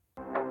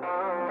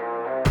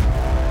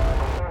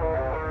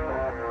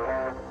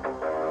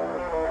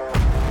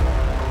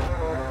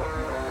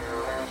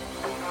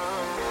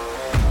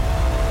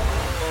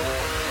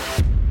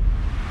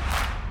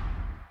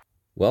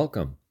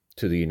Welcome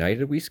to the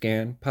United We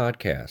Scan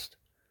podcast,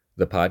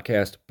 the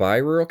podcast by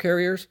rural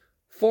carriers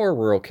for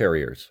rural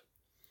carriers.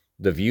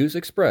 The views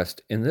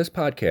expressed in this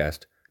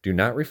podcast do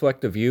not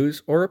reflect the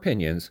views or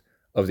opinions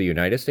of the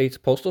United States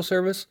Postal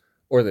Service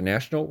or the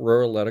National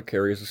Rural Letter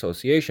Carriers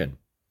Association.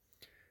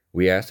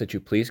 We ask that you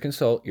please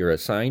consult your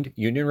assigned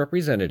union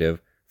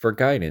representative for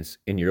guidance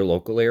in your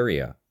local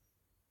area.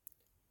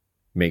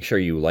 Make sure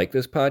you like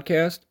this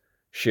podcast,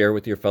 share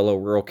with your fellow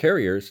rural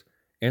carriers,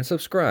 and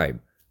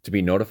subscribe to be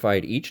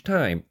notified each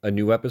time a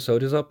new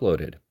episode is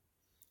uploaded.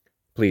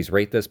 Please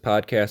rate this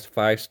podcast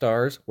 5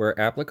 stars where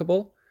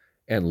applicable,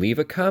 and leave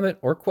a comment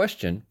or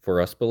question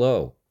for us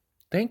below.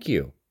 Thank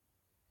you.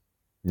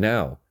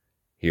 Now,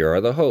 here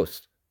are the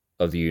hosts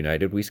of the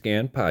United We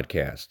Scan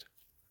podcast.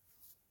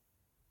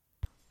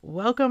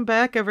 Welcome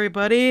back,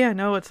 everybody. I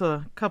know it's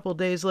a couple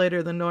days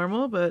later than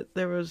normal, but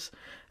there was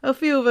a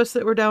few of us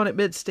that were down at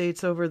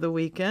Mid-States over the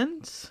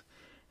weekend.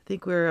 I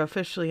think we're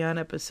officially on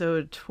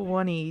episode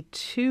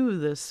 22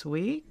 this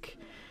week.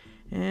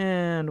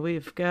 And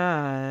we've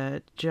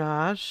got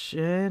Josh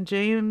and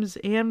James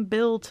and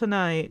Bill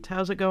tonight.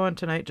 How's it going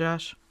tonight,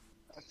 Josh?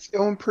 It's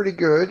going pretty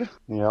good.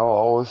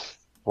 Always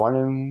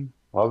wanting,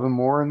 loving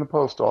more in the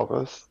post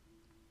office.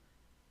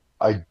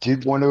 I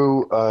did want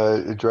to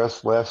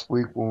address last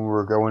week when we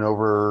were going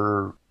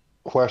over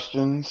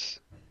questions,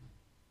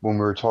 when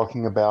we were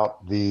talking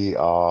about the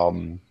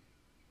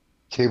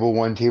Table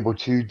 1, Table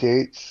 2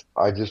 dates.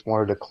 I just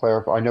wanted to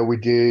clarify. I know we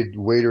did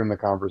later in the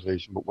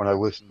conversation, but when I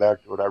listened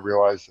back to it, I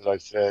realized that I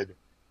said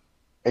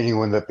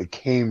anyone that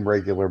became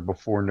regular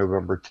before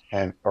November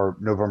 10th or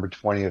November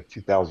 20th,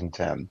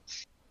 2010.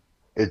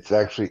 It's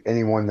actually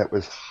anyone that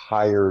was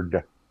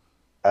hired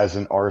as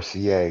an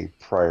RCA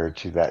prior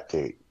to that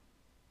date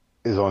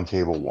is on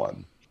Table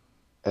 1.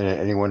 And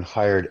anyone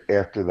hired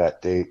after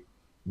that date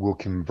will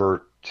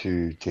convert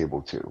to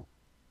Table 2.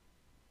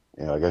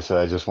 Like I said,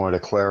 I just wanted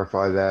to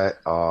clarify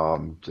that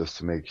just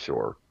to make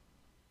sure.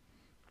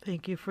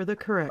 Thank you for the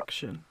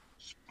correction.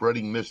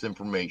 Spreading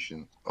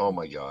misinformation. Oh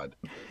my God.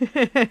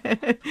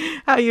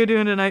 How you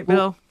doing tonight,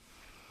 Bill?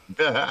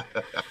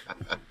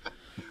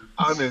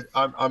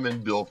 I'm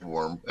in Bill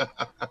form.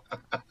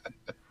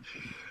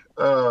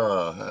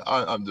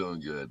 I'm doing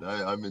good.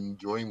 I'm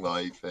enjoying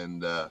life,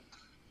 and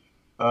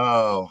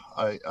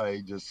I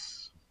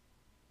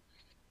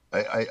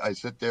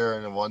sit there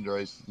and I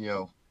wonder.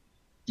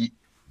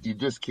 You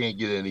just can't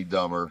get any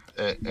dumber,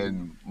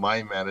 and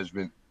my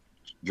management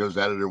goes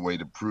out of their way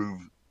to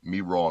prove me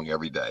wrong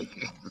every day.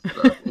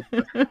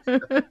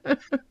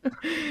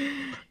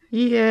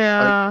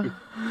 Yeah.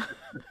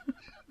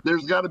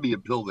 There's got to be a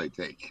pill they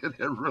take.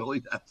 There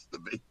really has to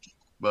be.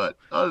 But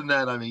other than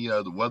that,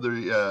 the weather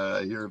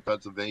here in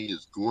Pennsylvania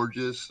is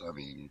gorgeous.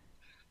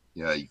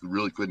 You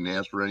really couldn't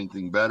ask for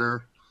anything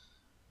better.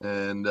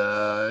 And,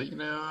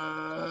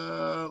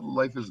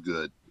 life is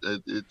good.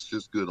 It's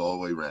just good all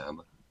the way around.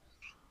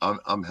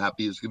 I'm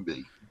happy as can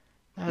be.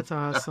 That's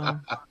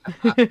awesome.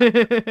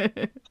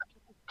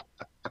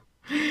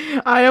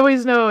 I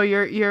always know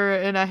you're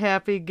in a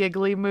happy,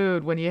 giggly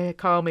mood when you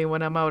call me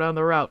when I'm out on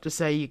the route to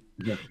say,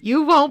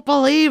 you won't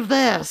believe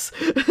this.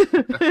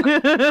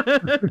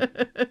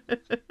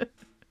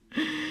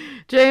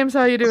 James,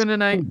 how you doing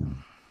tonight?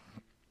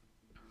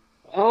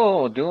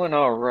 Oh, doing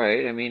all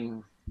right.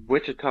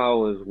 Wichita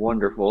was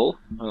wonderful.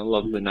 I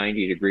love the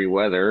 90-degree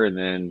weather, and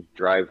then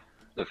drive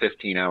the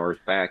 15 hours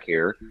back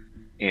here,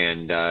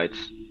 and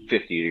it's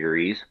 50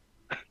 degrees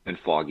and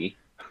foggy.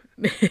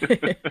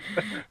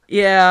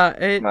 Yeah,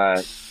 it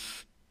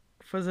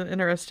was an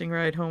interesting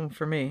ride home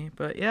for me,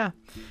 but yeah.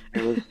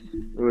 It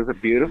was a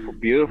beautiful,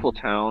 beautiful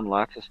town.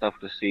 Lots of stuff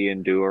to see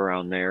and do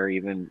around there,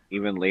 even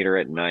later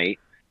at night.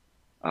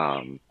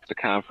 The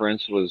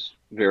conference was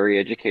very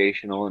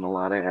educational in a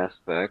lot of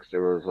aspects.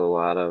 There was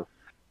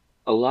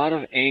a lot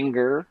of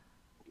anger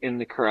in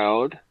the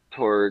crowd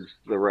towards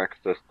the rec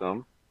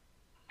system,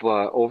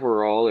 but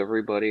overall,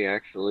 everybody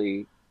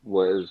actually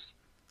was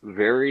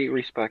very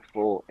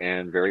respectful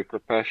and very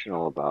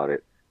professional about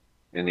it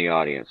in the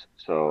audience.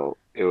 So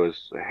it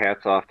was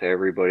hats off to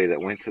everybody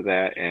that went to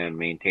that and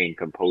maintained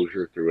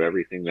composure through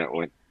everything that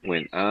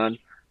went on.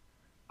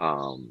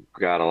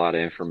 Got a lot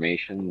of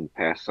information and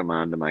passed some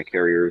on to my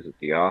carriers at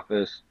the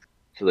office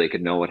so they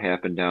could know what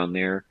happened down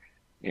there.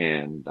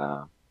 And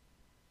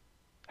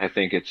I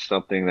think it's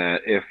something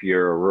that if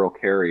you're a rural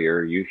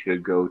carrier, you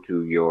should go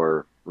to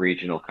your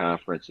regional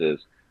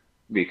conferences,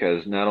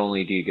 because not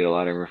only do you get a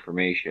lot of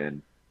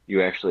information,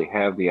 you actually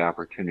have the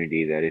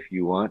opportunity that if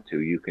you want to,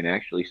 you can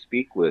actually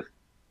speak with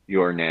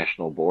your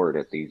national board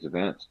at these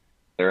events.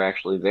 They're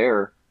actually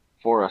there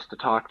for us to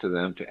talk to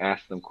them, to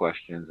ask them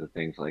questions and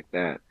things like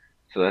that.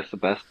 So that's the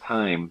best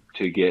time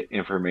to get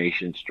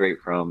information straight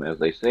from, as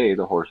they say,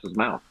 the horse's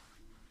mouth.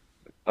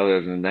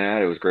 Other than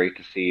that, it was great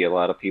to see a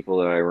lot of people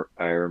that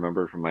I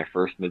remember from my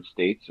first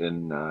Mid-States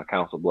in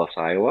Council Bluffs,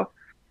 Iowa.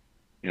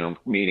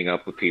 Meeting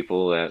up with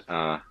people that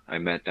I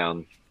met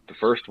down the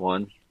first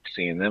one,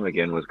 seeing them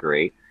again was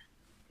great.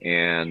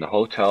 And the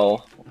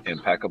hotel,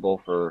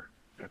 impeccable for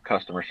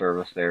customer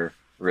service there.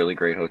 Really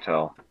great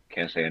hotel.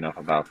 can't say enough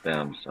about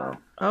them. So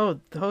Oh,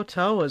 the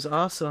hotel was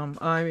awesome.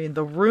 I mean,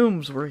 the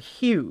rooms were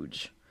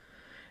huge.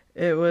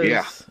 It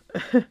yeah, was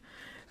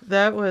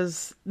that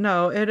was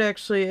no,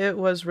 it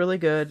was really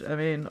good. I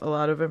mean, a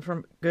lot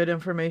of good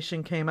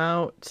information came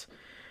out.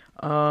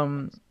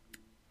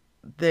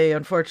 They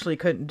unfortunately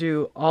couldn't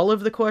do all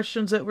of the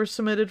questions that were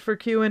submitted for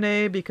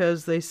Q&A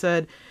because they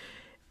said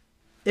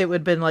it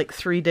would have been like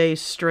 3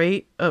 days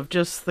straight of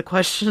just the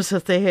questions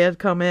that they had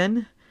come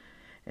in.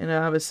 And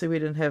obviously we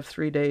didn't have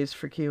 3 days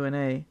for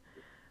Q&A.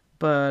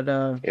 But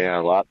yeah,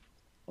 a lot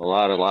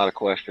of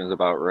questions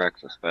about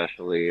Rex,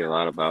 especially a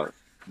lot about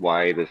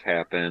why this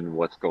happened,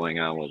 what's going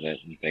on with it,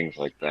 and things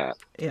like that.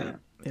 yeah,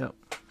 yep.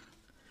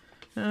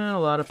 And a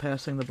lot of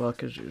passing the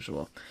buck as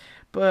usual.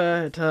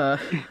 But I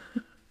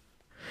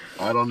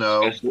don't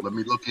know. Especially- Let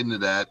me look into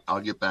that.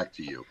 I'll get back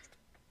to you.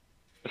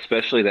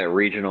 Especially that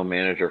regional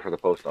manager for the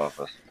post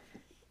office.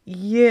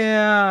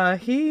 yeah,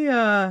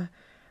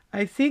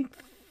 I think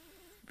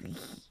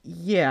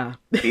yeah.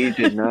 He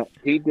did not.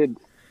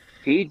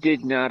 He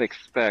did not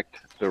expect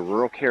the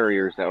rural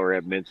carriers that were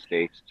at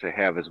Mid-States to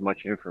have as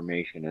much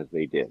information as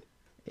they did.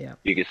 Yeah.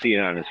 You could see it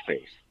on his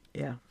face.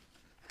 Yeah.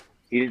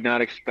 He did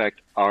not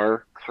expect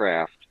our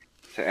craft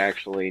to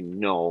actually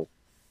know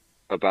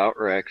about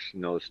Rex,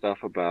 know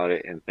stuff about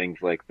it, and things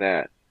like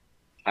that.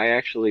 I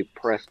actually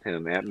pressed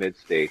him at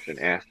Mid-States and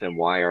asked him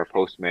why our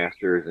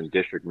postmasters and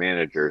district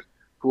managers,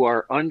 who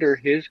are under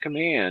his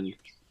command,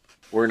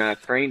 were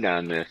not trained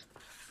on this.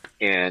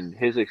 And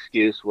his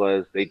excuse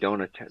was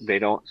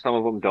some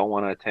of them don't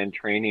want to attend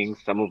training.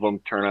 Some of them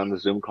turn on the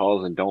Zoom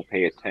calls and don't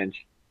pay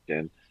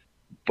attention.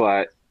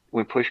 But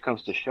when push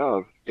comes to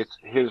shove, it's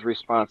his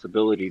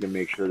responsibility to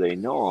make sure they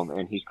know them,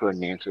 and he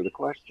couldn't answer the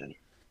question.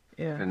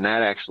 Yeah. And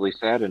that actually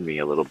saddened me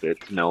a little bit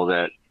to know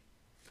that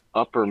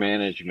upper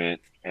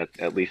management,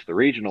 at least the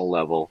regional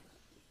level,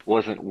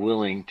 wasn't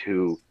willing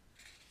to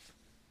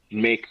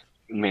make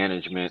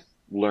management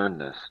learn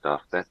this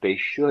stuff that they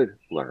should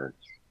learn.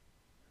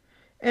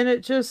 And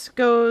it just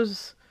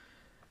goes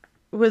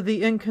with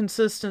the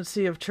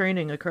inconsistency of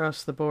training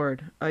across the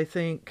board. I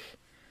think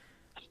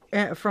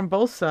from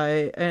both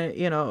sides,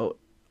 a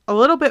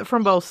little bit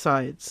from both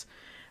sides.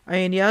 I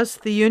mean, yes,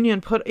 the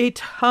union put a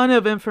ton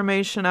of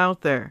information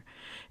out there.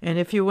 And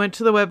if you went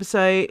to the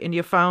website and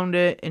you found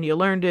it and you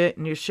learned it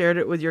and you shared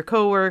it with your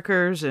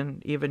coworkers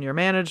and even your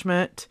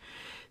management,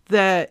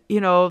 that,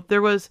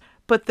 there was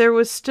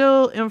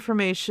still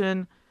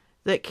information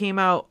that came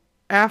out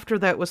after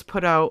that was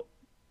put out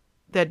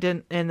they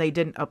didn't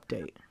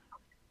update.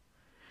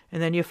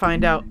 And then you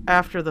find out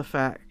after the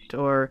fact,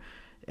 or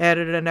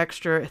added an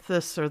extra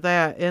this or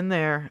that in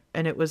there,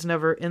 and it was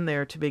never in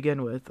there to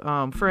begin with.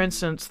 For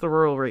instance, the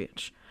rural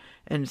reach,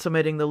 and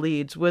submitting the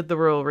leads with the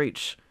rural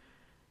reach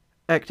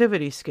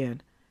activity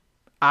scan.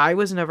 I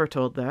was never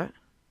told that.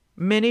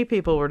 Many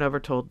people were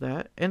never told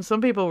that, and some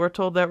people were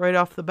told that right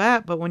off the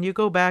bat, but when you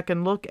go back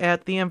and look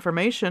at the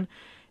information,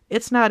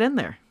 it's not in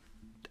there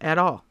at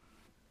all.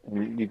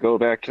 You go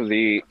back to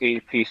the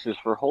 8 pieces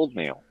for hold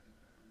mail.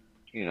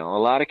 A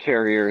lot of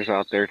carriers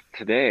out there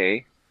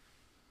today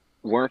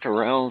weren't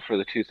around for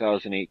the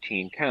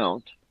 2018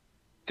 count,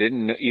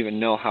 didn't even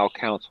know how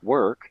counts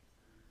work,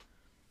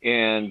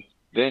 and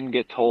then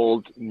get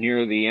told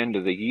near the end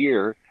of the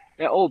year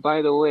that, oh,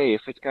 by the way,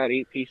 if it's got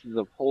 8 pieces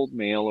of hold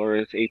mail or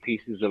it's 8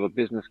 pieces of a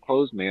business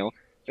close mail,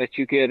 that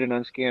you get an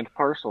unscanned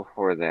parcel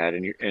for that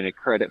and a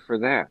credit for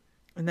that.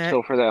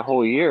 So for that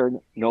whole year,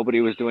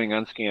 nobody was doing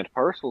unscanned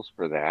parcels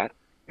for that.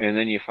 And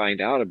then you find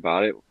out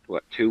about it,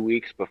 2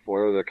 weeks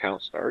before the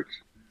count starts?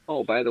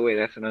 Oh, by the way,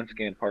 that's an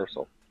unscanned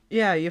parcel.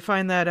 Yeah, you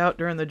find that out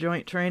during the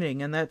joint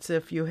training, and that's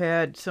if you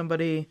had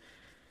somebody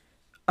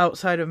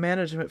outside of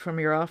management from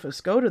your office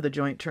go to the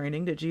joint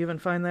training. Did you even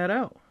find that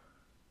out?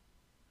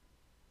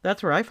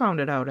 That's where I found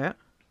it out at.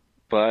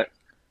 But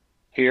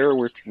here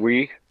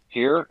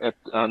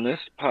on this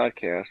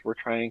podcast, we're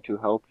trying to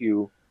help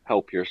you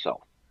help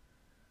yourself.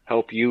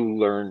 Help you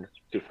learn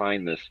to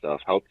find this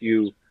stuff, help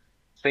you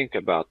think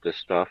about this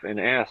stuff, and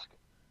ask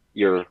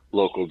your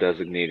local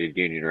designated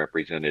union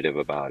representative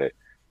about it.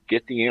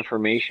 Get the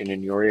information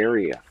in your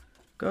area.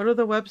 Go to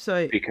the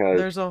website, because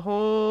there's a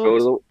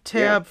whole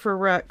tab for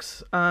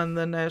Rex on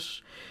the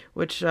Nash,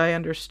 which I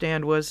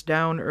understand was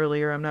down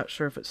earlier. I'm not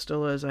sure if it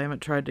still is. I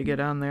haven't tried to get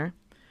on there.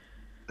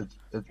 It's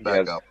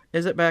back up.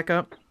 Is it back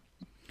up?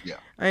 Yeah.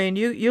 I mean,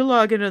 you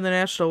log into the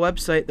national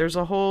website, there's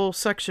a whole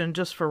section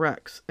just for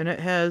Rex, and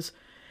it has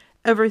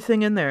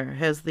everything in there. It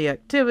has the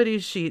activity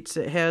sheets.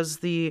 It has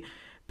the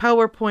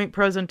PowerPoint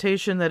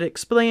presentation that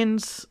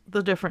explains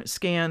the different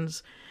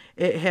scans.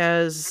 It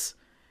has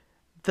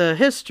the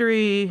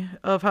history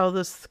of how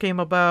this came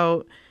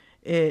about.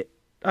 The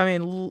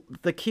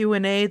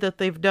Q&A that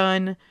they've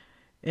done.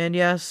 And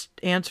yes,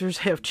 answers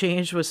have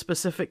changed with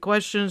specific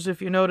questions.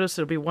 If you notice,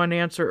 it'll be one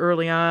answer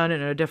early on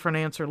and a different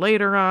answer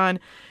later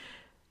on.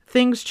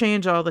 Things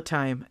change all the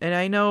time. And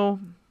I know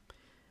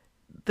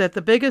that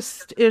the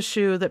biggest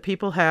issue that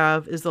people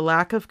have is the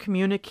lack of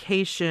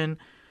communication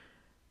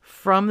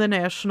from the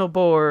national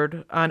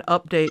board on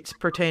updates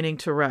pertaining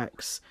to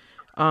Rex.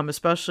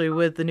 especially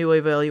with the new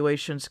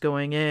evaluations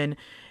going in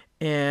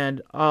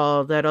and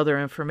all that other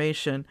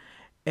information.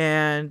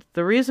 And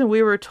the reason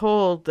we were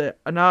told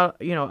that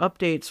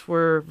updates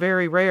were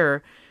very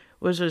rare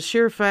was the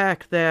sheer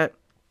fact that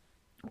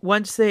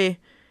once they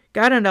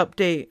got an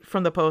update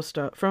from the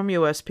from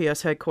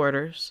USPS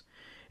headquarters,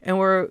 and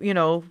we're,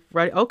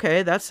 right,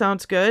 okay, that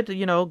sounds good,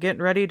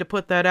 getting ready to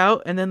put that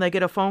out, and then they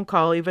get a phone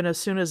call even as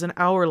soon as an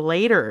hour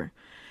later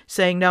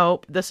saying,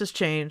 nope, this has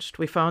changed,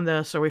 we found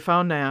this or we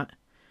found that.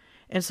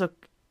 And so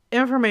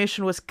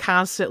information was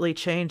constantly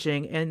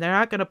changing, and they're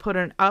not going to put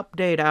an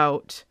update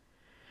out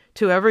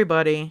to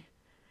everybody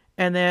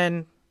and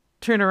then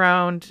turn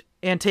around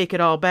and take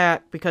it all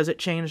back because it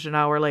changed an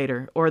hour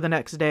later or the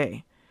next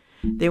day.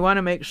 They want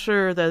to make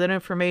sure that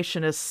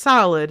information is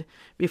solid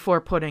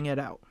before putting it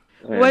out.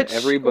 And which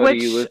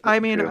I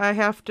mean, I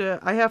have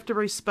to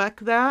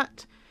respect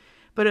that,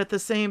 but at the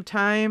same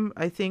time,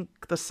 I think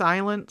the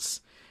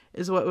silence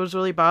is what was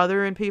really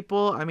bothering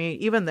people. I mean,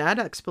 even that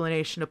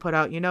explanation to put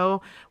out,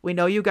 we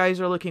know you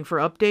guys are looking for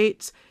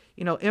updates.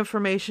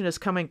 Information is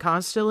coming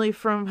constantly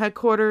from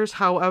headquarters.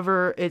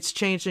 However, it's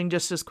changing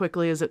just as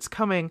quickly as it's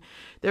coming.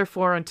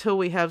 Therefore, until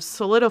we have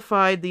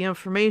solidified the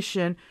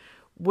information,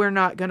 we're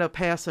not going to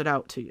pass it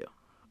out to you,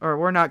 or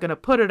we're not going to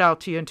put it out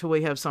to you until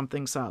we have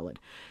something solid.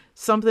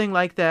 Something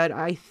like that,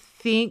 I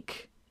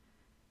think,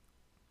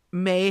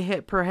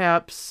 may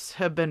perhaps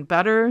have been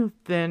better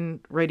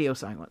than radio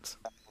silence.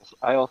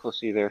 I also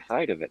see their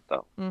side of it,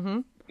 though. Mm-hmm.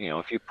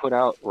 If you put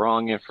out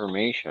wrong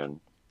information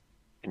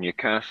and you're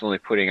constantly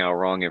putting out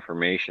wrong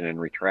information and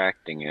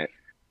retracting it,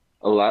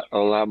 a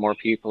lot more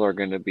people are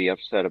going to be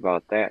upset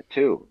about that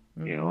too.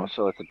 Mm-hmm.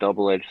 So it's a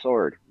double-edged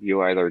sword.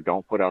 You either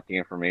don't put out the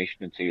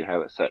information until you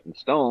have it set in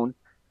stone,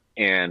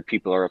 and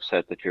people are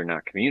upset that you're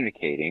not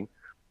communicating,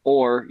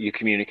 or you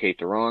communicate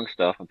the wrong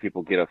stuff and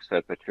people get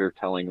upset that you're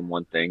telling them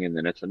one thing and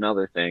then it's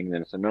another thing,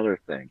 then it's another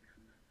thing.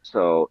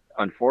 So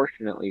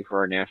unfortunately for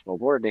our national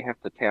board, they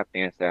have to tap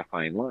dance that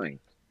fine line.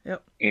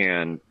 Yep.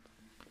 And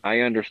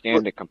I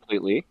understand it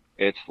completely.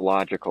 It's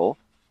logical,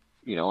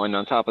 and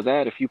on top of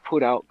that, if you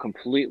put out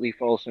completely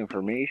false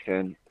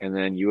information and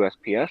then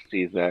USPS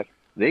sees that,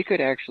 they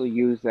could actually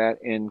use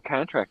that in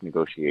contract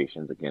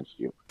negotiations against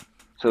you.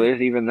 So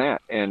there's even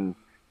that. And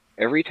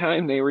every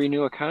time they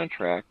renew a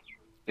contract,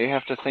 they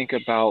have to think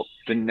about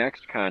the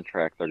next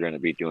contract they're going to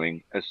be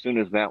doing as soon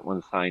as that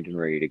one's signed and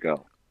ready to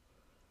go.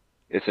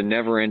 It's a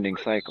never-ending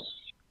cycle.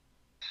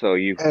 So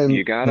you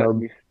got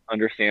to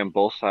understand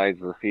both sides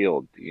of the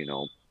field,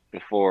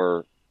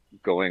 before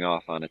going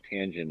off on a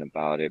tangent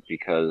about it,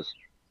 because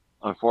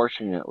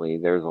unfortunately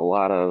there's a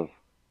lot of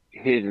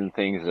hidden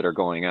things that are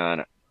going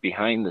on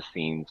behind the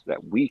scenes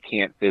that we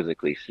can't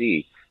physically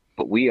see,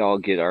 but we all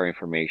get our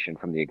information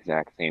from the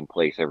exact same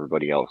place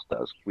everybody else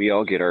does. We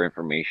all get our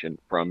information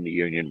from the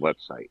union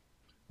website.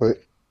 But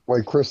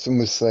like Kristen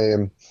was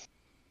saying,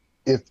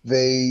 if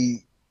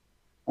they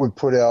would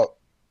put out,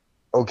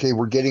 okay,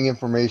 we're getting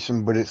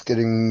information, but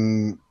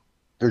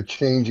they're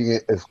changing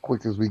it as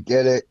quick as we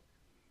get it.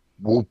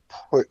 We'll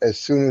put, as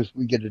soon as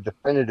we get a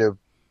definitive,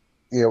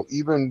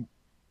 even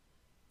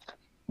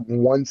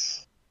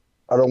once,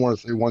 I don't want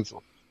to say once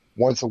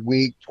a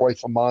week,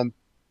 twice a month,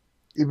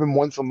 even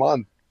once a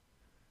month,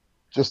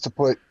 just to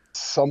put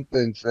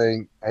something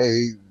saying,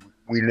 hey,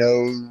 we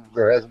know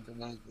there hasn't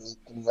been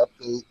any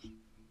updates.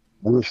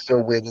 We're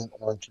still waiting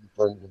on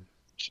confirmation.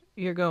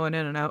 You're going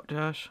in and out,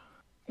 Josh.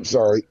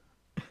 Sorry.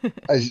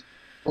 I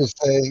was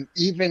saying,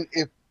 even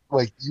if,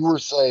 like you were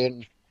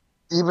saying,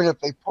 even if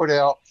they put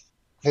out,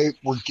 hey,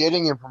 we're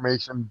getting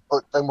information,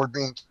 but then we're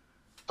being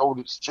told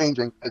it's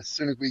changing, as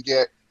soon as we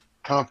get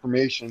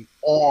confirmation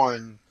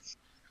on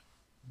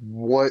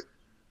what,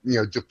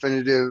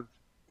 definitive,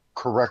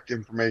 correct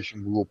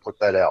information, we will put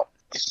that out.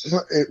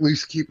 At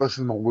least keep us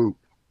in the loop.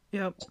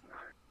 Yep.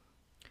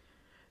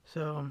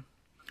 So,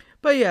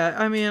 but yeah,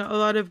 I mean, a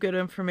lot of good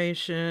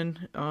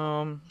information.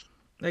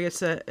 Like I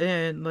said,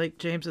 and like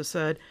James has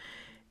said,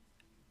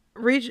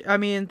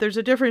 there's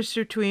a difference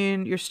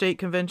between your state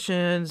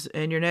conventions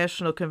and your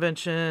national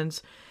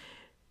conventions.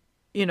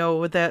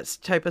 With that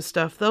type of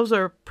stuff, those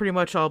are pretty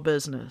much all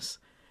business.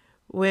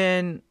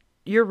 When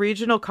your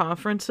regional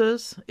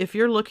conferences, if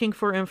you're looking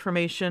for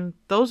information,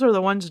 those are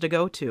the ones to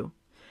go to.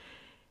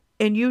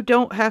 And you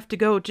don't have to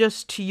go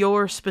just to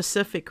your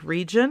specific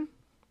region.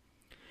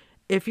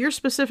 If your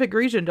specific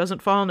region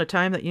doesn't fall in a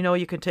time that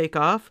you can take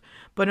off,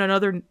 but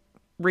another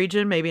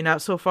region, maybe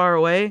not so far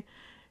away,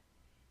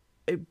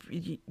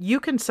 you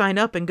can sign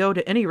up and go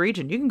to any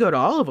region. You can go to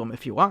all of them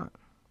if you want.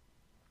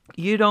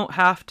 You don't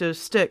have to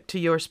stick to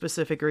your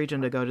specific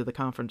region to go to the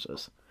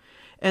conferences.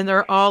 And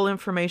they're all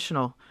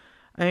informational.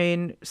 I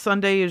mean,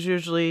 Sunday is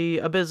usually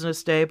a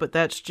business day, but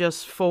that's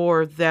just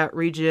for that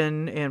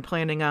region and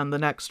planning on the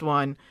next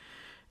one,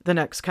 the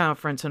next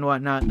conference and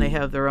whatnot. And they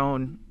have their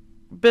own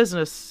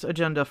business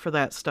agenda for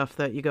that stuff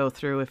that you go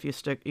through if you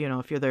stick,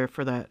 if you're there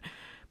for that.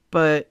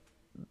 But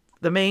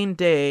the main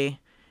day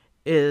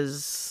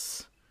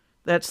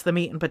that's the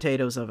meat and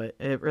potatoes of it.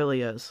 It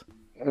really is.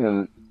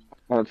 And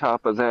on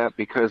top of that,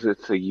 because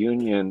it's a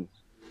union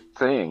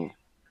thing,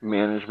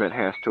 management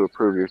has to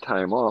approve your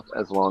time off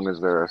as long as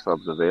there are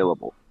subs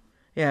available.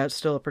 Yeah, it's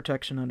still a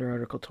protection under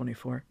Article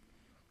 24.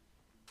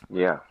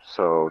 Yeah,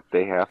 so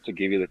they have to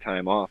give you the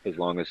time off as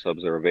long as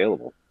subs are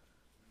available.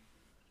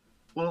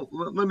 Well,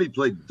 let me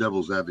play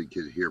devil's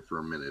advocate here for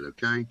a minute,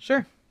 okay?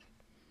 Sure.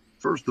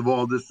 First of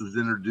all, this was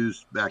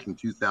introduced back in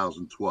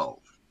 2012.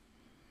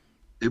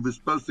 It was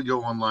supposed to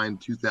go online in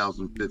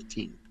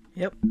 2015.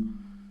 Yep.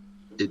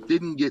 It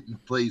didn't get in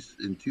place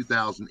in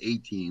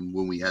 2018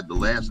 when we had the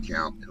last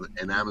count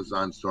and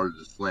Amazon started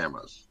to slam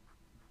us.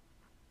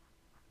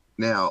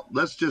 Now,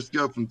 let's just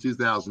go from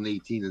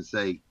 2018 and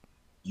say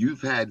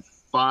you've had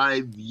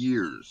 5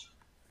 years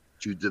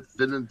to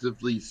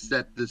definitively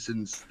set this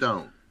in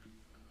stone.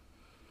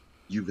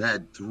 You've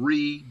had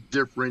 3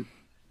 different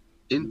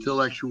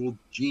intellectual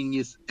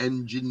genius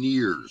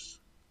engineers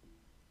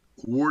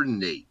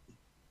coordinate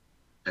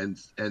and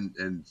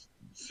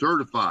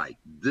certify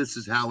this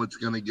is how it's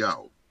going to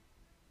go.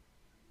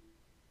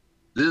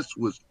 This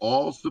was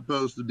all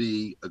supposed to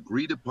be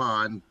agreed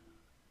upon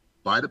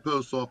by the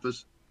Post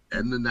Office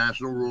and the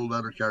National Rural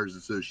Letter Carriers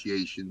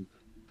Association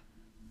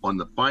on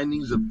the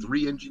findings of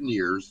 3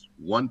 engineers,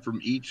 one from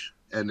each,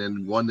 and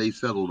then one they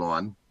settled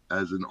on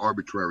as an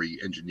arbitrary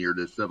engineer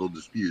to settle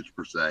disputes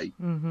per se.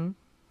 Mm-hmm.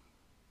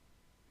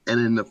 And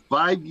in the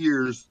 5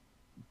 years,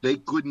 they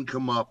couldn't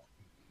come up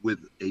with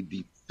a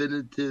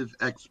definitive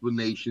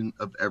explanation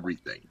of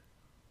everything.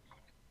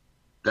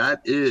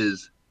 That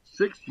is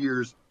 6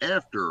 years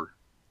after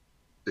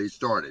they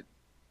started,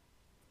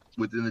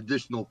 with an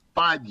additional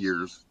 5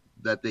 years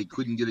that they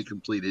couldn't get it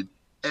completed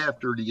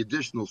after the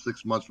additional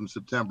 6 months from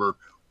September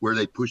where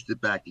they pushed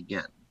it back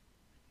again.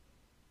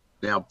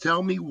 Now,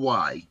 tell me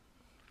why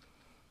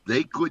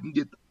they couldn't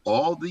get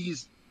all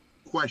these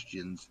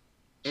questions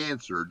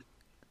answered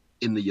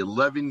in the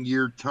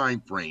 11-year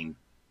time frame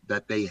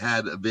that they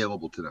had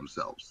available to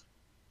themselves.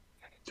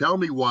 Tell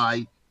me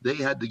why they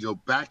had to go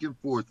back and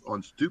forth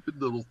on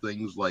stupid little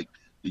things like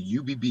the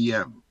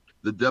UBBM,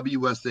 the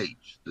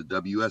WSH, the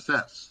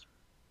WSS,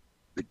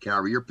 the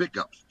carrier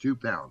pickups, 2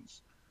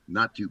 pounds,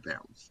 not 2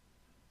 pounds,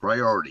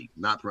 priority,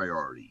 not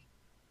priority.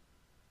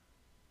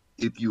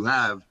 If you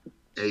have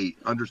a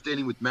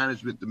understanding with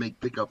management to make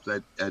pickups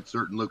at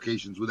certain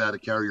locations without a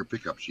carrier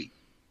pickup sheet,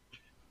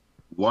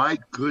 why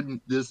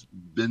couldn't this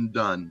been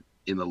done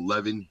in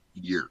 11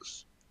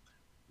 years?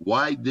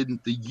 Why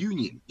didn't the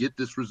union get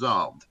this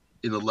resolved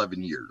in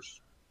 11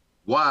 years?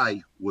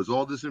 Why was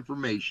all this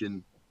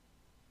information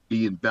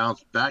being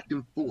bounced back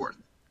and forth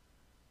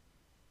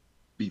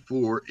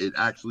before it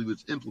actually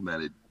was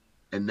implemented?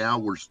 And now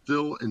we're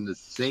still in the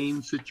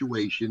same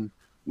situation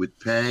with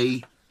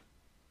pay,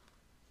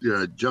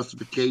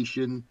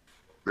 justification,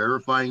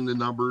 verifying the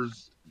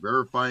numbers,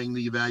 verifying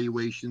the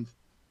evaluations.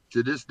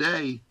 To this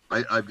day,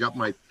 I've got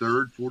my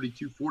third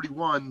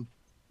 4241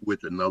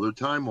 with another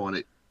time on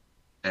it.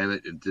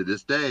 And to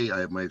this day, I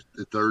have my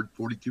third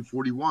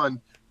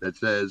 4241 that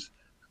says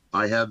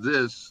I have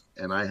this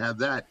and I have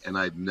that, and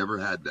I've never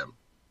had them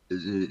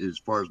as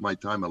far as my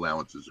time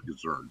allowances are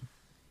concerned.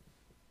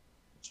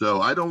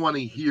 So I don't want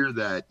to hear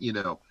that,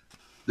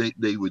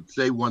 they would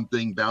say one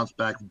thing, bounce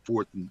back and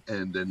forth,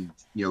 and then,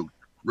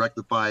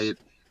 rectify it,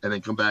 and then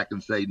come back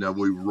and say, no,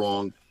 we were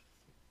wrong.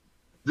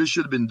 This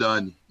should have been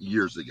done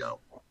years ago.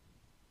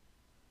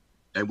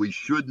 And we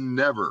should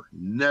never,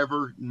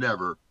 never,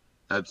 never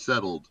have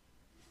settled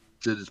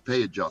to this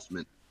pay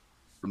adjustment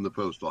from the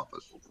post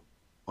office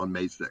on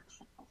May 6th.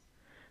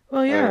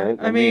 Well, yeah, Right,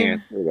 let me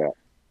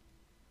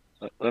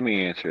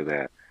answer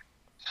that.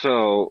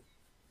 So,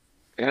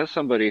 as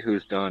somebody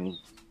who's done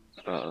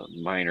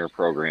minor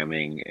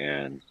programming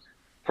and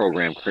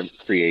program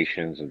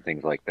creations and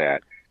things like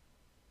that,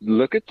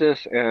 look at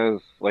this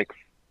as like,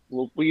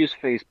 we'll use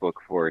Facebook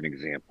for an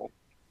example.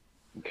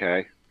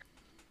 Okay?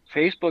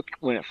 Facebook,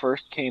 when it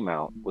first came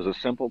out, was a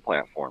simple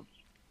platform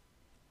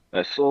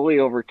that slowly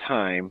over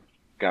time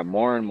got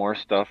more and more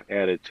stuff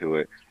added to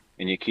it,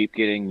 and you keep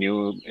getting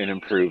new and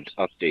improved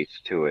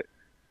updates to it.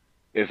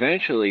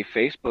 Eventually,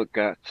 Facebook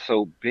got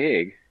so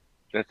big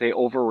that they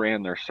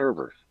overran their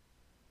servers.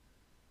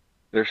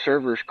 Their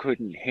servers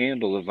couldn't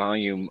handle the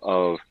volume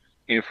of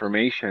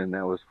information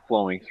that was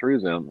flowing through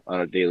them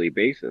on a daily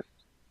basis.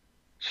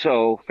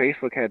 So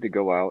Facebook had to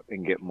go out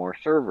and get more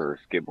servers,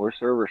 get more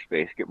server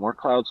space, get more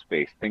cloud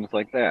space, things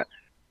like that.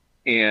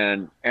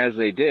 And as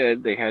they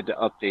did, they had to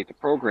update the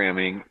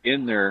programming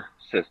in their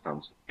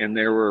systems. And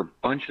there were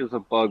bunches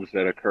of bugs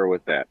that occur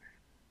with that.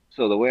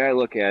 So the way I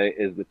look at it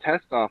is the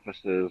test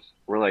offices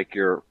were like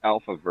your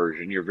alpha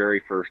version, your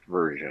very first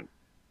version.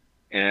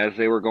 And as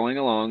they were going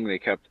along, they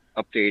kept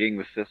updating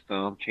the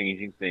system,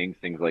 changing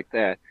things like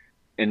that.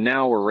 And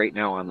now we're right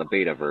now on the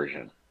beta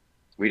version.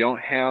 We don't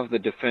have the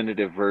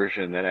definitive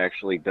version that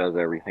actually does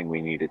everything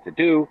we need it to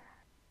do,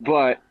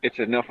 but it's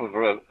enough of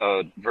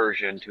a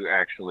version to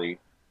actually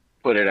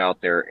put it out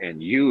there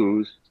and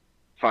use,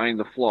 find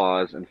the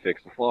flaws, and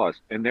fix the flaws.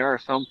 And there are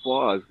some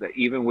flaws that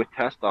even with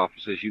test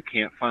offices you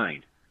can't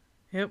find.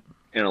 Yep.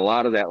 And a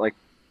lot of that, like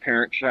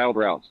parent-child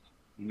routes,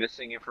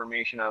 missing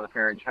information on the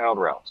parent-child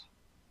routes.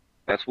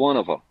 That's one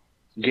of them.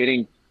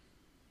 Getting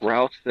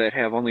routes that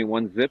have only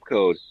one zip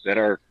code that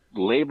are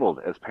labeled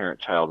as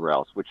parent-child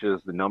routes, which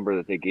is the number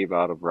that they gave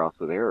out of routes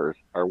with errors,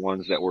 are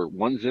ones that were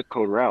one zip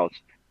code routes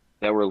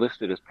that were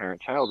listed as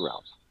parent-child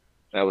routes.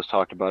 That was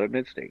talked about at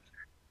Mid-States.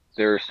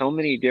 There are so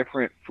many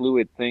different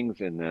fluid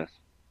things in this,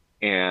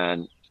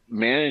 and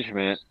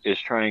management is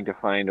trying to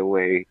find a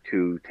way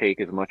to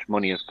take as much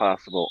money as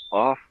possible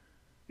off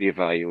the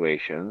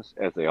evaluations,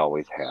 as they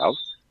always have,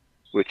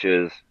 which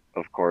is,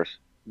 of course,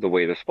 the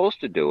way they're supposed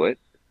to do it.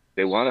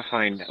 They want to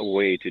find a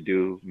way to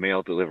do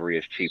mail delivery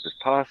as cheap as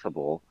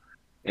possible,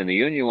 and the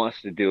union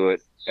wants to do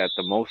it at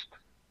the most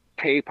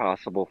pay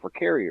possible for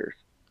carriers.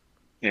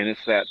 And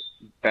it's that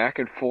back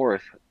and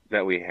forth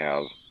that we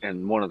have,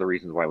 and one of the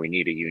reasons why we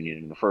need a union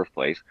in the first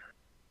place.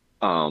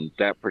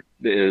 That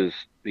is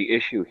the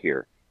issue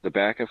here. The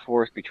back and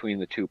forth between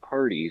the two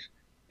parties,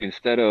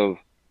 instead of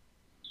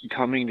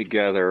coming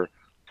together,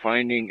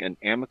 finding an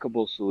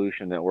amicable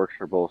solution that works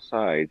for both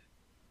sides,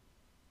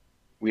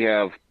 we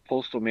have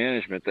postal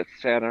management that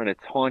sat on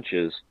its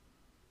haunches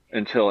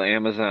until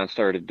Amazon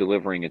started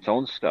delivering its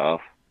own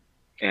stuff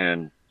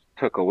and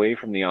took away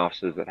from the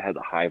offices that had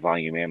the high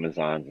volume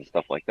Amazons and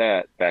stuff like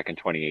that back in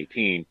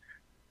 2018,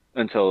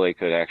 until they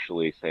could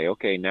actually say,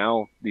 okay,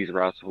 now these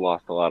routes have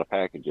lost a lot of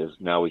packages.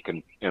 Now we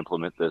can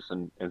implement this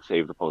and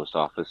save the post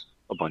office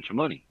a bunch of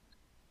money.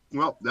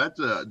 Well, that's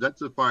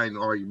a fine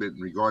argument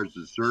in regards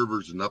to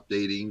servers and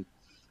updating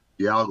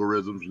the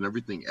algorithms and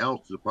everything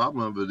else. The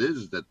problem of it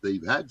is that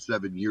they've had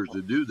 7 years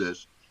to do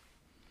this,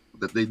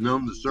 that they've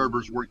known the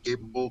servers weren't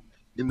capable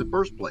in the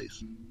first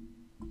place.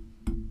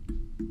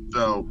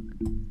 So,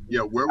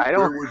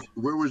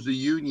 where was the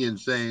union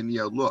saying,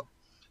 look,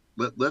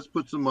 let's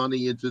put some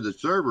money into the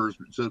servers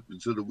so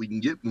that we can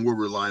get more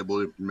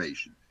reliable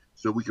information,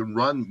 so we can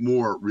run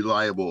more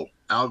reliable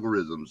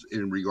algorithms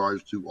in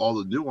regards to all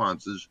the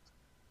nuances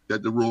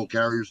that the rural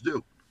carriers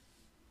do.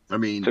 I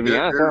mean, to be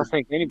honest, I don't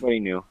think anybody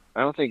knew. I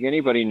don't think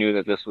anybody knew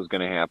that this was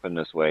going to happen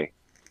this way.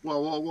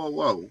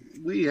 Whoa.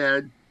 We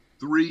had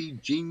 3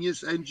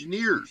 genius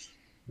engineers.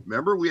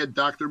 Remember, we had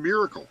Dr.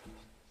 Miracle.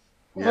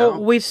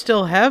 Well, we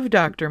still have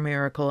Dr.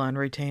 Miracle on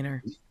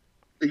retainer.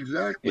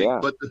 Exactly. Yeah.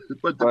 But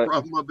the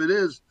problem of it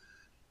is,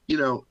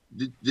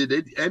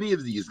 did any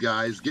of these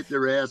guys get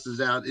their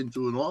asses out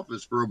into an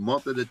office for a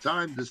month at a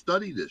time to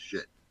study this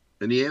shit?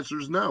 And the answer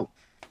is no.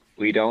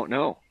 We don't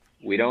know.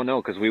 We don't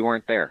know because we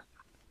weren't there.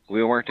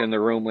 We weren't in the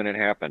room when it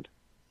happened.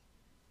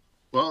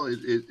 Well,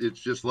 it's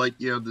just like,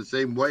 the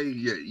same way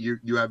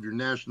you have your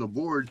national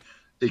board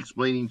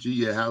explaining to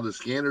you how the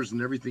scanners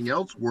and everything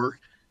else work,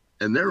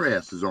 and their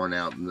asses aren't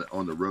out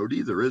on the road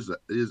either.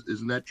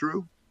 Isn't that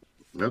true?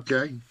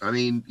 Okay. I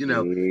mean,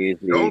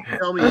 don't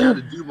tell me how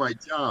to do my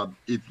job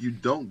if you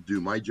don't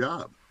do my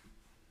job.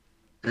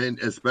 And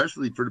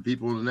especially for the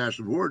people in the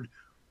national board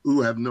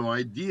who have no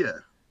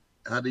idea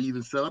how to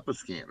even set up a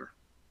scanner,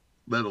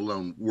 let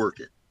alone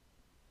work it.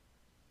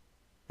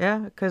 Yeah,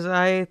 because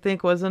I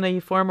think wasn't a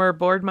former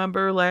board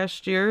member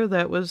last year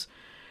that was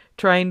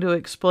trying to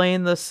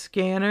explain the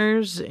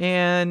scanners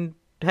and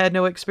had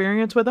no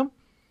experience with them?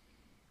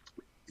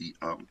 You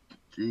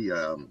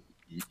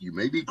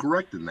may be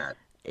correct in that.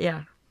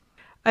 Yeah.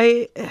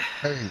 Hey,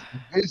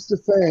 his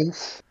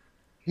defense,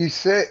 he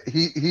said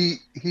he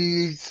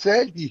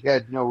said he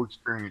had no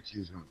experience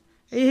using them.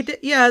 He did,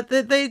 yeah,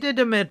 they did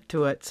admit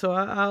to it, so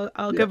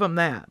I'll give him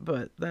that.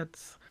 But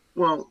that's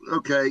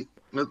okay.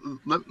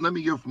 Let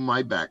me go from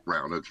my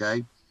background.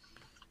 Okay,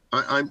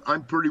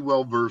 I'm pretty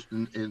well versed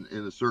in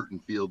a certain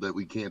field that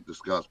we can't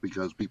discuss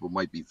because people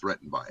might be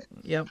threatened by it.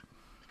 Yep.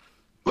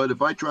 But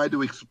if I try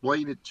to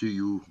explain it to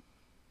you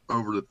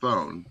over the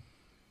phone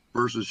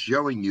versus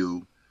showing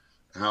you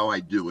how I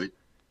do it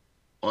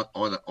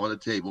on a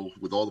table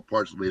with all the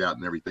parts laid out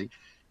and everything,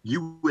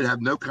 you would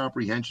have no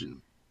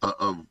comprehension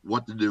of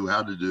what to do,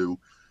 how to do,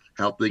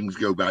 how things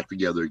go back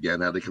together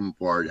again, how they come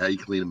apart, how you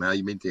clean them, how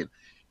you maintain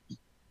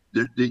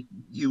them.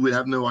 You would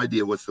have no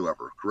idea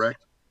whatsoever,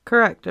 correct?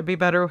 Correct. It'd be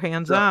better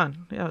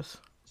hands-on, yes.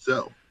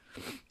 So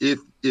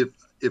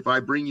if I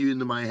bring you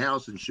into my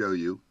house and show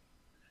you,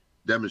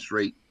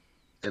 demonstrate,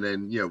 and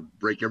then,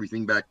 break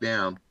everything back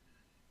down,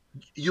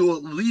 you'll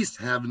at least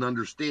have an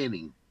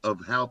understanding of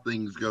how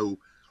things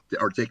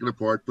are taken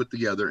apart, put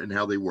together, and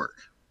how they work.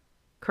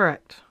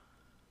 Correct.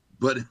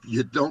 But if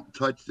you don't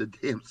touch the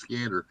damn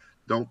scanner,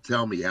 don't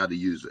tell me how to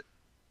use it.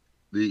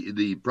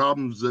 The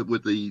problems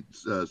with the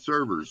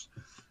servers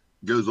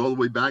goes all the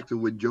way back to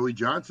when Joey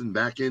Johnson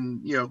back in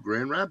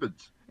Grand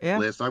Rapids,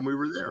 last time we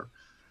were there.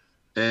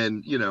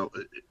 And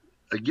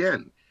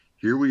again,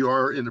 here we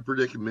are in a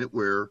predicament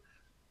where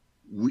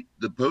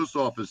the post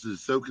office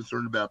is so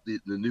concerned about the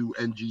new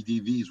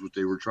NGDVs, which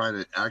they were trying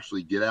to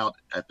actually get out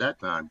at that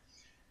time,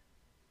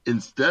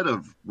 instead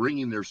of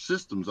bringing their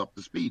systems up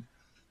to speed.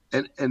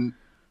 And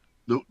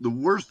the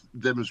worst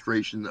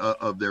demonstration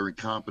of their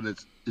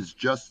incompetence is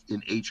just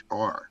in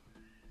HR.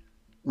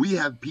 We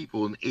have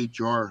people in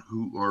HR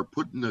who are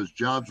put in those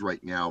jobs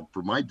right now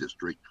for my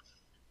district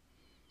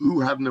who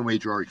have no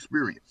HR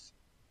experience.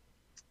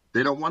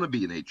 They don't want to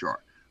be in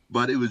HR,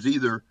 but it was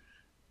either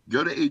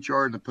go to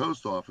HR in the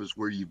post office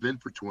where you've been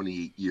for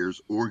 28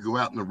 years, or go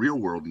out in the real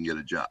world and get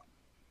a job.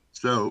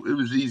 So it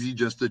was easy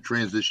just to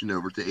transition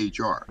over to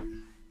HR.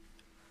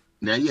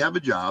 Now you have a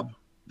job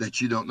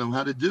that you don't know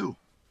how to do.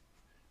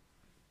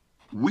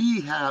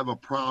 We have a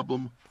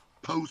problem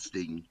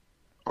posting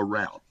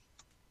around.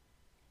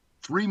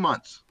 3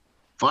 months.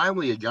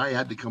 Finally, a guy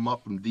had to come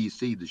up from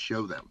DC to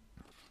show them.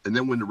 And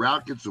then when the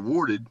route gets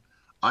awarded,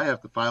 I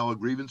have to file a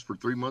grievance for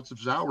 3 months of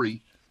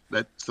salary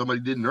that somebody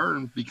didn't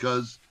earn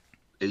because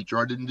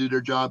HR didn't do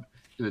their job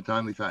in a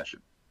timely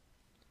fashion.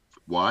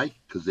 Why?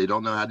 Because they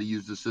don't know how to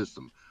use the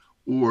system,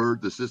 or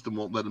the system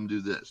won't let them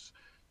do this.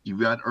 You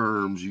got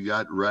ERMS, you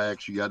got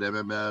REX, you got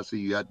MMS,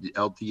 you got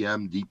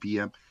LTM,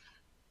 DPM,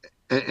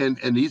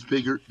 and these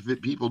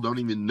people don't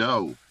even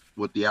know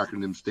what the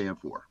acronyms stand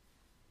for.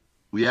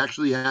 We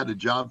actually had a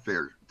job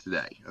fair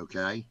today,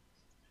 okay?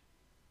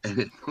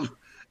 And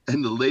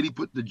the lady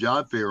put the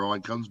job fair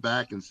on, comes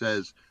back and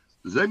says,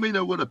 "Does anybody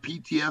know what a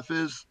PTF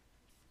is?"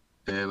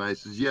 And I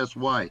says, "Yes,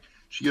 why?"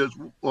 She goes,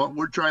 "Well,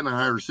 we're trying to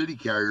hire city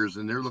carriers,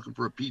 and they're looking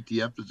for a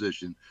PTF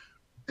position,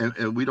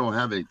 and we don't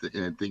have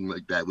anything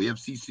like that. We have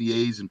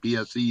CCAs and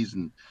PSCs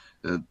and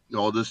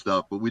all this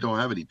stuff, but we don't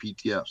have any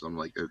PTFs." I'm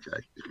like,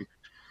 okay.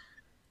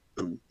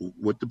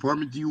 What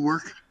department do you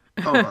work?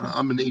 Oh,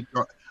 I'm an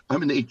HR.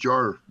 I'm an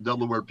HR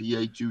Delaware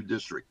PA2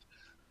 district.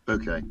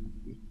 Okay.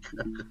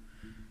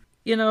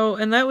 You know,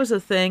 and that was the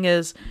thing,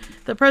 is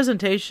the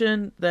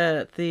presentation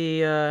that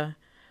the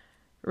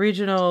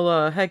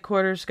regional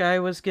headquarters guy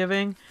was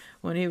giving,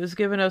 when he was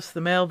giving us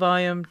the mail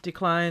volume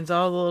declines,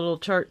 all the little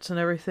charts and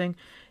everything,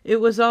 it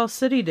was all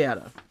city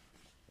data.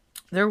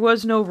 There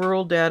was no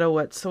rural data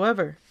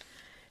whatsoever.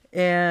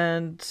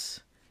 And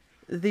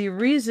the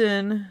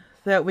reason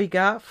that we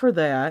got for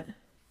that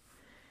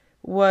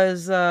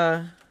was,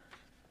 I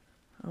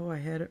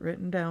had it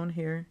written down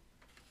here,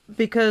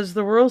 because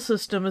the rural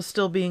system is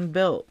still being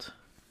built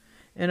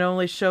and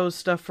only shows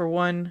stuff for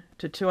 1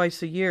 to 2 a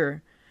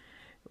year.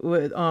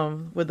 With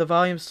the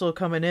volume still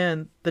coming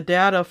in, the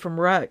data from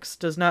Rex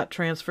does not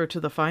transfer to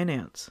the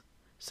finance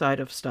side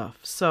of stuff.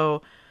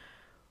 So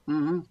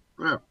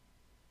Yeah.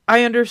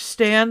 I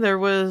understand there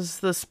was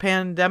this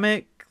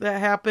pandemic that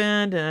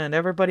happened and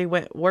everybody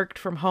worked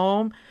from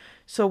home.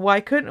 So why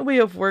couldn't we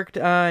have worked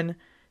on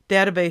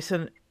database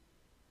and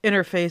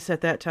interface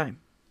at that time?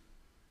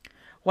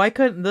 Why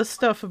couldn't this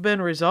stuff have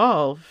been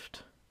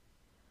resolved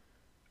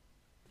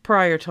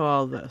prior to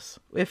all this?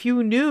 If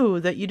you knew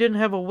that you didn't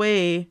have a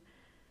way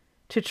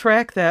to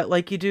track that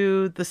like you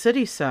do the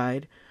city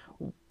side,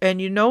 and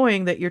you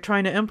knowing that you're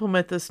trying to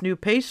implement this new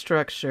pay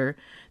structure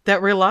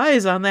that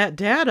relies on that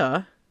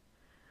data,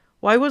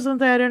 why wasn't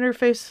that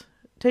interface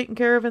taken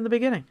care of in the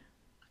beginning?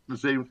 The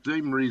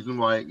same reason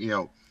why,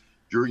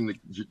 during the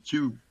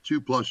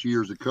two plus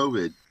years of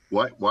COVID,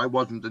 why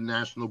wasn't the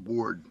national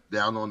board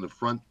down on the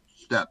front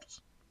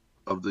steps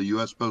of the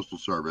U.S. Postal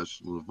Service,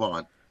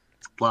 Levant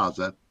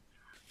Plaza,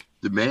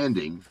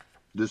 demanding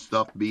this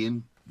stuff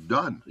being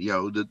done?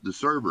 The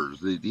servers,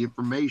 the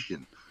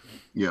information,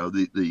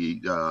 the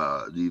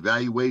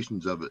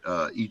evaluations of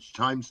each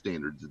time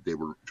standards that they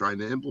were trying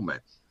to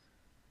implement.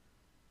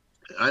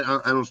 I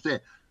don't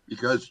understand,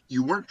 because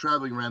you weren't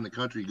traveling around the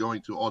country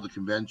going to all the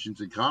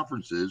conventions and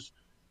conferences,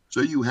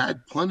 so you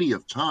had plenty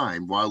of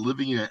time while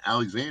living in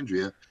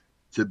Alexandria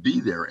to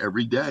be there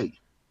every day.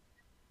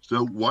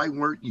 So why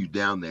weren't you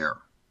down there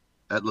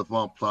at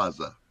Levant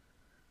Plaza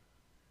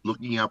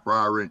looking out for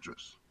our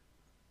interests?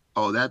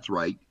 Oh, that's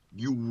right.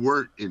 You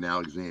weren't in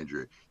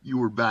Alexandria. You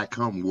were back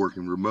home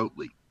working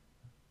remotely.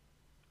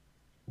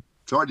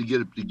 It's hard to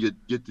get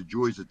the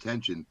Joy's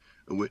attention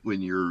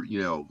when you're,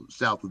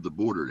 south of the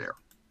border there.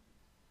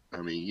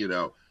 I mean,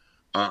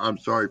 I'm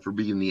sorry for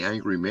being the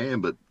angry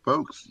man, but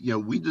folks,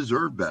 we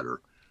deserve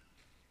better.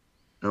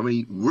 I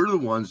mean, we're the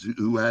ones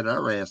who had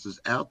our asses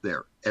out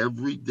there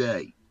every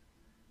day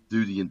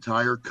through the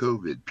entire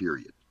COVID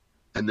period.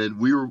 And then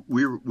we were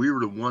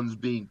the ones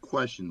being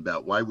questioned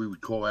about why we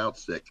would call out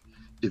sick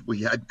if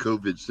we had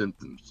COVID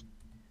symptoms.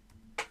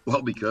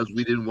 Well, because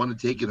we didn't want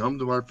to take it home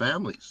to our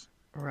families.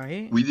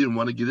 Right. We didn't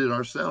want to get it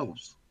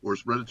ourselves or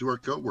spread it to our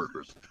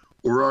coworkers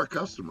or our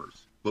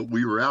customers. But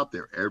we were out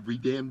there every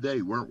damn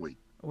day, weren't we?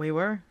 We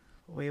were.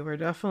 We were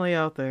definitely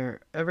out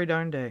there every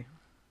darn day.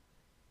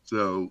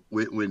 So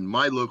when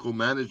my local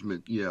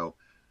management,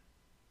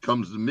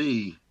 comes to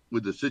me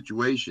with the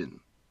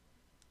situation,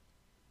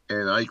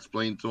 and I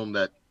explained to them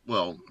that,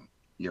 well,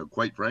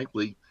 quite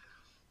frankly,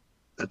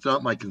 that's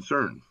not my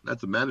concern.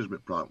 That's a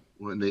management problem.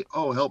 When they,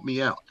 help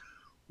me out.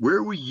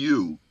 Where were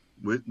you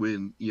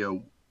when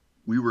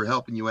we were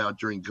helping you out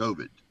during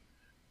COVID?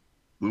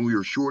 When we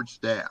were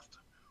short-staffed?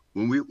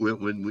 When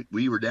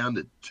we were down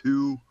to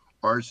 2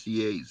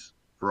 RCAs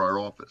for our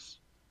office?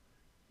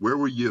 Where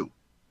were you?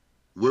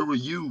 Where were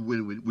you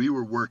when we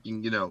were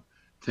working, 10,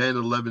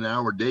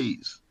 11-hour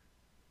days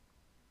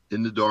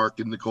in the dark,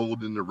 in the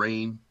cold, in the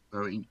rain?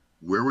 I mean,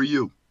 where were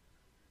you?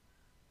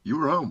 You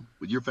were home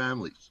with your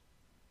families.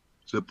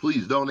 So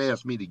please don't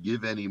ask me to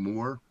give any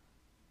more,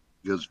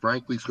 because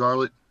frankly,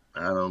 Scarlett,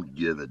 I don't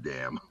give a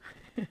damn.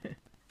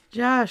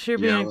 Josh, you're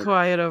being Yeah,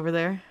 quiet over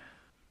there.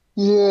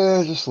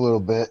 Yeah, just a little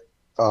bit.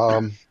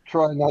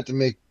 Try not to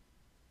make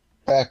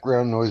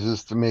background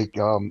noises to make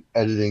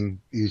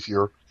editing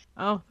easier.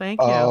 Oh,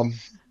 thank you. Um,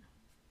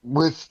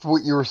 with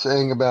what you were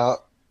saying about,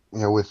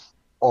 with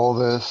all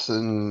this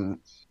and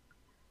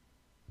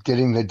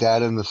getting the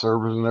data and the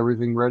servers and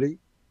everything ready,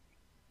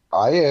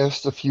 I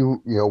asked a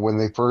few, when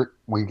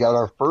we got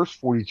our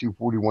first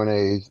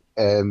 4241As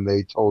and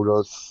they told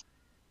us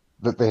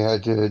that they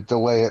had to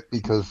delay it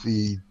because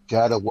the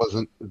data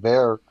wasn't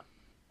there.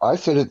 I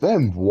said to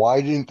them,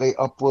 why didn't they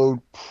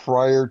upload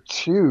prior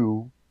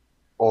to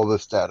all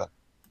this data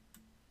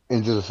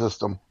into the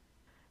system?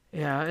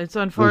 Yeah, it's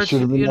They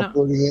should have unfortunate, been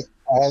uploading it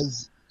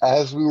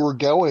as we were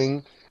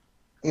going.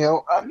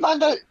 I'm not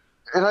that,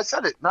 and I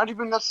said it, not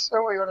even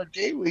necessarily on a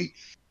daily,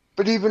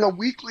 but even a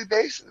weekly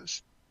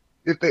basis.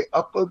 If they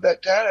upload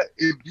that data,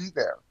 it'd be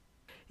there.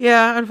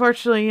 Yeah,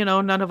 unfortunately,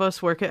 none of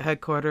us work at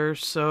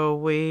headquarters, so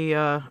we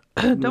don't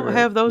Right.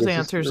 have those This is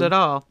answers true. at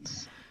all.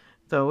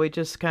 So we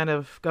just kind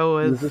of go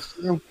This is with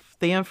true.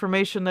 the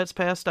information that's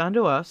passed on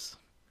to us.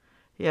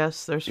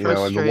 Yes, there's And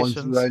the ones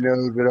that frustrations. I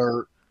know that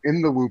are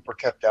in the loop are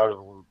kept out of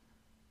the loop.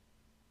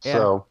 Yeah,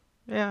 So,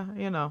 yeah,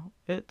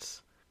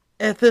 it's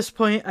at this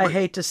point, I but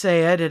hate to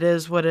say it, it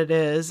is what it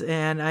is,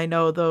 and I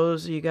know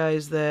those you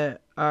guys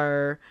that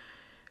are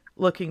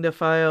looking to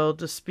file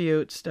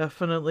disputes,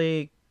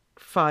 definitely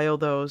file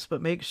those,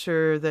 but make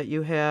sure that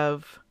you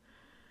have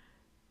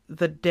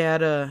the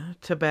data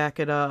to back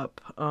it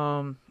up.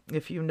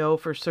 If you know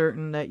for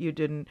certain that you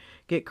didn't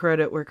get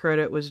credit where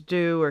credit was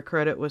due or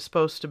credit was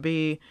supposed to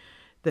be,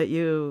 that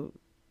you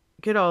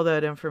get all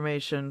that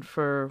information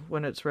for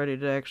when it's ready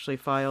to actually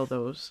file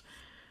those.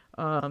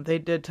 They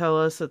did tell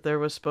us that there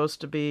was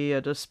supposed to be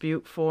a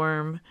dispute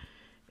form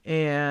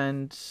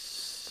and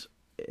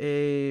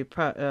a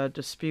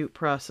dispute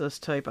process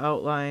type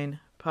outline,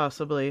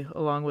 possibly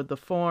along with the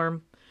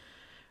form,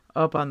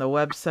 up on the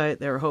website.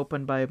 They were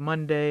hoping by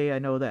Monday. I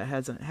know that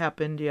hasn't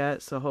happened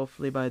yet, so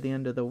hopefully by the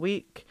end of the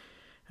week.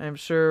 I'm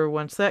sure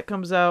once that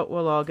comes out,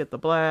 we'll all get the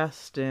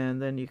blast,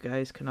 and then you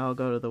guys can all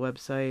go to the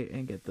website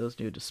and get those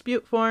new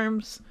dispute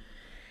forms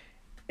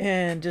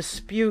and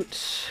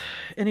dispute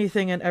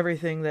anything and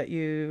everything that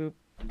you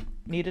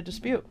need to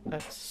dispute.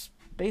 That's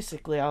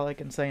basically all I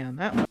can say on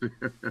that one.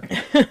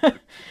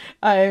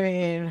 I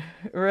mean,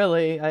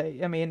 really,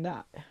 I mean,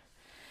 not.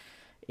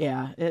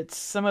 Yeah, it's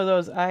some of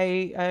those.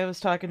 I was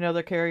talking to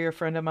another carrier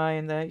friend of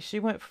mine that she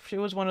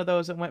was one of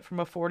those that went from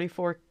a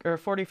 44 or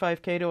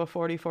 45K to a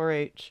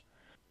 44H.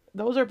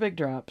 Those are big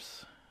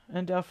drops,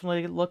 and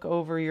definitely look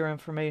over your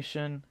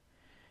information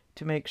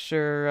to make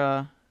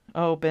sure.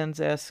 Oh,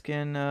 Ben's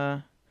asking.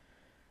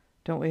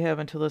 Don't we have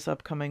until this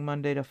upcoming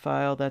Monday to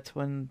file? That's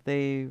when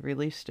they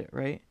released it,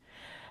 right?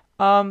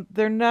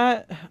 They're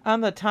not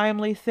on the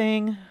timely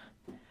thing.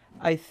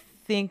 I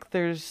think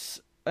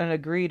there's an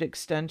agreed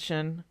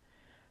extension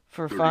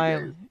for 30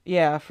 days. filing.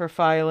 Yeah, for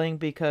filing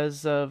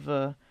because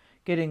of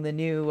getting the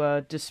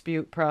new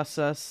dispute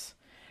process.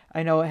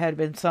 I know it had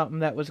been something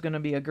that was going to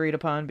be agreed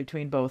upon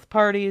between both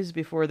parties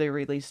before they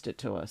released it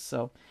to us.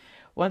 So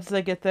once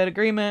they get that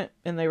agreement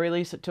and they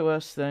release it to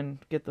us, then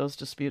get those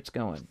disputes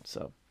going.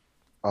 So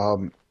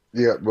um,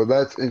 yeah, well,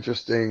 that's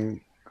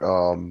interesting,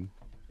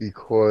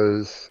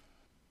 because,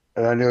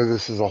 and I know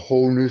this is a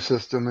whole new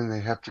system and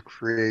they have to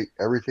create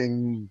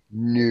everything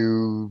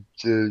new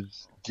to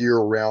gear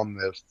around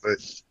this. But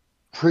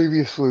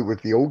previously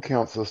with the old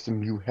count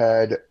system,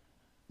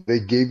 they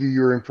gave you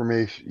your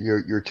information,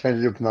 your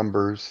tentative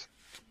numbers,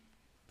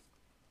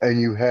 and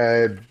you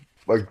had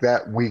like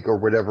that week or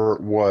whatever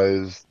it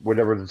was,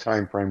 whatever the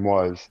time frame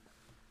was,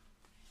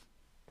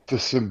 to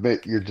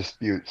submit your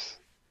disputes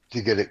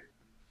to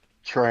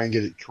try and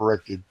get it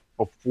corrected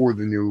before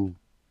the new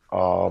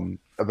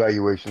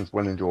evaluations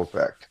went into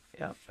effect.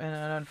 yeah, and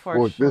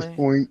Well, at this unfortunately,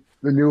 point,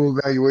 the new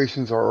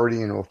evaluations are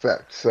already in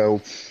effect.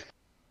 So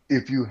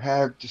if you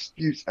have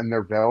disputes and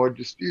they're valid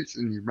disputes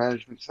and your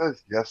management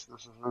says, yes,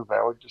 this is a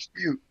valid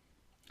dispute,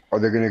 are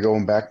they going to go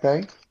in back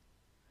pay?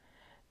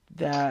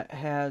 that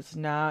has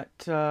not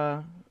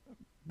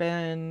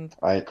been.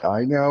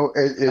 I know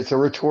it's a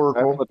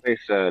That's rhetorical. what they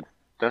said.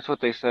 That's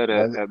what they said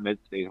That, at mid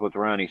states. What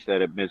Ronnie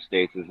said at mid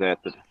states is that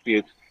the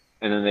disputes,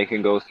 and then they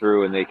can go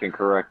through and they can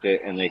correct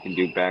it and they can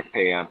do back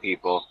pay on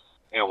people.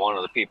 And one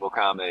of the people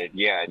commented,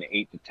 "Yeah, in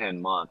 8 to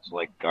 10 months,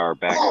 like our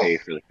back pay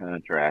for the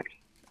contract."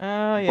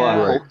 Oh, But yeah.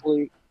 right.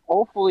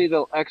 hopefully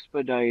they'll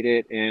expedite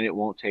it and it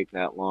won't take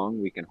that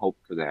long. We can hope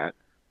for that,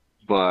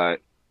 but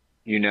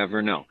you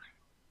never know.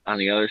 On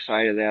the other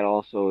side of that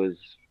also is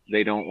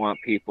they don't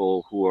want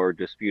people who are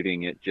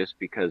disputing it just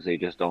because they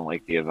just don't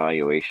like the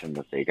evaluation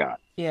that they got.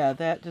 Yeah,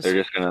 that They're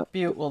just gonna,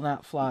 dispute will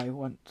not fly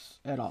once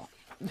at all.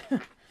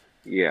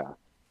 yeah.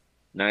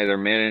 Neither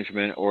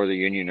management or the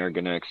union are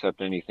gonna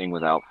accept anything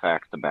without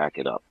facts to back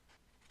it up.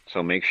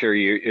 So make sure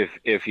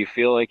if you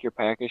feel like your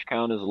package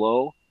count is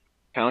low,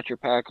 count your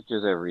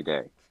packages every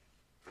day.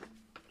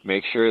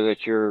 Make sure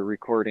that you're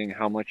recording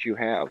how much you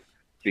have,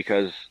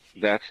 because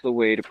that's the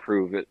way to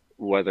prove it,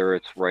 whether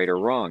it's right or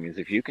wrong, is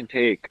if you can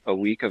take a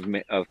week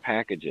of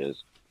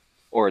packages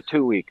or a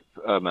 2-week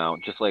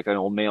amount, just like an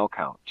old mail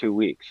count, 2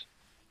 weeks,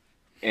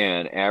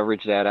 and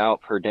average that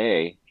out per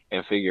day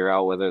and figure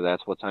out whether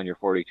that's what's on your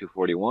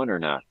 4241 or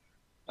not.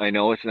 I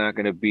know it's not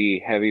going to be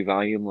heavy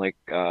volume like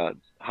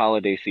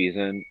holiday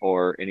season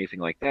or anything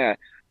like that,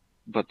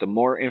 but the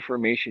more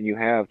information you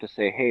have to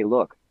say, hey,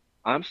 look,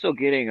 I'm still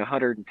getting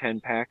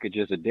 110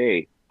 packages a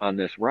day on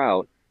this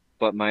route,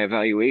 but my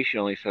evaluation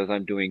only says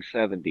I'm doing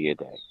 70 a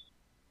day.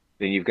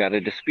 Then you've got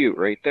a dispute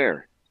right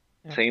there.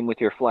 Yeah. Same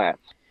with your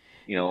flats.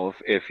 You know,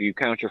 if you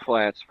count your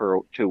flats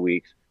for 2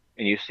 weeks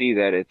and you see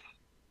that it's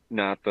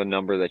not the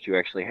number that you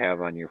actually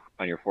have on your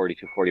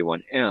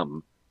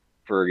 4241M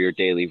for your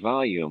daily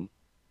volume,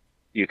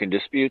 you can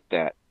dispute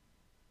that.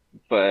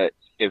 But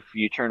if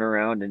you turn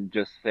around and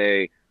just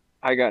say,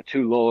 I got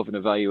too low of an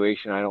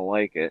evaluation, I don't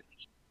like it,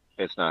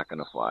 it's not going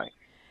to fly.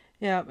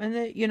 Yeah, and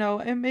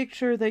and make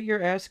sure that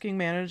you're asking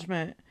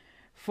management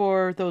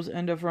for those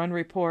end of run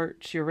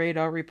reports, your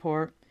radar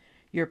report,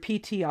 your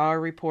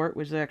PTR report,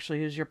 which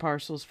actually is your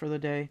parcels for the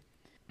day.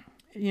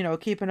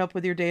 Keeping up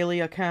with your daily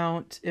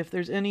account. If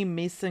there's any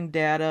missing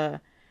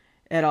data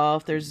at all,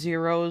 if there's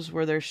zeros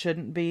where there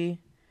shouldn't be,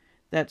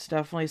 that's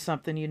definitely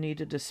something you need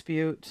to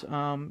dispute.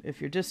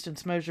 If your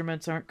distance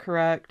measurements aren't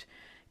correct,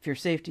 if your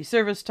safety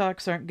service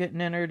talks aren't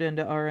getting entered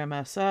into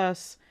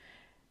RMSS,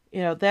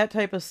 that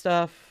type of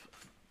stuff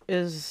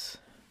is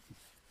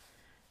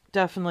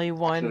definitely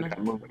one.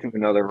 Move to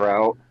another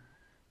route.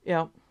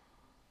 Yeah.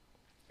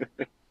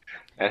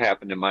 That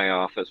happened in my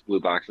office. Blue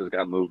boxes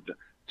got moved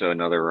to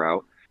another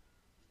route.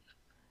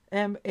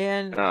 And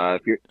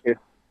if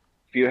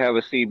you have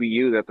a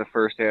CBU that the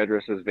first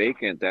address is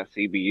vacant, that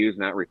CBU is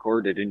not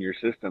recorded in your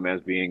system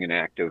as being an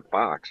active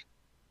box.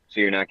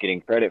 So you're not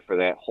getting credit for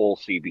that whole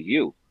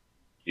CBU.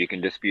 You can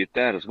dispute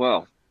that as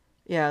well.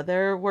 Yeah,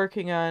 they're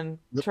working on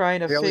trying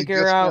to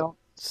figure out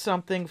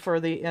something for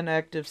the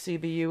inactive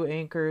CBU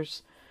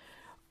anchors.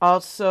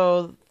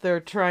 Also, they're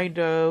trying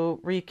to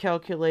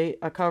recalculate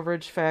a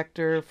coverage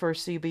factor for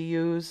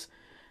CBUs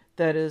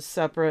that is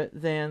separate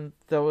than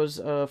those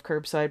of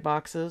curbside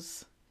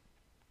boxes.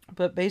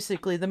 But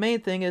basically, the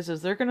main thing is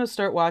they're going to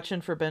start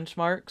watching for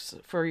benchmarks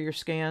for your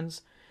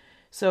scans.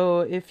 So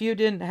if you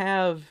didn't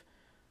have,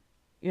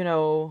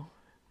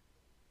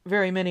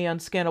 very many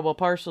unscannable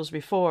parcels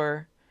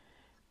before,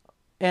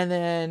 and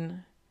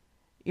then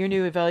your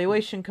new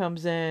evaluation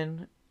comes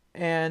in,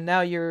 and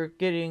now you're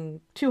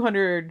getting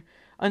 200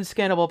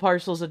 unscannable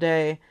parcels a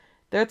day,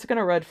 that's going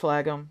to red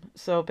flag them.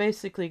 So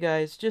basically,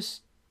 guys,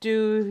 just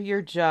do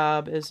your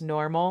job as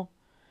normal,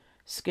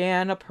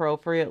 scan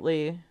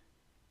appropriately,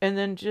 and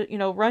then,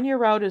 run your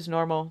route as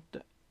normal.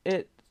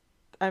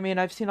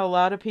 I've seen a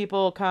lot of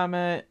people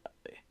comment,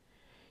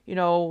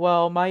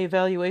 well, my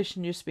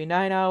evaluation used to be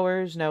 9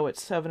 hours, now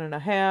it's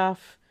 7.5.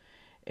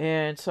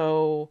 And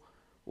so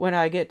when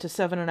I get to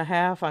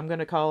 7.5, I'm going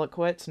to call it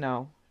quits.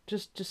 No,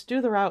 just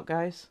do the route,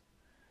 guys.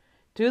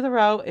 Do the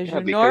route as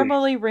you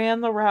normally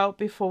ran the route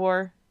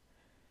before,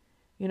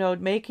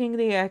 making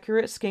the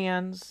accurate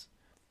scans.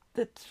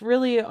 That's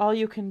really all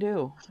you can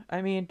do.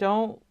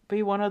 Don't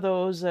be one of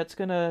those that's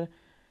going to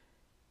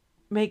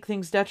make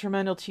things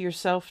detrimental to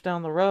yourself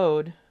down the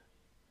road.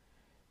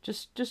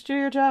 Just do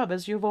your job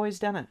as you've always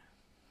done it.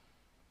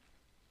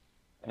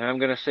 And I'm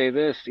going to say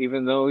this,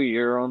 even though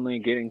you're only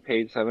getting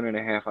paid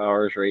 7.5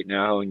 hours right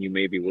now and you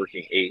may be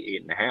working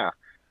 8.5,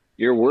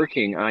 you're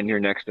working on your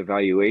next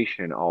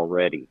evaluation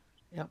already.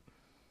 Yep.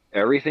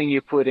 Everything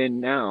you put in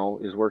now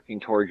is working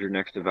towards your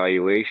next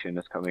evaluation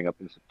that's coming up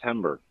in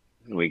September,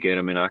 and we get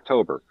them in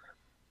October.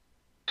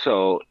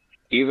 So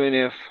even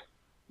if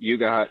you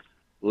got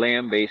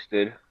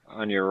lambasted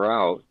on your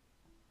route,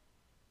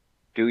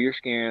 do your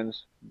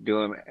scans,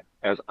 do them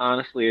as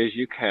honestly as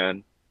you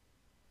can.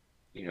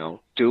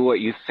 Do what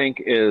you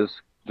think is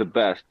the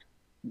best.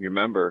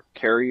 Remember,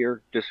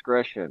 carrier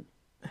discretion.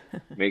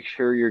 Make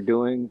sure you're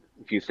doing,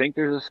 if you think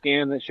there's a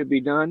scan that should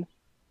be done,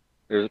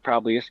 there's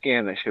probably a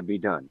scan that should be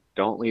done.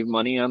 Don't leave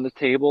money on the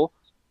table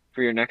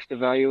for your next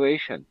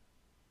evaluation,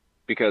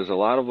 because a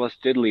lot of us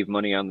did leave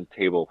money on the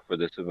table for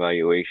this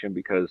evaluation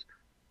because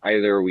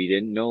either we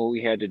didn't know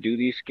we had to do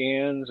these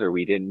scans or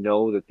we didn't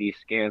know that these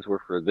scans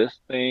were for this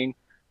thing,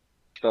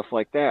 stuff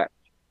like that.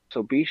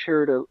 So be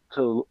sure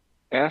to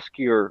ask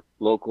your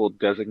local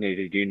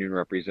designated union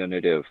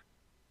representative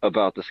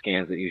about the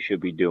scans that you should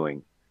be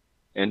doing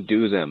and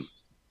do them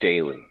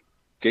daily.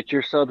 Get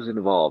your subs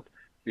involved.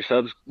 Your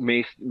subs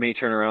may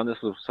turn around.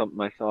 This was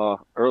something I saw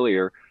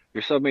earlier.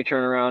 Your sub may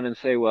turn around and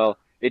say, well,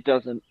 it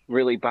doesn't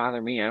really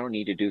bother me. I don't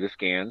need to do the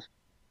scans.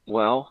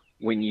 Well,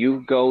 when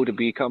you go to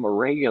become a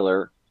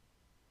regular,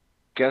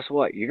 guess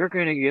what? You're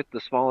going to get the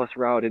smallest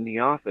route in the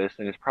office,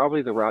 and it's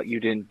probably the route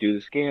you didn't do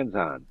the scans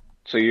on.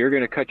 So you're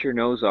going to cut your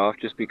nose off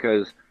just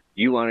because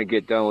you want to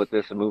get done with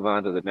this and move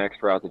on to the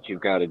next route that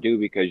you've got to do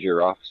because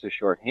your office is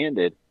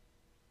shorthanded.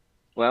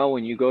 Well,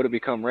 when you go to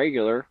become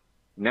regular,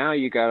 now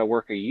you got to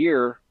work a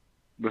year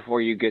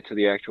before you get to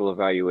the actual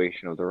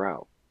evaluation of the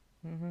route.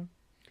 Mm-hmm.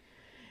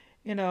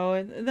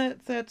 And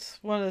that's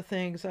one of the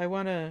things I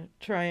want to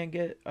try and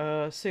get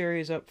a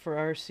series up for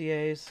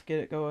RCAs, get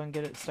it going,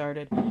 get it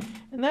started.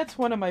 And that's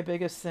one of my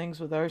biggest things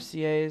with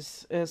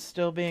RCAs, as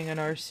still being an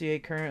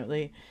RCA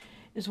currently,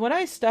 is when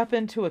I step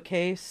into a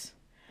case,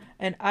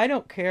 and I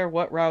don't care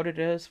what route it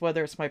is,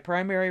 whether it's my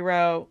primary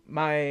route,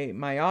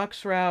 my aux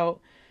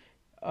route,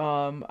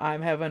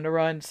 I'm having to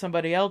run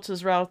somebody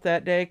else's route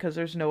that day because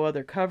there's no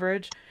other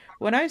coverage.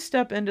 When I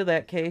step into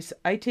that case,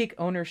 I take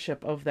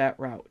ownership of that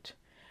route.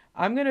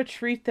 I'm going to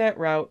treat that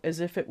route as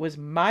if it was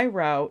my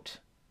route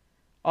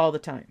all the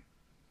time.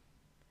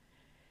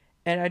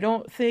 And I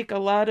don't think a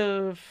lot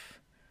of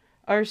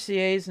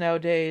RCAs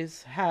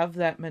nowadays have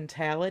that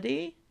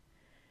mentality.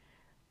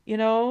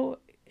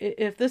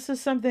 If this is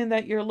something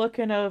that you're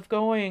looking of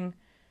going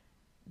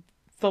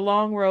the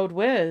long road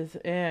with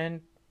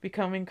and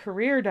becoming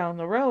career down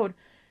the road,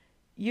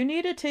 you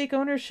need to take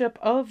ownership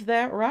of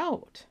that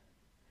route.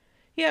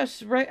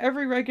 Yes,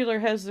 every regular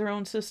has their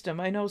own system.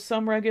 I know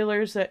some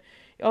regulars that,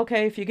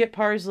 okay, if you get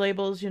PARS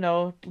labels,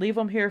 leave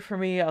them here for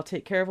me. I'll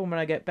take care of them when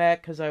I get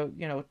back because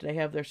they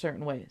have their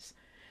certain ways.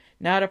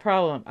 Not a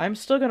problem. I'm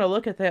still going to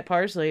look at that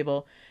PARS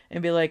label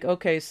and be like,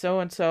 okay,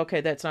 so-and-so, okay,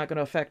 that's not going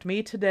to affect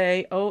me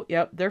today. Oh,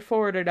 yep, they're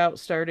forwarded out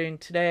starting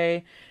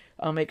today.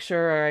 I'll make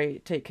sure I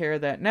take care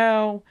of that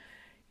now.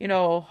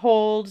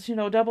 Holds,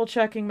 double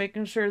checking,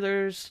 making sure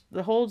there's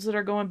the holds that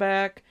are going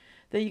back,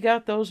 that you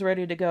got those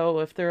ready to go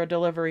if they're a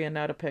delivery and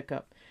not a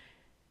pickup.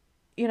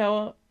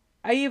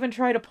 I even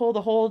try to pull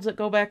the holds that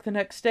go back the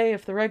next day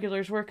if the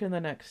regular's working the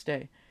next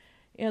day.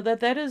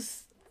 That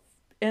is,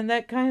 and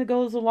that kind of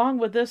goes along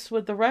with this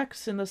with the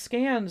recs and the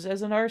scans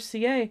as an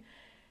RCA.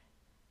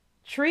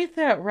 Treat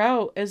that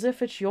route as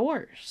if it's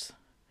yours.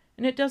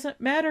 And it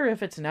doesn't matter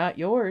if it's not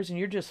yours and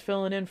you're just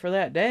filling in for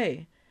that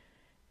day.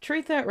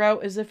 Treat that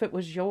route as if it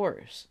was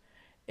yours.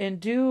 And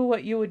do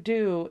what you would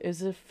do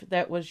as if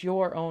that was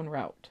your own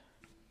route.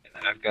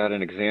 I've got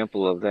an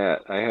example of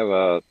that. I have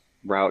a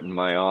route in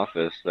my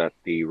office that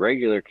the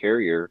regular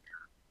carrier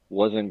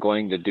wasn't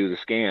going to do the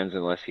scans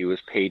unless he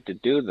was paid to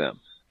do them.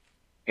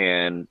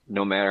 And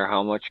no matter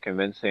how much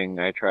convincing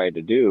I tried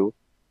to do,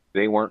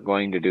 they weren't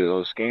going to do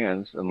those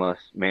scans unless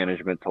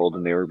management told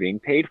them they were being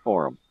paid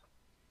for them.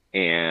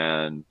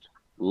 And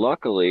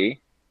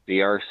luckily, the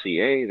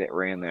RCA that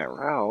ran that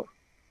route,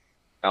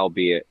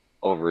 albeit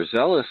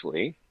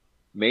overzealously,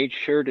 made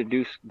sure to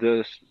do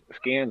the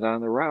scans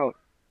on the route,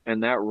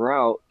 and that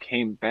route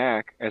came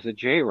back as a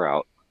J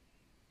route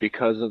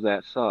because of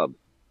that sub.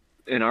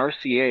 An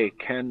RCA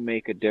can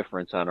make a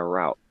difference on a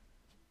route,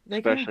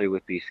 especially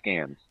with these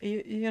scans.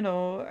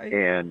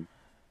 And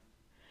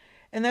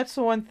that's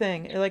the one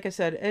thing. Like I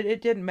said,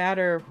 it didn't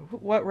matter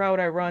what route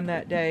I run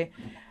that day.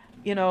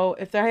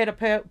 If I had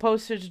a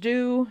postage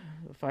due,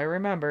 if I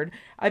remembered,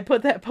 I'd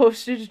put that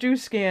postage due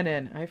scan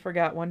in. I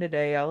forgot one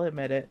today, I'll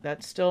admit it.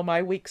 That's still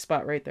my weak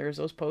spot right there, is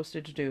those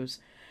postage dues.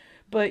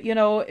 But,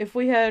 if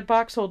we had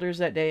box holders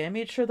that day, I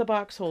made sure the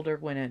box holder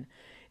went in.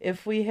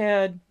 If we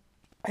had,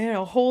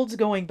 holds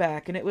going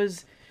back and it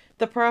was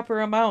the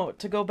proper amount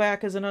to go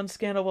back as an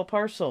unscannable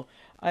parcel,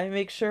 I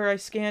make sure I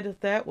scanned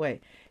it that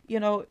way.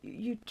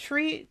 You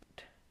treat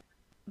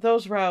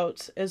those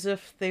routes as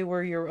if they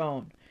were your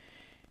own.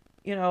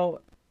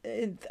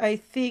 I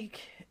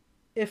think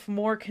if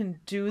more can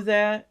do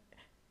that,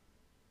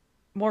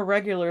 more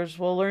regulars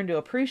will learn to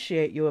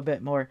appreciate you a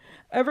bit more.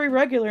 Every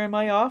regular in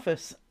my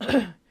office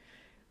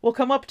will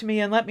come up to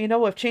me and let me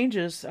know of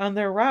changes on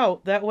their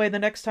route. That way the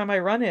next time I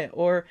run it,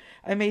 or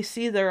I may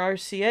see their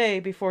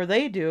RCA before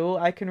they do,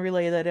 I can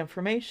relay that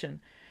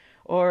information.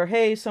 Or,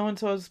 hey,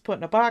 so-and-so's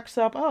putting a box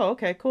up. Oh,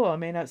 okay, cool. I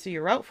may not see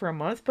your route for a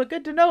month, but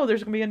good to know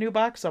there's going to be a new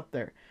box up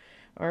there.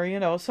 Or,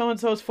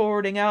 so-and-so's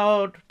forwarding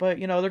out, but,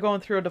 they're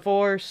going through a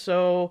divorce,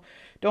 so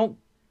don't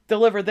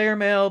deliver their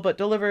mail, but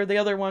deliver the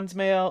other one's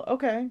mail.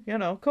 Okay,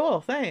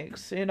 cool,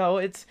 thanks.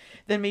 It's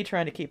then me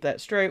trying to keep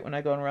that straight when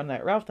I go and run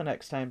that route the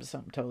next time is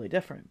something totally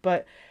different.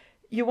 But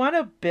you want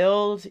to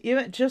build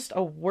even just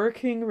a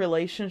working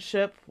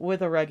relationship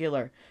with a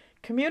regular.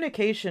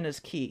 Communication is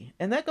key,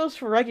 and that goes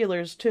for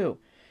regulars too.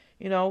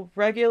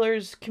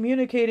 Regulars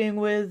communicating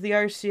with the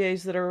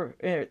RCAs that are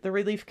the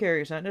relief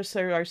carriers, not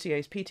necessarily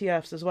RCAs,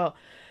 PTFs as well,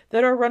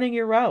 that are running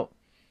your route.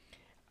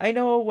 I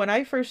know when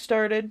I first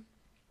started,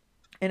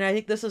 and I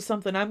think this is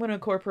something I'm going to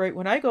incorporate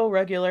when I go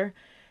regular,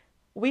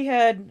 we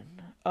had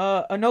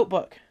a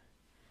notebook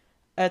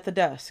at the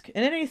desk,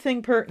 and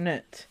anything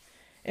pertinent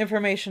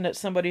information that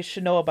somebody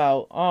should know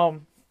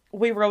about,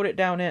 we wrote it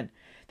down in.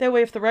 That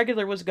way, if the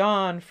regular was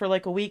gone for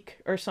like a week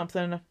or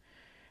something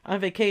on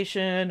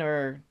vacation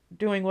or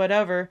doing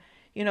whatever,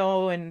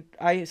 and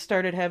I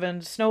started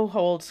having snow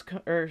holds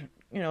or,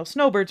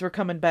 snowbirds were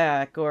coming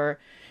back, or,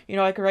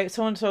 I could write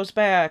so-and-so's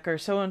back, or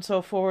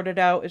so-and-so forwarded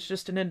out. It's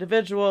just an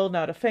individual,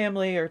 not a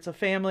family, or it's a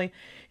family.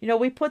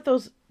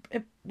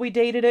 We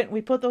dated it and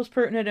we put those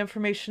pertinent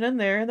information in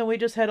there, and then we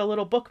just had a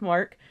little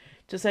bookmark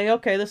to say,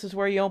 okay, this is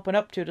where you open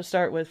up to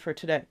start with for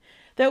today.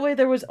 That way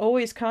there was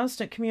always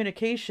constant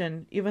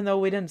communication, even though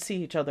we didn't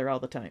see each other all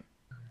the time.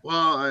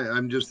 Well,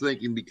 I'm just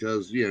thinking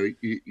because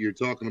you're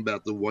talking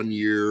about the 1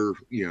 year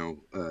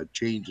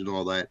change and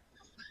all that,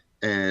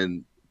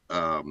 and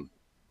um,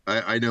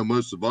 I know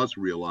most of us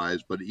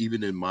realize, but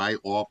even in my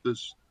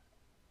office,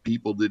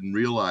 people didn't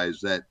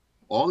realize that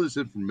all this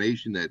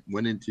information that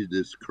went into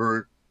this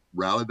current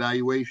route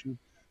evaluation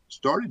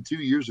started 2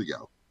 years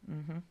ago.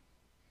 Mm-hmm.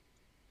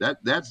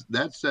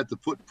 That set the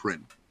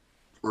footprint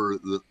for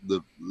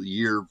the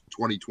year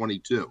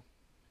 2022.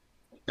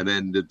 And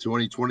then the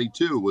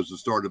 2022 was the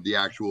start of the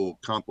actual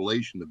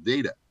compilation of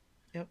data.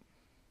 Yep.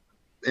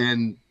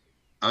 And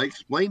I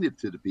explained it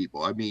to the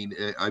people. I mean,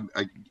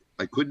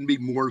 I couldn't be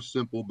more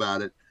simple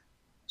about it.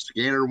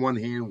 Scanner in one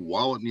hand,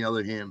 wallet in the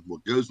other hand.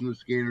 What goes in the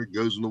scanner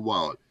goes in the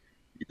wallet.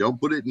 You don't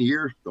put it in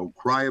here, don't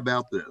cry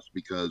about this,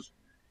 because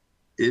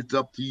it's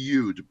up to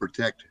you to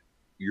protect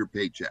your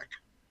paycheck.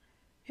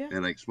 Yeah.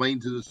 And I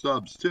explained to the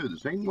subs too, the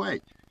same way.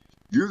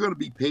 You're going to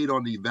be paid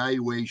on the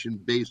evaluation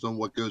based on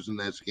what goes in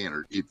that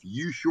scanner. If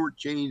you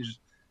shortchange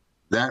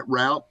that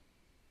route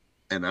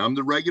and I'm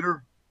the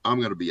regular, I'm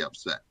going to be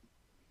upset.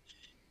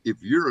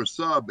 If you're a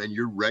sub and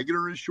your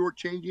regular is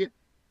shortchanging it,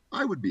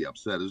 I would be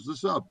upset as the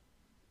sub.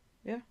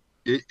 Yeah.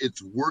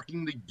 It's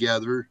working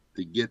together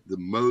to get the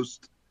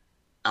most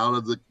out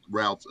of the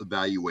routes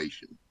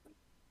evaluation.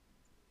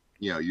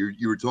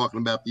 You were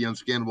talking about the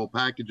unscannable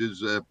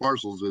packages,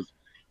 parcels is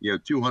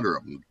 200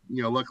 of them.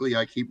 Luckily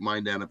I keep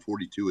mine down at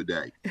 42 a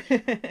day.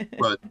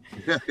 But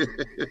I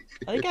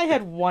think I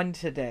had one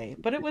today,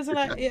 but it wasn't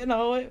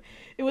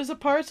it was a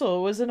parcel.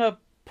 It wasn't a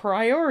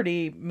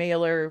priority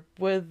mailer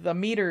with a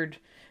metered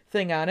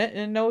thing on it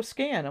and no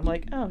scan. I'm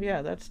like, oh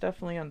yeah, that's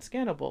definitely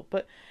unscannable.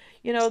 But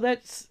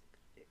that's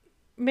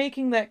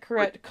making that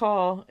correct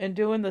call and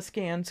doing the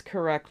scans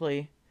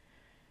correctly.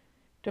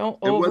 Don't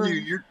and over.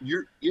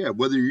 whether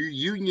whether you're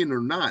union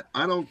or not,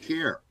 I don't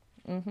care.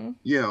 Mm-hmm.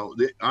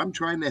 I'm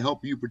trying to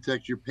help you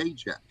protect your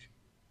paycheck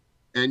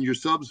and your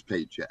sub's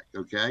paycheck.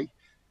 Okay.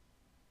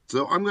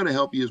 So I'm going to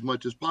help you as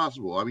much as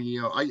possible. I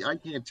mean, I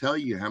can't tell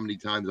you how many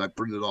times I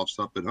printed off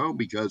stuff at home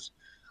because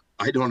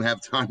I don't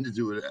have time to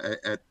do it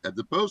at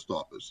the post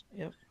office.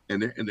 Yep.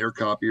 And their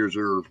copiers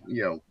are,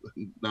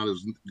 not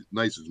as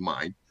nice as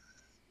mine.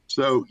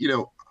 So,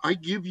 I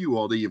give you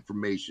all the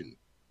information,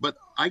 but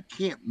I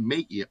can't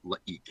make it.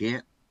 You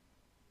can't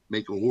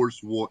make a horse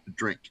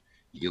drink.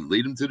 You can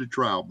lead them to the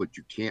trial, but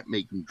you can't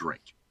make them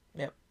drink.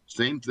 Yep.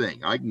 Same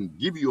thing. I can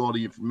give you all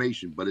the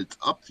information, but it's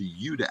up to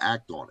you to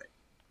act on it.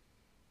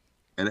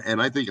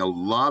 And I think a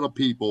lot of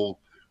people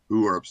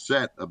who are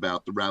upset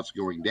about the routes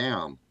going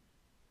down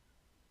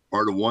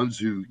are the ones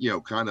who,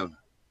 kind of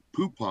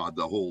poo-pawed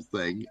the whole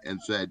thing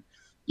and said,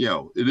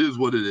 it is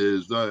what it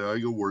is. I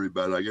ain't gonna worry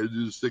about it. I got to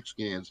do the 6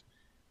 scans.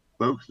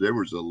 Folks, there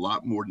was a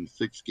lot more than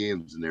 6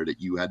 scans in there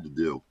that you had to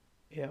do,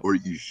 or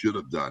you should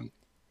have done.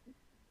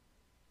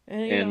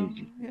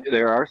 And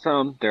there are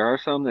some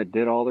that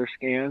did all their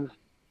scans,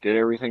 did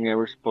everything they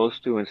were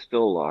supposed to, and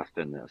still lost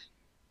in this.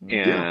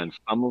 And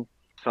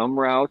some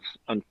routes,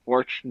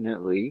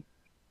 unfortunately,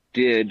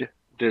 did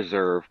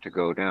deserve to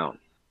go down.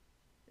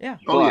 Yeah.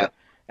 But,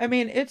 I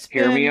mean,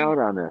 hear me out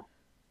on this.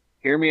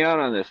 Hear me out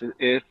on this.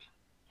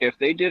 If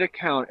they did a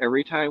count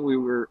every time we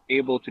were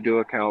able to do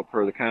a count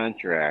per the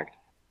contract,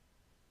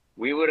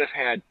 we would have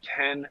had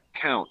 10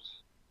 counts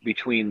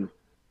between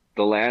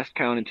the last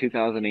count in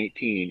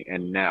 2018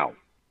 and now.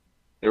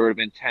 There would have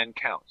been 10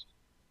 counts.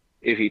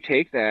 If you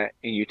take that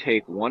and you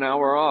take 1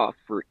 hour off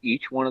for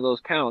each one of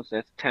those counts,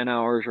 that's 10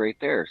 hours right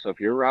there. So if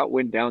your route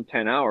went down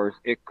 10 hours,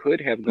 it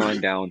could have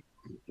gone down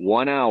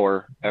 1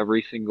 hour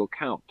every single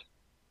count.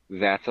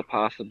 That's a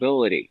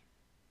possibility.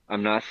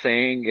 I'm not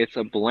saying it's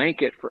a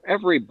blanket for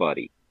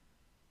everybody,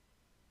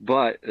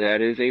 but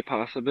that is a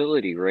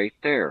possibility right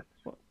there.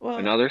 Well,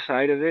 another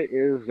side of it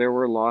is there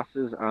were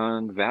losses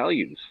on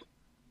values.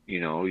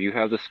 You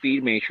have the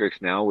speed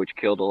matrix now, which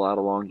killed a lot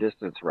of long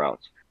distance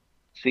routes.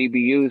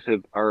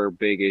 CBUs are a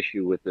big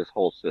issue with this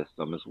whole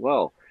system as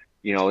well.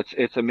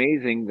 It's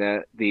amazing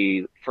that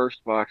the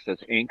first box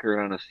that's anchored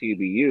on a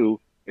CBU,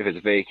 if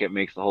it's vacant,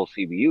 makes the whole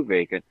CBU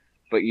vacant.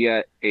 But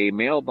yet a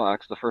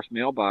mailbox, the first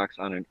mailbox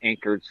on an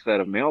anchored set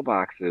of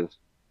mailboxes,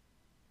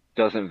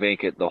 doesn't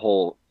vacant the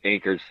whole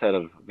anchored set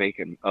of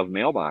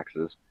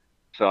mailboxes.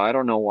 So I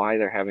don't know why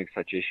they're having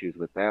such issues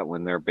with that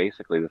when they're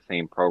basically the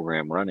same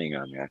program running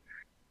on that.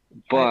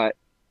 But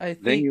I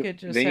think it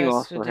just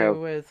has to do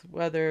with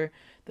whether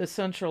the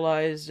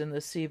centralized and the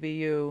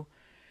CBU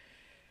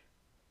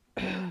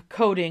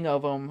coding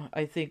of them.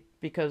 I think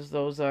because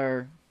those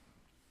are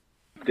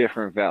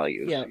different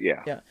values.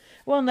 Yeah.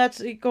 Well, and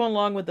that's going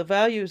along with the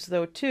values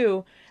though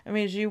too. I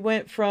mean, as you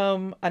went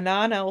from a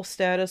non-L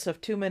status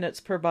of 2 minutes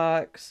per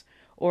box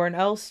or an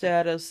L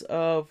status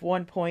of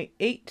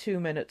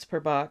 1.82 minutes per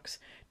box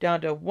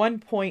down to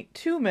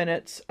 1.2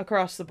 minutes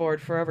across the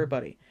board for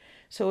everybody.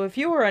 So if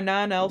you were a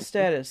non-L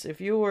status,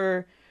 if you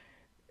were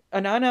a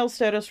non-L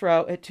status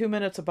route at 2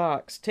 minutes a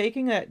box,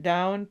 taking that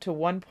down to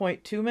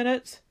 1.2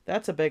 minutes,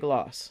 that's a big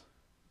loss.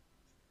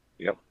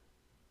 Yep.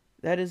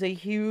 That is a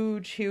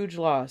huge, huge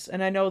loss.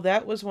 And I know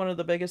that was one of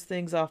the biggest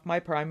things off my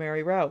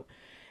primary route.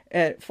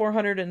 at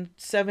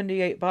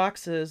 478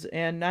 boxes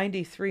and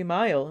 93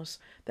 miles,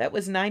 that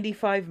was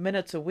 95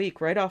 minutes a week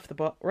right off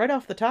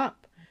the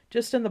top,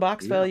 just in the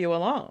box value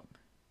alone.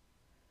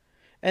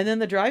 And then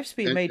the drive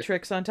speed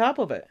matrix on top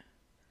of it.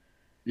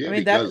 Yeah, I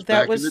mean, because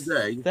that back was in the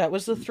day, that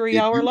was the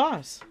 3-hour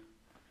loss.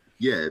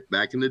 Yeah,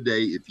 back in the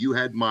day, if you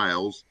had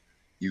miles,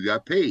 you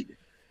got paid.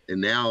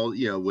 And now,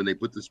 when they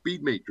put the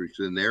speed matrix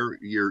in there,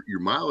 your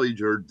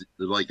mileage are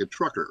like a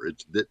trucker.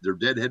 They're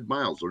deadhead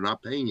miles. They're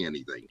not paying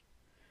anything.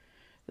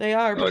 They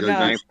are, but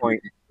not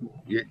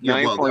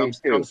 9.2. Well,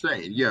 I'm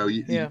saying,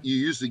 you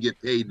used to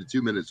get paid the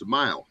 2 minutes a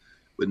mile,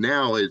 but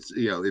now it's,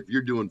 if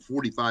you're doing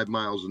 45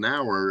 miles an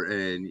hour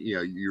and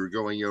you're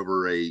going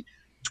over a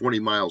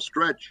 20-mile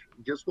stretch,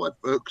 guess what,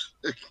 folks?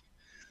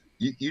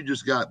 you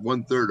just got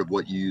 1/3 of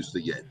what you used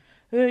to get.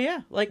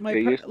 Yeah,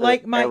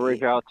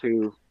 average out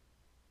to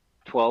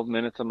 12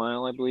 minutes a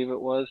mile, I believe it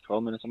was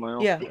 12 minutes a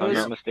mile. Yeah, if I'm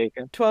not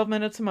mistaken. 12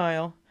 minutes a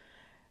mile.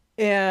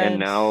 And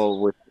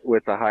now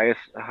with the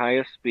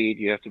highest speed,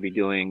 you have to be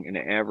doing an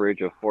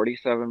average of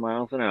 47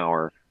 miles an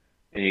hour,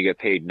 and you get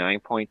paid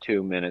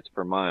 9.2 minutes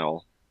per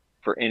mile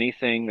for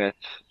anything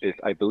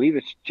I believe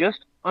it's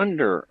just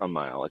under a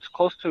mile. It's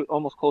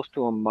almost close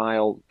to a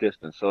mile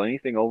distance. So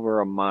anything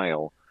over a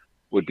mile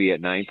would be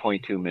at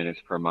 9.2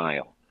 minutes per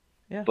mile.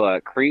 Yeah.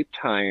 But creep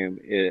time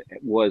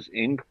was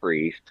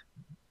increased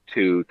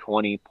to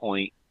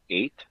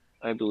 20.8,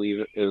 I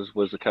believe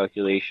was the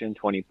calculation,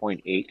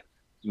 20.8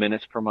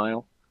 minutes per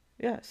mile.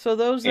 Yeah, so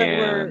those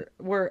that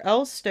were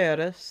L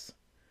status,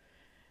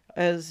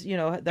 as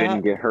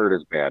didn't get hurt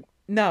as bad.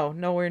 No,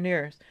 nowhere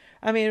near.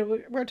 I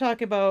mean, we're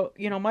talking about,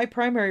 my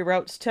primary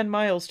route's 10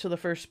 miles to the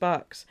first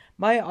box.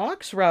 My aux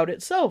route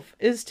itself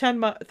is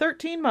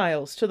 13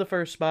 miles to the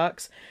first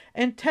box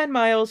and 10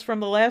 miles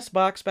from the last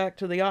box back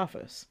to the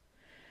office.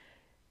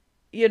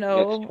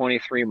 It's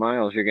 23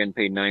 miles. You're getting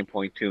paid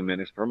 9.2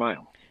 minutes per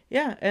mile.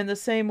 Yeah, and the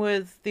same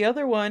with the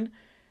other one.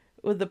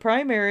 With the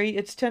primary,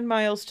 it's 10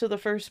 miles to the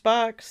first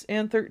box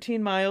and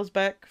 13 miles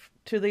back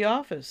to the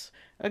office.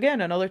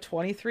 Again, another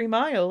 23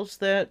 miles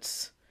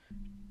that's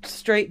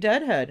straight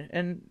deadhead.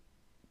 And,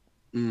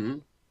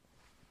 it's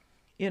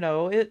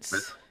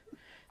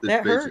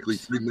that basically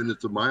hurts. 3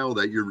 minutes a mile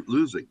that you're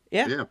losing.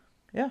 Yeah.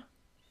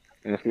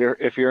 And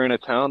if you're in a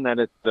town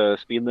that the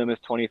speed limit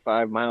is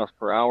 25 miles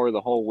per hour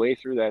the whole way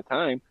through that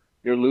time,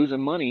 you're losing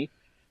money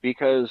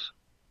because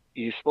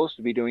you're supposed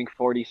to be doing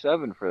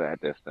 47 for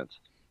that distance.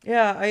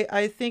 Yeah,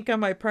 I think on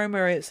my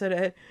primary it said I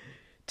had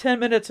 10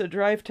 minutes of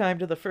drive time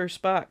to the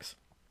first box.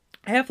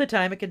 Half the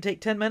time it can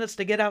take 10 minutes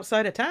to get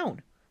outside of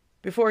town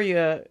before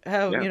you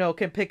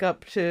can pick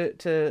up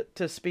to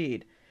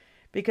speed.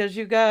 Because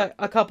you got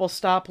a couple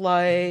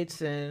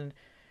stoplights, and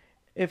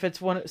if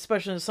it's one,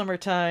 especially in the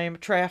summertime,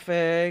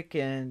 traffic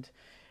and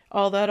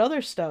all that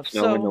other stuff.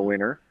 Snow in the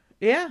winter.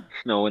 Yeah.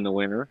 Snow in the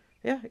winter.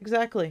 Yeah,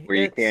 exactly. Where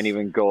you can't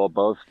even go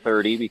above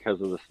 30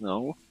 because of the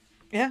snow.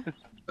 Yeah.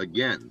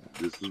 Again,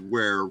 this is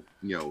where,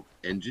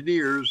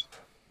 engineers,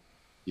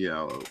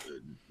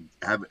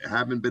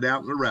 haven't been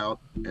out in the route.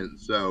 And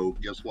so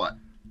guess what?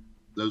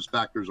 Those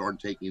factors aren't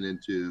taken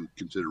into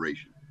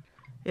consideration.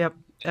 Yep.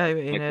 I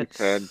mean, like you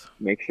said,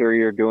 make sure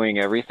you're doing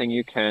everything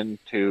you can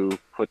to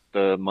put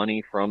the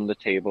money from the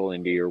table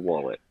into your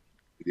wallet.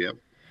 Yep.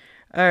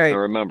 All right. So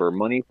remember,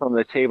 money from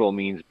the table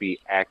means be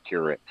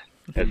accurate.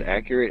 As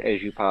accurate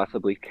as you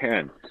possibly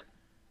can.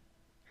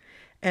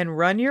 And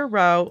run your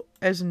route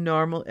as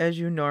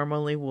you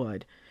normally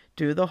would.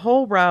 Do the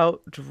whole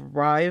route,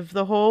 drive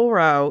the whole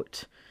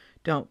route.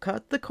 Don't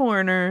cut the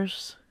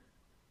corners.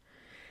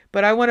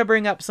 But I want to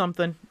bring up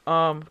something.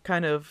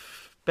 Kind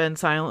of Ben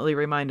silently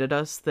reminded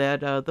us that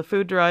the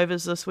food drive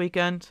is this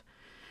weekend.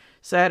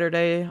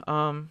 Saturday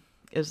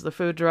is the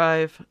food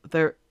drive.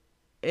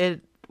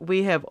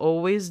 We have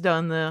always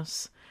done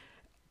this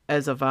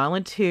as a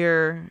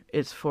volunteer.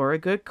 It's for a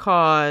good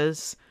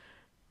cause.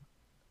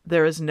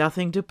 There is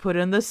nothing to put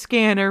in the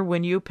scanner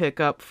when you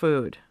pick up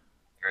food.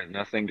 There's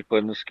nothing to put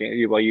in the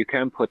scanner. Well, you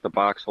can put the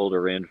box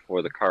holder in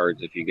for the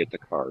cards if you get the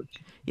cards.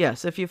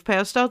 Yes, if you've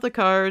passed out the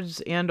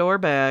cards and or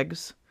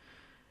bags,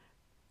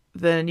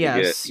 then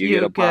yes, you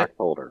get a box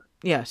holder.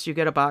 Yes, you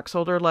get a box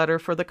holder letter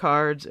for the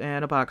cards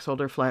and a box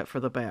holder flat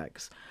for the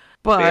bags.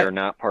 But they are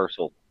not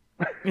parcel.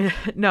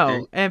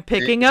 No, and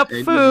picking up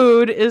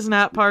food is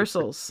not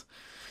parcels.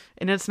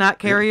 And it's not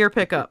carrier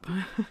pickup.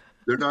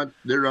 They're not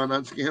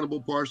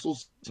unscannable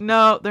parcels?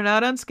 No, they're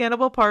not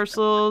unscannable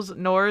parcels,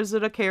 nor is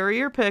it a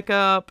carrier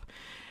pickup.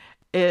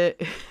 I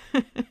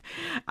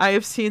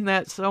have seen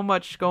that so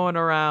much going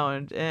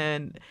around,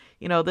 and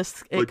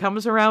it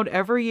comes around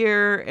every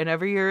year, and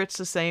every year it's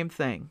the same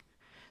thing.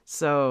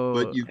 So,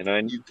 but you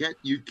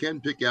can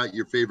pick out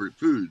your favorite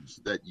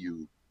foods that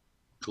you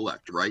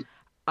collect, right?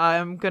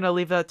 I'm gonna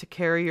leave that to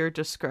carrier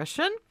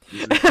discretion.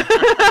 The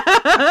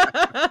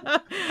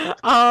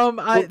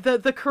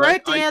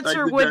correct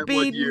answer would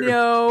be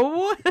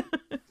no.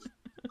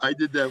 I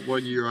did that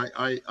one year.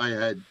 I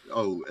had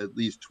at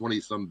least 20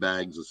 some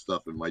bags of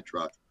stuff in my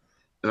truck,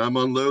 and I'm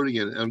unloading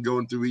it. And I'm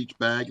going through each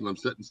bag, and I'm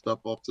setting stuff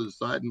off to the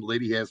side. And the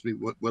lady asked me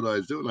what I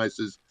was doing. I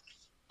says,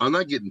 I'm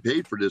not getting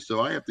paid for this,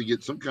 so I have to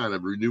get some kind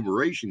of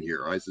remuneration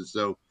here. I said,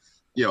 so,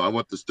 I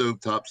want the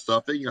stovetop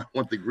stuffing. I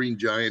want the green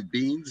giant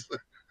beans.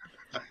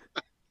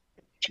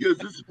 She goes,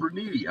 this is for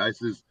needy. I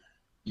says,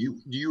 do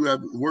you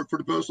have work for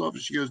the post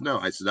office? She goes, no.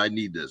 I said, I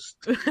need this.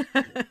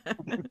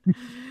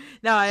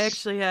 No, I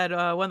actually had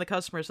one of the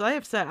customers. I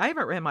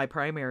haven't ran my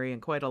primary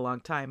in quite a long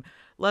time,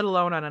 let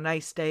alone on a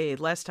nice day.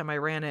 Last time I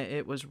ran it,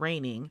 it was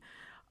raining.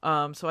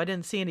 So I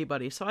didn't see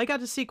anybody. So I got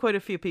to see quite a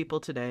few people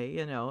today.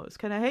 It's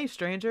kind of, hey,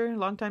 stranger,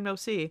 long time no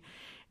see.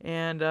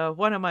 And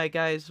one of my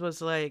guys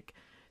was like,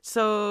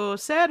 so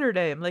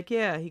Saturday. I'm like,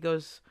 yeah. He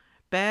goes,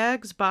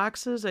 bags,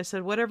 boxes. I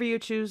said, whatever you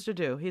choose to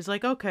do. He's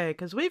like, okay,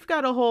 because we've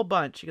got a whole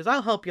bunch. He goes,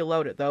 I'll help you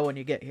load it, though, when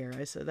you get here.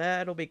 I said,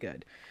 that'll be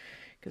good,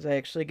 because I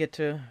actually get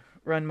to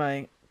run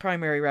my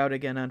primary route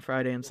again on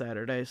Friday and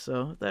Saturday.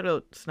 So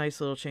it's a nice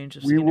little change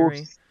of scenery. We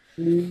will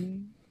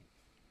see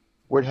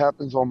what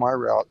happens on my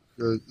route,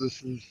 because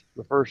this is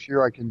the first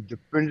year I can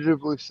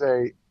definitively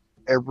say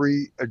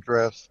every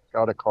address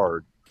got a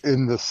card.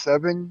 In the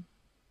 7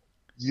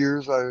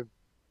 years I've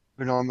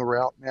been on the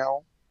route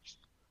now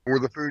for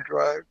the food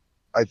drive,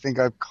 I think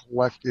I've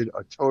collected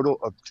a total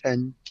of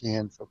 10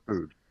 cans of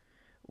food.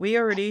 We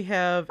already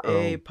have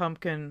a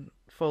pumpkin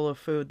full of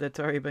food that's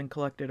already been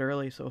collected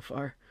early so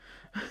far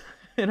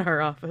in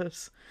our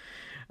office.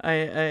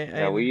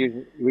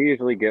 We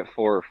usually get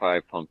 4 or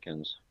 5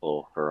 pumpkins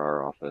full for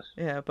our office.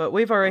 Yeah, but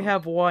we've already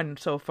have one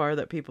so far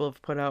that people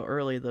have put out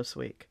early this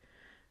week.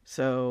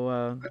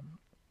 So,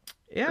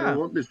 yeah. I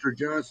want Mr.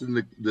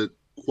 Johnson to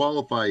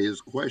qualify his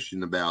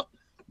question about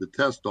the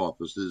test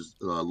offices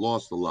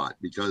lost a lot,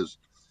 because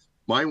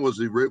mine was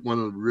one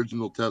of the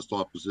original test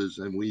offices,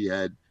 and we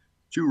had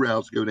 2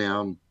 routes go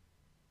down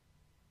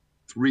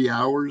 3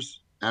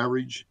 hours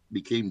average,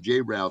 became J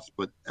routes,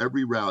 but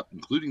every route,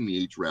 including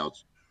the H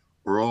routes,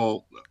 are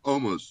all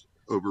almost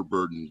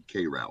overburdened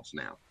K routes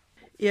now.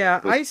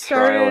 Yeah, I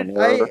started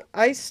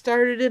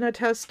in a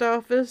test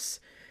office,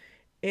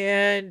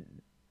 and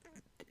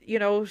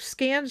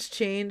scans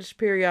changed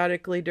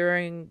periodically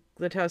during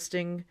the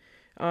testing.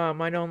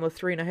 I know in the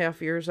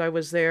 3.5 years I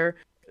was there,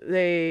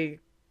 they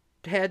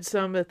had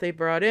some that they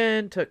brought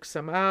in, took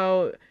some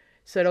out,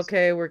 said,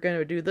 okay, we're going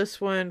to do this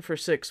one for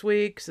 6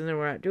 weeks, and then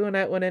we're not doing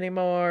that one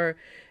anymore,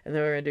 and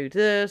then we're going to do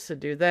this and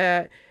do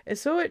that. And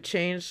so it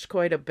changed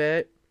quite a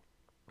bit.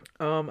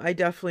 I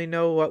definitely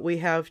know what we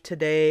have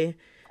today,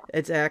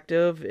 it's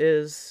active,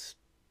 is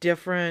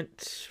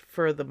different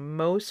for the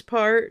most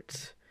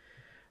part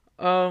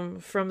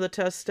from the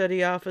test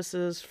study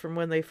offices from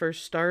when they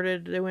first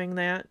started doing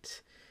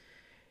that.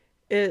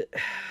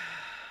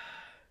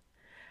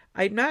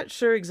 I'm not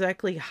sure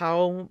exactly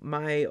how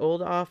my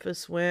old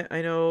office went.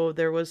 I know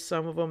there was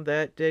some of them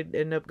that did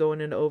end up going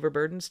into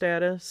overburden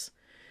status.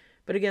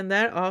 But again,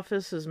 that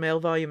office's mail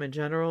volume in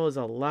general is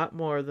a lot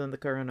more than the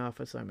current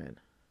office I'm in.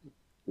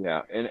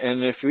 Yeah,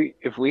 and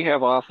if we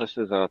have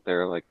offices out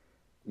there like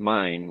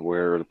mine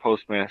where the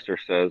postmaster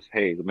says,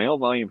 hey, the mail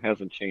volume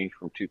hasn't changed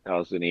from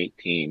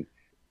 2018,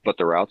 but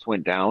the routes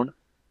went down,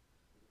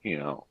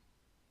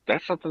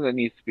 that's something that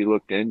needs to be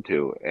looked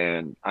into.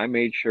 And I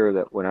made sure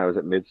that when I was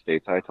at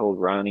Mid-States, I told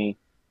Ronnie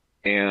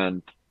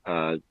and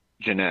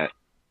Jeanette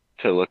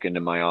to look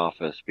into my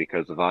office,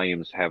 because the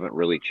volumes haven't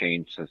really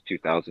changed since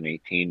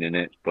 2018 in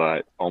it,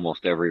 but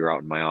almost every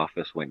route in my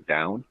office went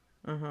down.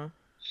 Uh-huh.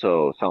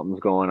 So something's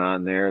going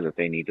on there that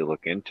they need to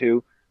look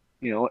into.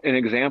 An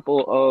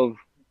example of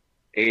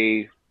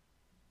a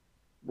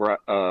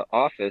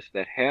office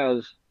that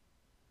has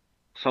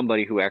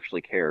somebody who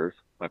actually cares,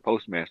 my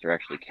postmaster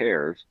actually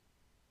cares,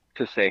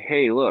 to say,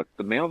 hey, look,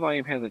 the mail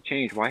volume hasn't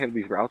changed. Why have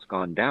these routes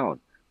gone down?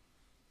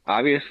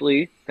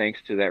 Obviously, thanks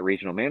to that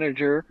regional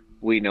manager,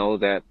 we know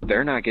that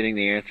they're not getting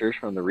the answers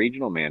from the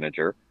regional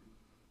manager.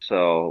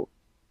 So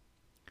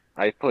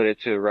I put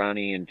it to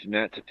Ronnie and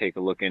Jeanette to take a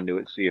look into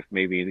it, see if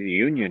maybe the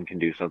union can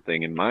do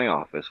something in my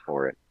office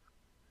for it.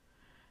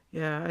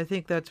 Yeah, I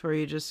think that's where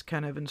you just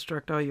kind of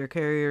instruct all your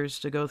carriers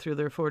to go through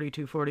their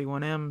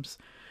 4241Ms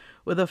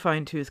with a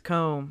fine-tooth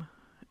comb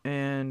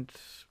and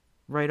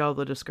write all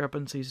the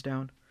discrepancies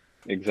down.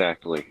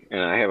 Exactly.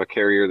 And I have a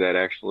carrier that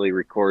actually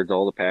records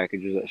all the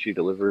packages that she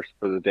delivers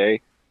for the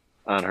day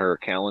on her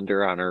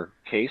calendar, on her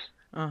case.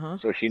 Uh-huh.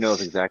 So she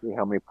knows exactly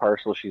how many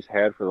parcels she's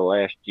had for the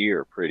last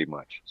year, pretty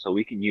much. So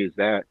we can use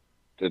that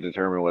to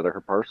determine whether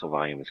her parcel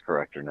volume is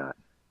correct or not.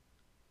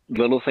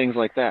 Little things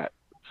like that.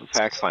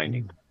 Fact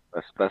finding.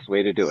 That's the best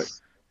way to do it.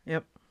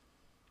 Yep.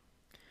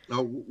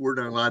 No, we're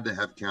not allowed to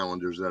have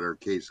calendars at our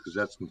case, because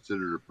that's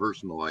considered a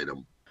personal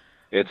item.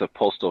 It's a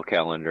postal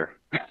calendar.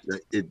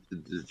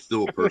 It's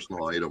still a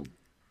personal item.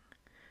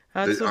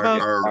 That's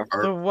about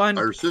the one.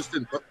 Our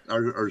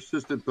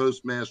assistant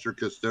postmaster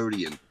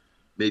custodian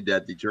made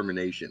that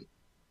determination.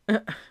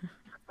 The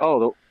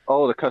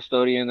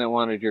custodian that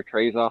wanted your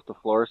trays off the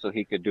floor so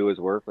he could do his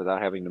work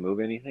without having to move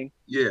anything?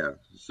 Yeah.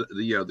 So,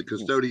 the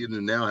custodian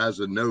who now has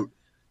a note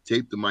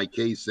taped to my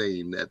case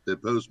saying that the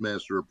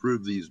postmaster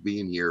approved these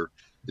being here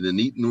in a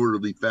neat and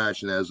orderly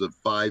fashion as of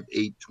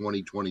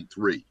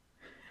 5/8/2023.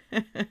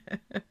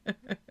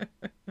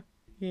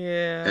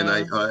 Yeah. And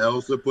I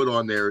also put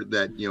on there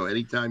that,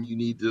 anytime you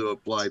need to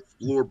apply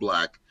floor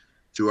black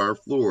to our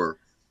floor,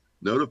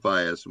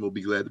 notify us, and we'll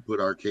be glad to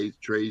put our case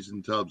trays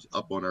and tubs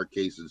up on our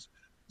cases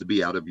to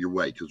be out of your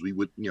way, because we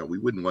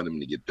wouldn't want them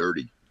to get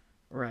dirty.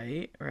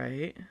 Right,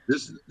 right.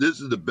 This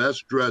is the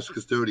best dressed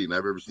custodian I've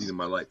ever seen in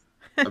my life.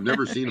 I've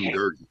never seen him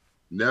dirty.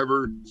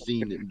 Never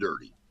seen him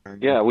dirty.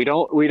 Yeah, we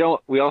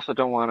also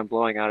don't want him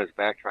blowing out his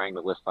back trying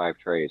to lift 5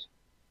 trays.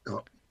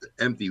 Oh,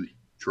 empty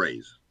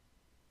trays.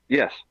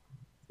 Yes.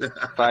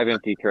 5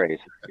 empty trays.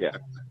 Yeah.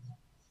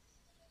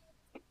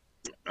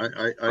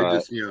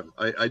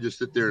 I just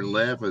sit there and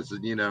laugh. I said,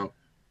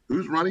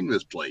 who's running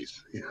this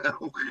place?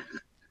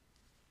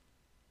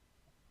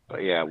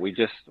 But yeah,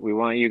 we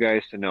want you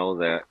guys to know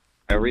that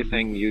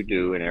everything you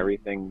do and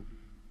everything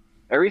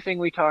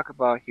we talk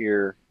about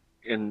here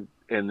in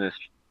this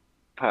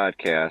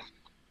podcast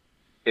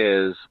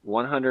is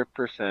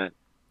 100%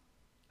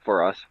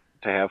 for us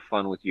to have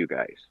fun with you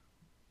guys.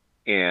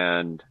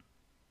 And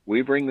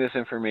we bring this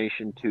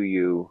information to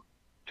you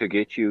to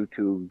get you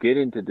to get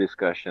into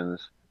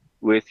discussions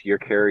with your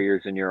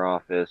carriers in your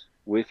office,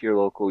 with your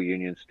local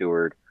union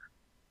steward,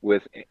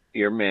 with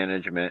your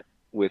management,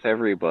 with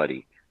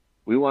everybody.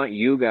 We want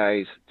you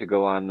guys to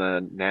go on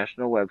the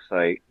national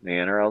website, the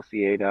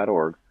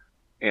nrlca.org,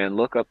 and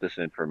look up this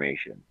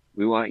information.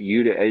 We want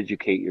you to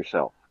educate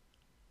yourself,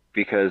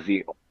 because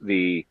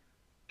the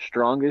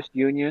strongest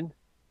union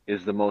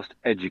is the most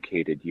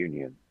educated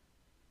union.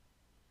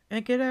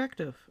 And get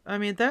active. I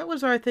mean, that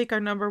was, I think, our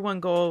number one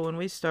goal when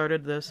we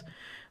started this,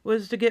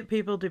 was to get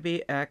people to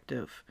be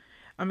active.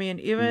 I mean,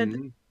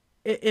 even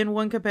in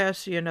one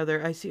capacity or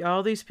another, I see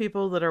all these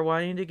people that are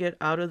wanting to get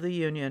out of the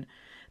union.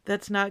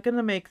 That's not going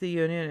to make the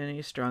union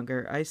any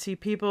stronger. I see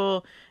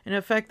people, and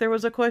in fact, there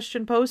was a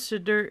question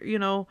posted,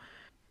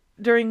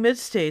 during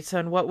Mid-States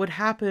on what would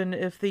happen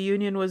if the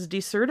union was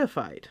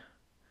decertified.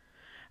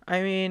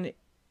 I mean,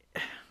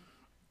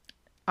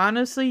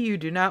 honestly, you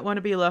do not want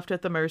to be left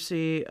at the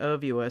mercy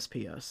of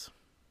USPS.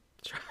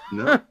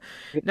 No.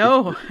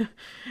 No,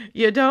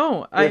 you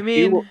don't.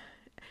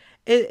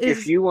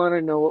 If you want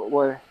to know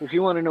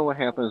what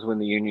happens when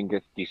the union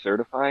gets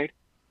decertified,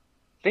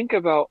 think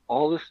about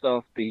all the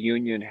stuff the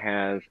union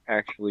has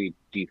actually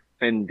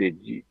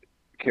defended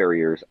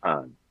carriers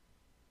on.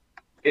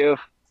 If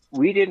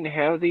we didn't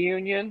have the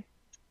union,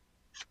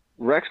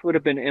 Rex would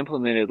have been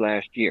implemented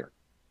last year.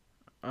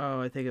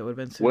 Oh, I think it would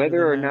have been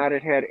whether or not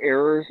it had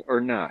errors or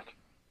not.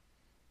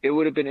 It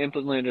would have been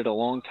implemented a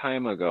long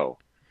time ago.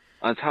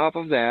 On top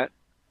of that,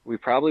 we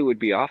probably would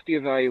be off the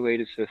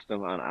evaluated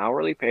system on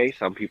hourly pay.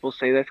 Some people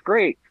say that's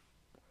great,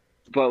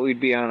 but we'd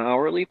be on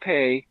hourly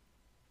pay,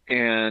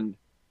 and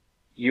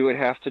you would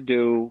have to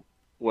do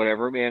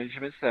whatever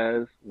management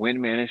says,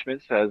 when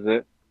management says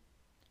it,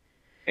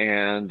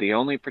 and the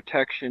only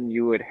protection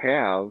you would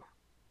have,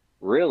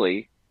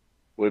 really,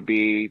 would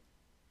be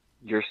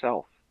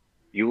yourself.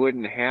 You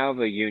wouldn't have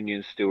a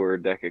union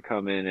steward that could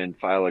come in and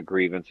file a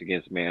grievance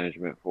against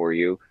management for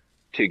you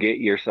to get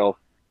yourself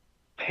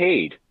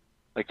paid.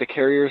 Like the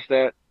carriers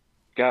that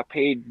got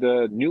paid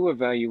the new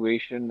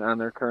evaluation on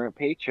their current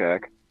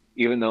paycheck,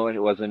 even though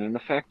it wasn't in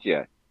effect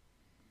yet.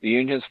 The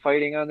union's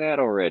fighting on that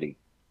already.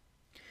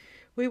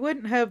 We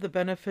wouldn't have the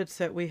benefits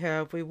that we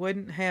have. We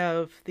wouldn't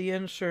have the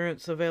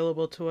insurance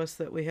available to us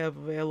that we have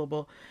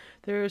available.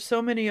 There are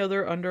so many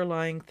other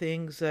underlying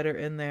things that are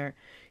in there.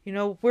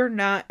 We're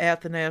not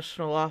at the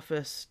national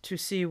office to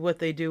see what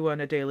they do on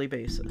a daily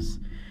basis.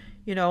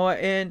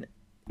 And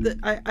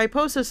I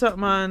posted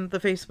something on the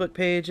Facebook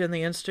page and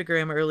the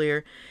Instagram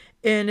earlier,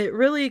 and it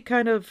really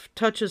kind of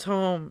touches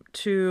home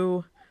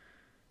to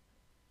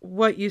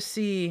what you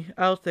see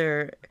out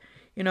there.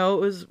 It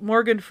was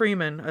Morgan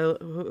Freeman,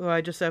 who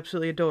I just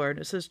absolutely adore.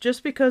 It says,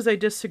 just because I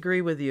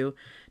disagree with you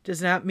does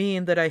not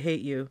mean that I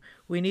hate you.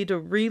 We need to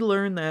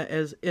relearn that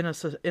as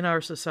in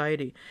our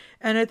society.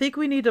 And I think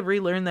we need to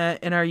relearn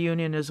that in our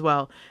union as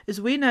well.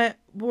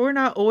 We're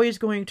not always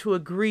going to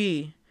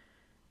agree,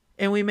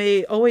 and we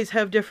may always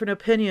have different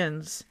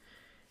opinions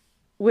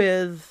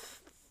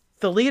with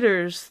the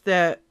leaders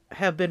that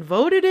have been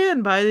voted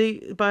in by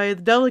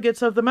the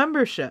delegates of the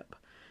membership.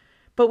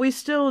 But we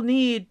still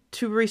need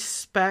to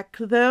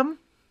respect them.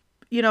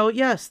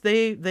 Yes,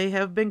 they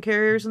have been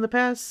carriers in the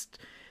past.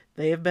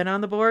 They have been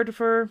on the board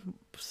for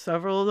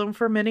several of them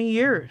for many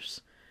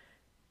years.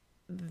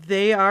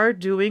 They are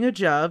doing a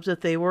job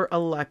that they were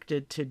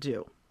elected to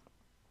do.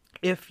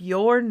 If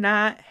you're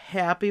not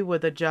happy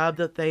with the job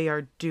that they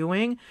are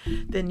doing,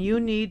 then you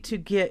need to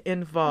get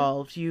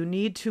involved. You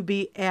need to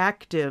be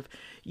active.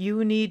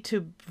 You need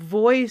to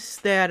voice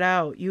that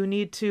out. You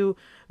need to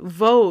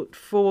vote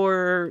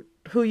for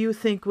who you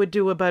think would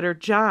do a better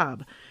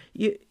job.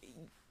 You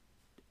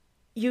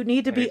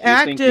need to be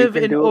active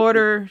in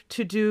order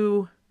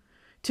to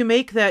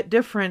make that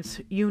difference.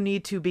 You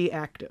need to be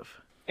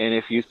active. And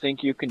if you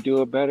think you can do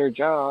a better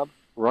job,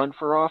 run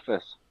for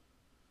office.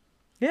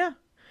 Yeah.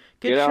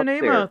 Get your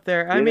name out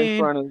there.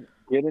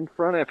 Get in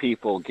front of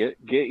people. Get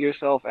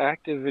yourself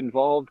active,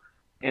 involved,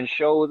 and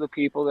show the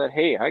people that,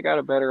 hey, I got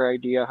a better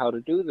idea how to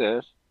do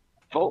this.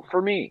 Vote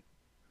for me.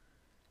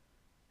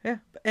 Yeah,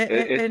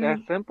 It's that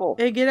simple.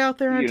 and get out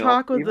there and You know,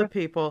 talk with the even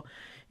people.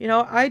 You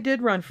know, I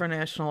did run for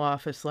national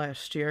office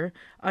last year.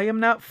 I am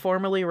not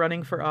formally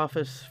running for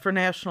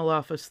national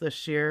office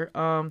this year.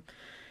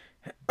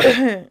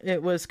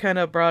 It was kind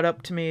of brought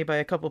up to me by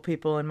a couple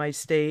people in my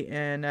state,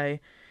 and I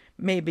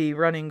may be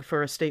running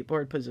for a state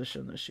board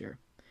position this year.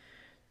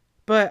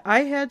 But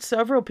I had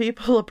several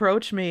people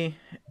approach me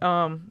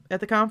at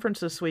the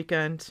conference this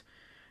weekend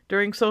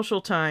during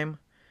social time,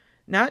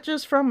 not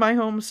just from my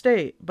home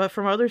state, but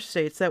from other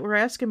states that were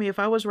asking me if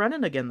I was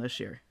running again this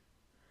year.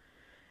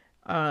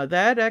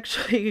 That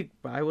actually,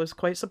 I was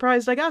quite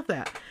surprised I got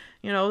that.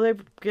 You know,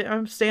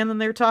 I'm standing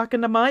there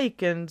talking to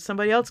Mike, and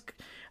somebody else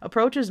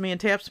approaches me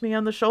and taps me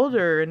on the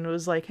shoulder and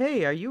was like,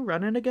 "Hey, are you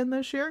running again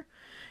this year?"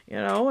 You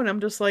know, and I'm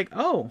just like,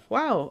 "Oh,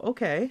 wow,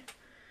 okay."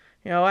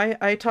 You know,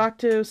 I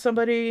talked to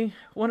somebody,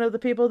 one of the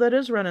people that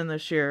is running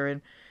this year,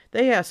 and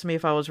they asked me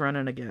if I was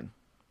running again.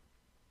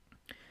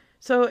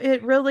 So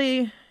it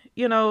really,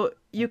 you know,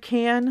 it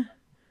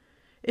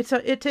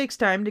takes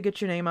time to get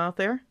your name out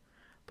there,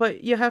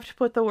 but you have to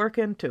put the work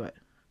into it.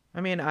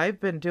 I mean, I've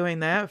been doing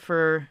that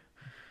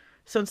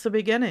since the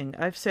beginning.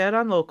 I've sat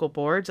on local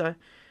boards. I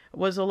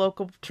was a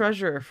local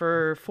treasurer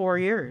for 4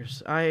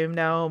 years. I am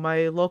now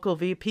my local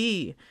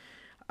VP.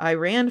 I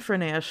ran for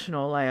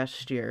national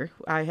last year.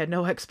 I had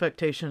no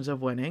expectations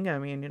of winning. I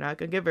mean, you're not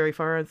going to get very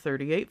far on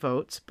 38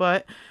 votes,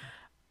 but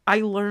I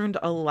learned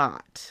a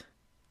lot.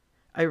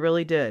 I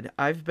really did.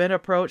 I've been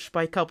approached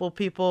by a couple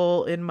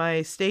people in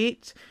my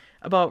state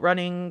about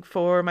running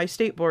for my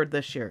state board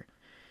this year.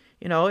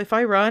 You know, if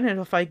I run and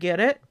if I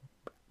get it,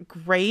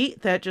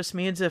 great. That just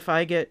means if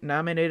I get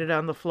nominated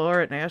on the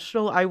floor at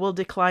national, I will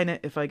decline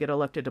it if I get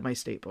elected to my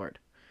state board.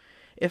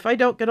 If I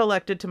don't get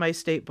elected to my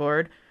state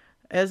board,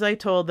 as I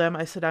told them,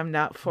 I said I'm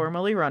not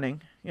formally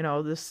running. You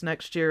know, this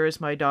next year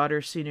is my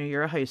daughter's senior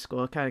year of high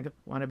school. I kind of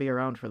want to be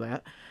around for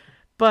that.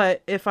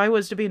 But if I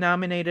was to be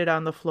nominated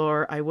on the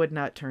floor, I would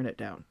not turn it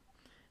down.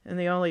 And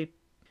the only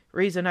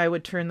reason I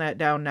would turn that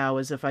down now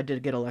is if I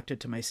did get elected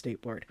to my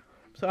state board.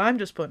 So I'm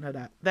just putting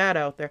that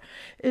out there.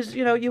 Is,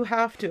 you know, you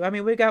have to. I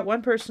mean, we got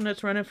one person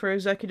that's running for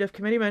executive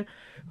committeeman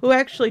who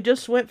actually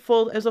just went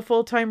as a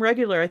full-time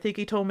regular. I think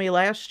he told me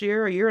last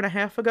year, a year and a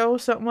half ago,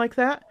 something like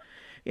that.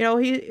 You know,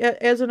 he,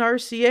 as an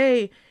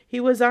RCA, he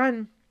was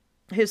on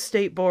his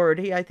state board.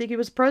 I think he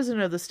was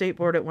president of the state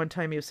board at one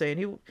time, he was saying.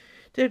 He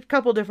did a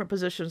couple different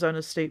positions on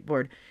his state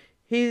board.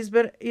 He's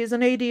an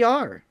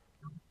ADR.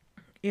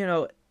 You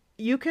know,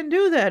 you can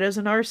do that as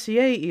an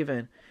RCA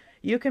even.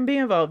 You can be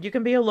involved. You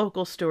can be a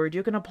local steward.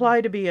 You can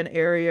apply to be an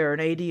area or an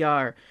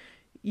ADR.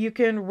 You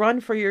can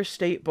run for your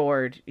state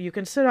board. You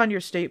can sit on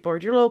your state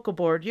board, your local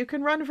board. You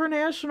can run for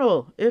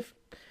national if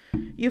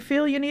you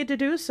feel you need to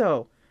do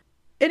so.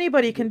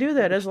 Anybody can do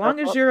that. As long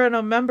as you're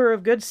a member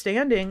of good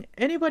standing,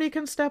 anybody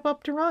can step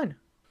up to run.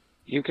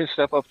 You can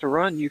step up to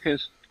run. You can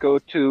go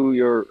to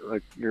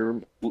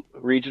your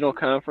regional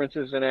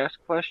conferences and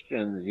ask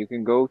questions. You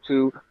can go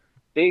to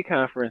state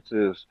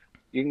conferences.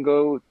 You can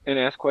go and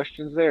ask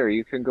questions there.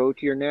 You can go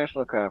to your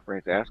national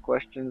conference, ask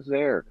questions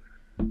there.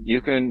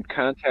 You can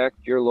contact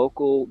your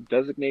local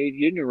designated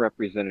union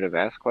representative,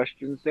 ask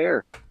questions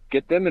there.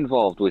 Get them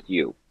involved with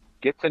you.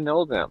 Get to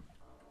know them.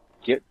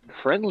 Get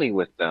friendly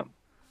with them.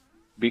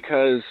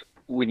 Because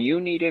when you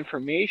need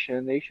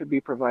information, they should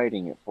be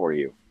providing it for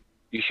you.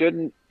 You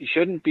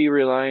shouldn't be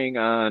relying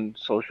on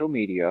social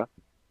media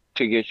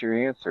to get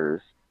your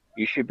answers.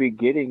 You should be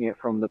getting it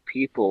from the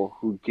people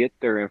who get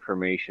their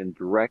information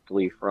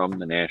directly from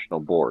the national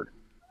board,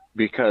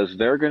 because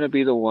they're going to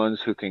be the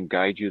ones who can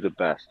guide you the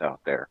best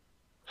out there,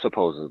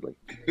 supposedly.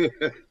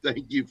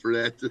 Thank you for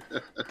that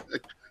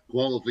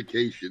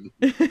qualification.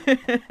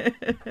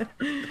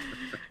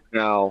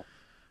 Now,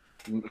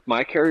 if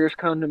my carriers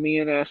come to me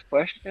and ask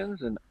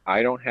questions and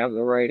I don't have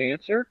the right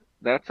answer,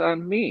 that's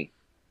on me.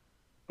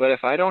 But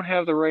if I don't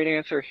have the right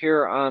answer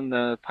here on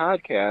the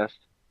podcast,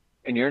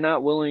 and you're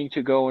not willing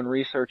to go and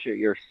research it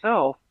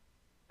yourself,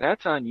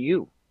 that's on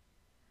you.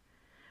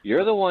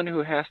 You're the one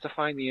who has to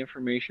find the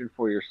information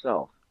for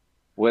yourself,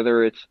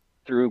 whether it's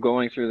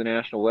going through the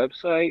national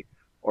website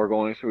or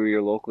going through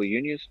your local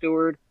union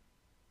steward.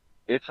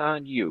 It's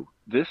on you.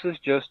 This is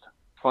just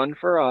fun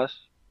for us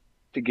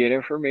to get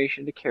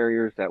information to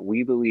carriers that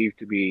we believe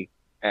to be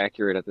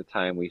accurate at the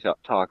time we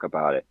talk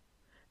about it.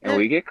 And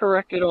we get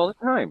corrected all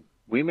the time.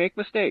 We make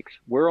mistakes.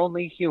 We're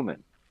only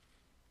human.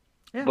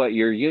 Yeah. But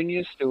your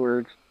union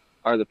stewards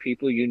are the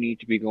people you need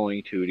to be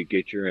going to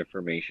get your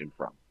information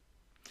from.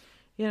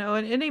 You know,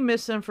 and any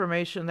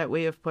misinformation that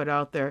we have put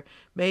out there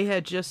may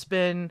have just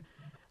been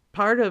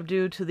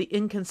due to the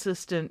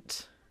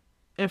inconsistent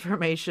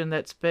information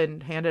that's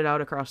been handed out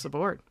across the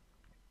board.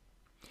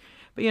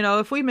 But, you know,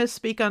 if we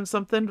misspeak on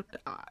something,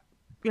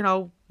 you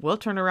know, we'll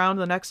turn around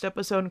the next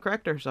episode and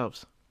correct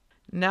ourselves.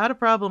 Not a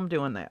problem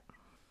doing that.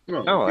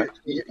 Well,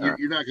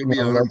 you're not going to be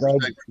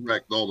 100%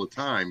 correct all the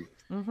time.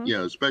 Mm-hmm. You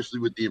know, especially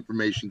with the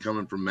information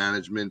coming from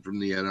management, from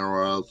the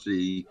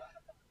NRLC,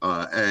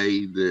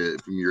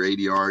 from your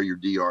ADR, your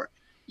DR.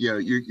 You know,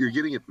 you're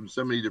getting it from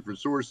so many different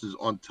sources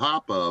on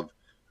top of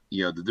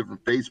the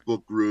different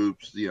Facebook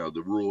groups, the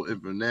rural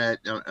infonet,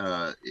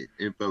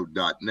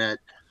 info.net,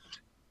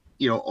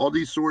 all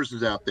these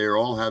sources out there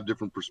all have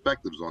different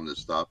perspectives on this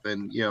stuff,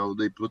 and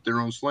they put their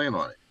own slant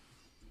on it.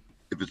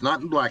 If it's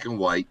not in black and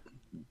white,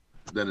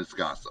 then it's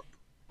gossip.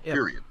 Yep.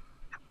 Period.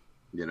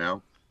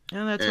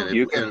 And that's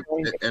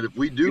and if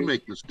we do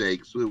make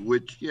mistakes,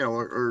 which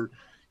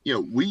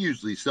we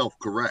usually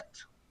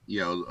self-correct,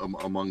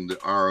 among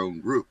our own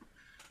group.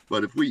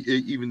 But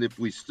even if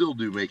we still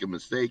do make a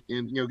mistake,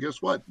 and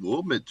guess what? We'll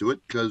admit to it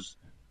because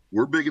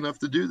we're big enough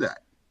to do that,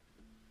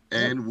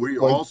 and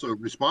we're also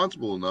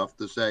responsible enough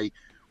to say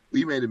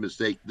we made a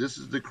mistake. This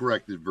is the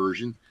corrected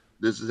version.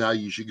 This is how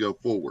you should go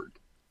forward,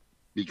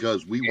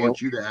 because we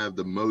want you to have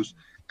the most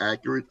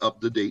accurate,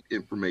 up-to-date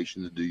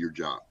information to do your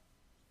job.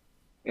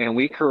 And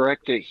we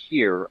correct it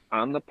here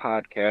on the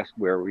podcast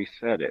where we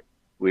said it.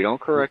 We don't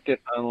correct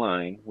it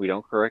online. We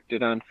don't correct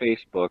it on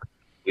Facebook.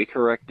 We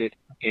correct it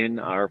in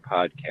our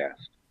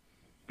podcast,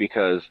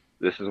 because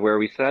this is where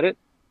we said it.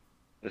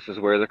 This is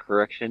where the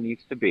correction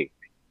needs to be.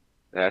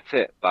 That's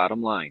it.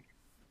 Bottom line.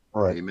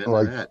 Right. Amen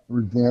like, to that. for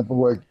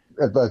example, like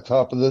at the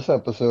top of this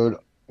episode,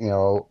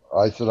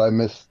 I said I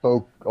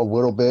misspoke a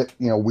little bit.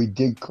 We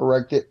did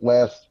correct it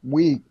last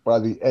week by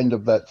the end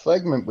of that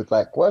segment with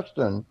that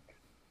question,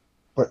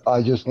 but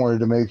I just wanted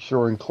to make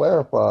sure and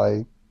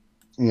clarify,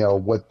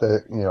 what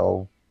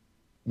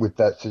with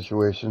that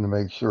situation, to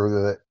make sure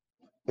that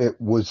it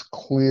was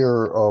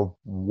clear of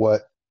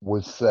what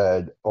was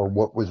said or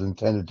what was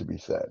intended to be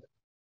said.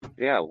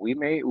 Yeah, we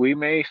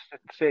may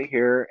sit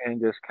here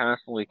and just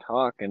constantly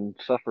talk and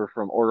suffer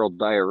from oral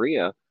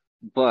diarrhea,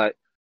 but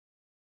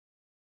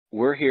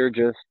we're here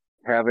just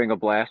having a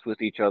blast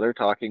with each other,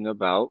 talking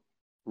about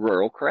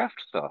rural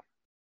craft stuff.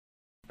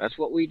 That's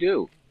what we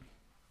do.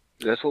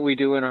 That's what we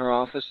do in our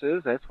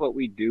offices. That's what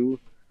we do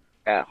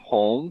at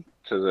home,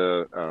 to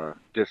the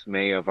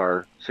dismay of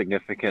our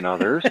significant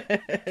others.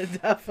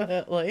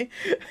 Definitely.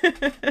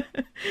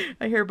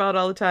 I hear about it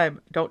all the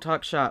time. Don't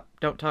talk shop.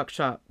 Don't talk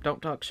shop.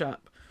 Don't talk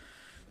shop.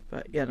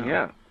 But,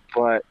 Yeah,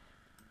 but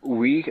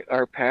we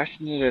are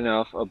passionate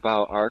enough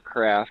about our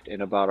craft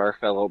and about our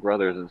fellow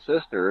brothers and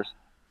sisters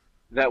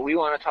that we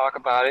want to talk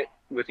about it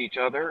with each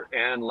other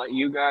and let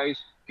you guys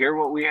hear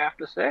what we have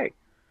to say.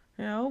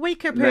 We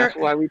compare. And that's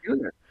why we do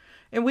this.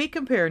 And we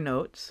compare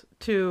notes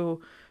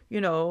to,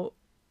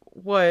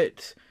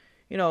 what,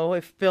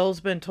 if Bill's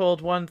been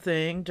told one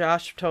thing,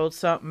 Josh told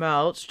something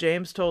else,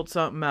 James told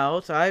something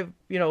else, I,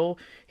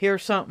 hear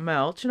something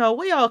else.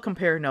 We all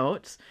compare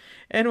notes,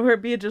 and we're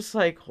being just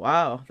like,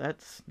 wow,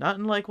 that's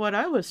nothing like what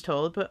I was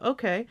told, but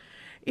okay.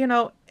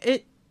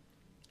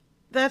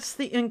 That's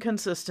the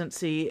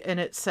inconsistency, and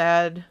it's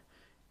sad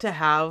to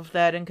have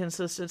that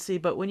inconsistency,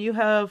 but when you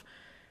have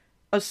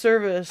a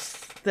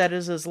service that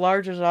is as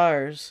large as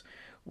ours,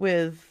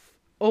 with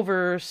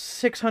over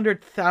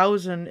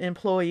 600,000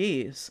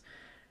 employees,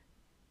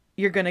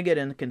 you're going to get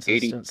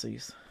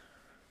inconsistencies.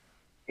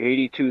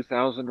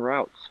 82,000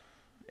 routes.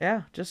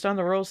 Yeah, just on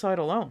the rural side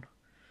alone.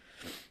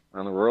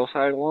 On the rural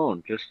side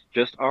alone,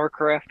 just our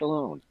craft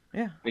alone.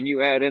 Yeah. Then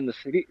you add in the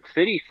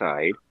city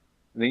side,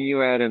 then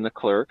you add in the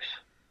clerks,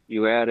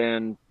 you add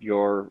in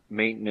your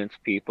maintenance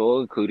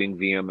people, including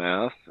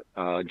VMF,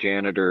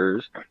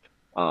 janitors,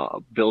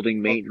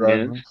 building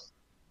maintenance,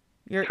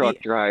 your truck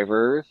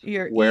drivers,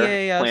 your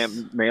EAS,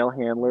 plant mail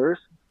handlers,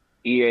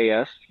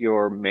 EAS,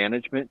 your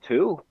management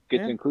too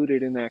gets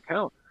included in that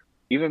count.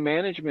 Even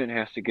management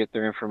has to get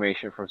their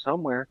information from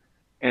somewhere,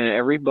 and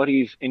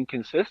everybody's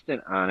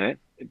inconsistent on it,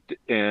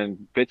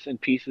 and bits and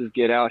pieces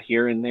get out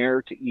here and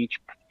there to each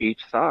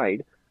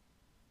side.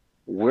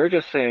 We're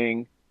just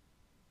saying,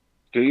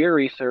 do your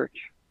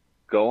research,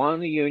 go on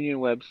the union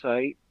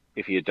website.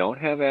 If you don't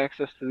have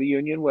access to the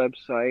union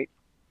website,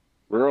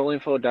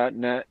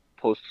 ruralinfo.net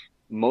posts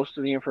most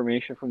of the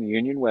information from the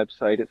union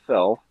website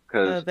itself,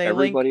 because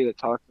everybody that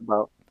talks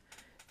about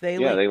they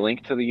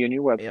link to the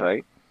union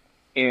website,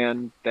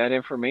 and that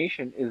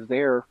information is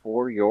there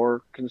for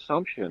your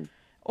consumption.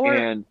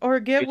 Or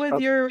get with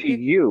your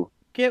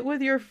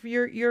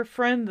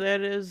friend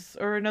that is,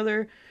 or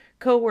another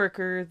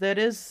coworker that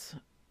is,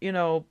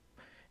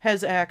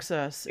 has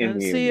access,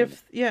 and see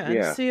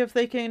if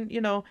they can,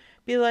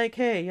 be like,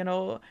 hey,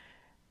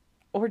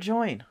 or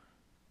join.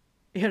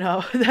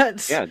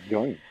 That's... Yeah,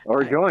 join.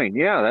 Join.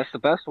 Yeah, that's the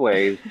best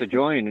way, is to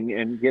join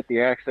and get the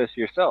access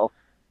yourself.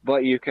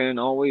 But you can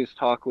always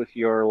talk with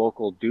your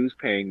local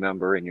dues-paying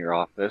member in your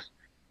office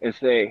and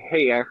say,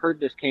 hey, I heard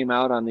this came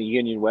out on the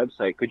union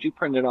website. Could you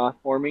print it off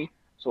for me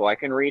so I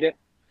can read it?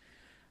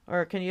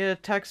 Or can you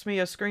text me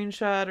a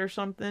screenshot or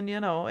something?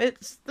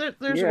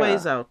 There's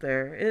ways out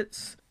there.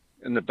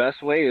 And the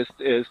best way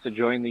is to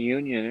join the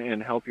union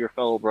and help your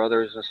fellow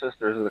brothers and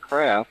sisters of the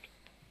craft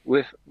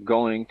with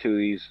going to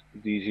these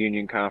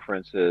union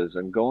conferences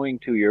and going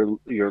to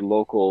your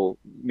local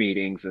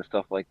meetings and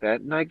stuff like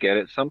that. And I get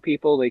it. Some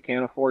people, they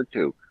can't afford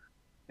to.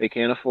 They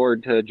can't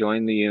afford to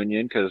join the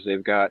union because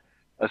they've got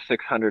a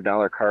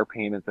 $600 car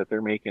payment that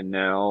they're making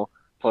now,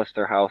 plus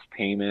their house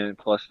payment,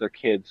 plus their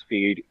kids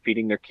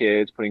feeding their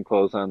kids, putting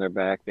clothes on their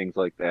back, things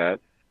like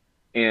that.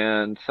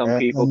 and some And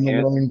people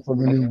the loan for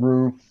the new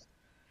roof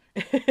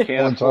can't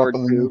on top afford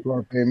of the new to.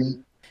 car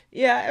payment.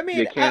 Yeah, I They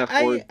mean, can't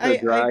afford to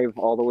drive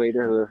all the way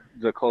to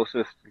the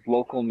closest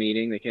local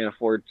meeting. They can't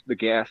afford the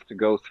gas to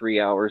go 3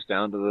 hours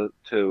down to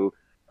to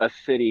a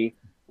city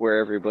where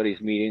everybody's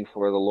meeting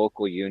for the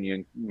local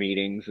union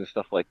meetings and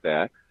stuff like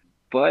that.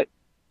 But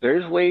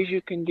there's ways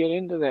you can get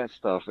into that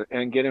stuff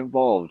and get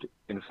involved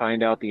and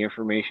find out the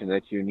information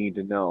that you need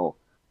to know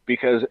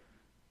because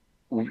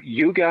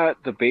you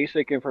got the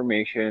basic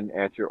information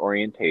at your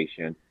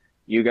orientation.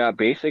 You got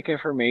basic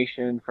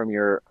information from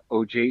your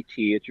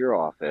OJT at your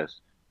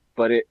office,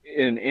 but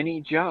in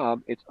any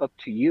job, it's up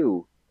to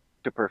you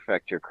to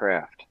perfect your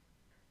craft.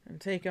 and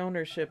take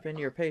ownership in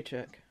your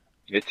paycheck.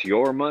 It's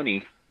your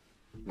money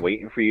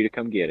waiting for you to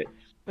come get it.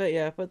 But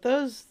yeah, but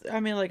those, I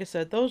mean, like I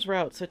said, those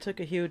routes that took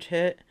a huge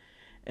hit,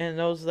 and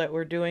those that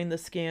were doing the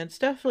scans,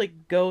 definitely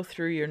go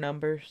through your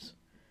numbers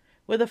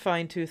with a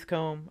fine tooth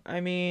comb. I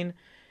mean,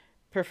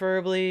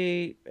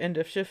 preferably end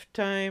of shift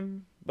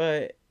time,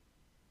 but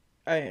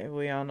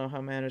we all know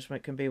how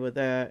management can be with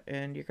that,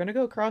 and you're gonna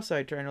go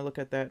cross-eyed trying to look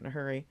at that in a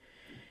hurry.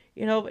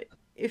 But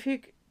if you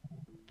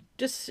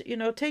just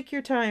take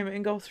your time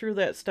and go through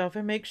that stuff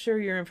and make sure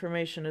your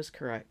information is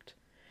correct,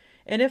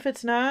 and if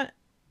it's not,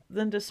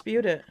 then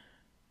dispute it.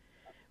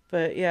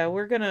 But yeah,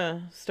 we're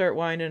gonna start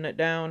winding it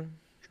down,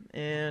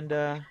 and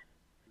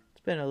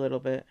it's been a little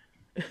bit.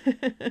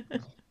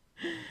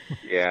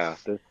 Yeah,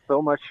 there's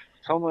so much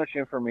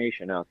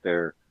information out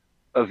there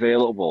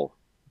available.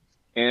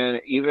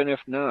 And even if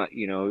not,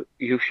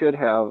 you should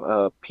have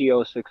a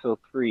PO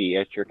 603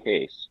 at your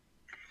case.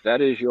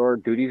 That is your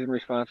duties and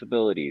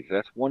responsibilities.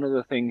 That's one of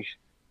the things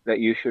that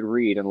you should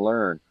read and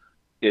learn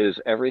is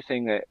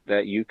everything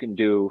that you can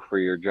do for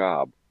your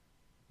job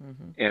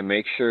Hmm. and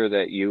make sure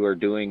that you are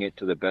doing it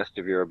to the best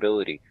of your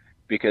ability.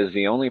 Because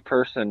the only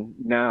person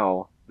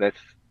now that's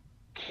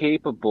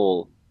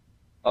capable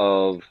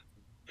of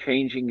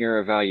changing your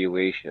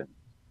evaluation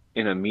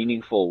in a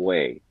meaningful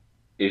way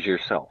is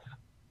yourself.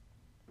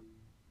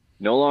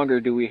 No longer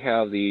do we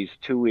have these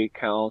 2-week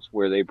counts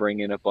where they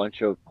bring in a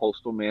bunch of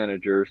postal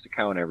managers to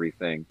count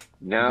everything.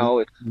 Now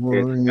it's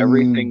everything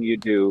Worrying. you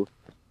do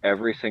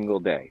every single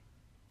day.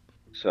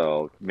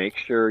 So make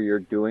sure you're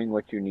doing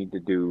what you need to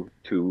do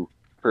to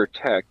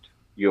protect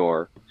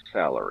your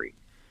salary.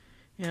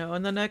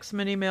 In the next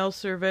mini mail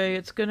survey,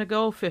 it's going to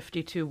go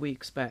 52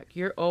 weeks back.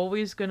 You're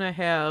always going to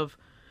have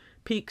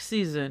peak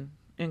season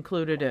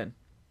included in.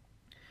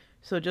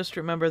 So just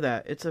remember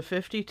that. It's a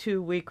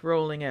 52-week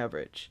rolling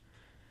average.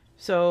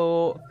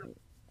 So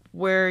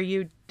where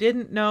you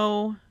didn't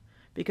know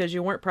because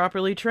you weren't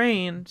properly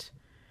trained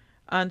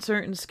on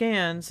certain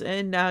scans,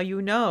 and now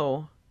you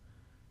know,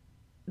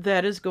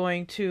 that is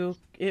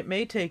it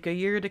may take a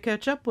year to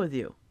catch up with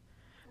you.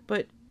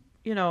 But,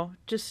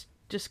 just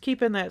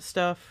keeping that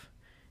stuff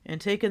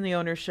and taking the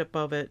ownership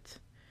of it,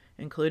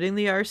 including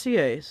the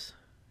RCAs.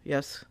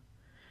 Yes,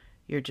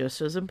 you're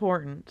just as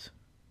important.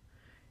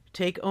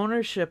 Take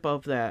ownership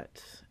of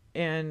that,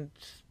 and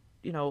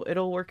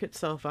it'll work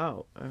itself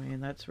out. I mean,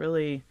 that's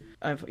really,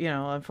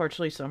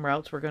 unfortunately, some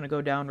routes we're going to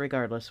go down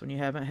regardless. When you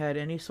haven't had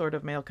any sort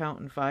of mail count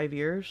in 5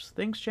 years,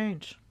 things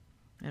change,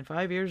 and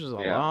 5 years is a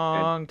Yeah,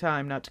 and long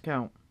time not to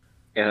count.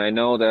 and I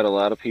know that a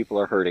lot of people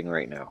are hurting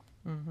right now.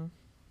 Hmm.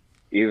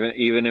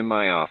 Even in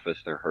my office,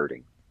 they're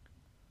hurting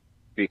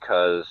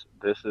because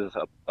this is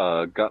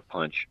a gut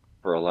punch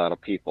for a lot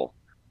of people.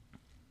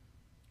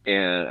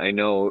 And I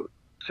know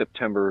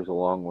September is a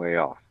long way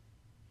off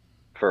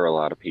for a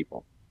lot of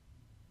people.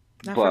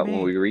 Not for But when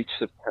me. we reach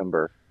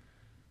September,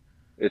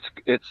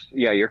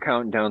 yeah, you're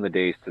counting down the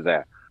days to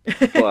that.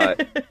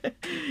 But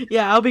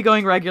Yeah, I'll be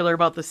going regular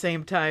about the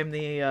same time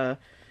the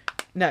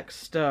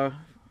next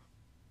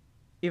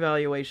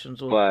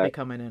evaluations will be but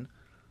coming in.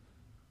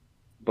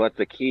 but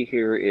the key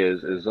here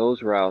is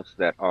those routes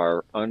that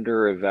are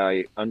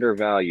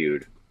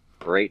undervalued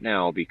right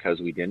now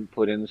because we didn't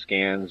put in the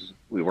scans,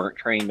 we weren't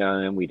trained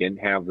on them, we didn't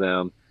have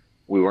them,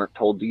 we weren't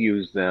told to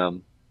use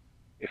them.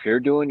 If you're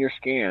doing your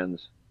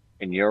scans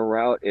and your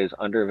route is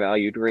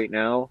undervalued right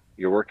now,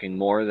 you're working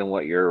more than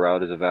what your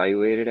route is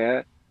evaluated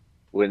at.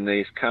 When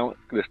this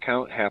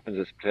count happens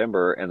in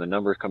September and the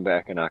numbers come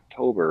back in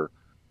October,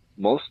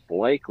 most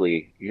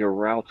likely your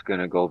route's going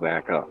to go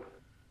back up.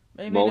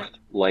 Maybe not. Most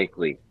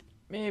likely.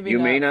 Maybe You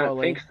may not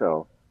not think fully.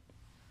 so.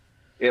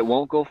 It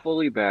won't go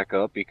fully back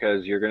up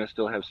because you're going to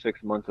still have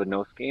 6 months with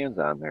no scans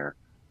on there,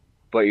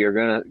 but you're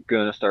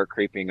gonna start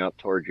creeping up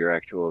towards your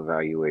actual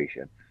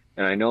evaluation.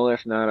 And I know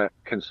that's not a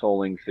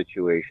consoling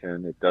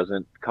situation. It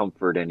doesn't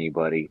comfort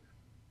anybody,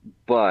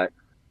 but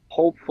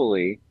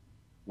hopefully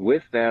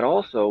with that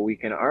also we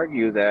can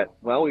argue that,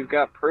 well, we've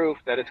got proof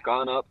that it's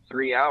gone up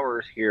 3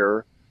 hours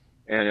here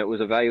and it was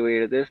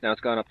evaluated this, now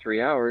it's gone up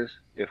 3 hours.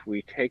 If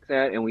we take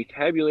that and we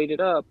tabulate it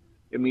up,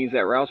 it means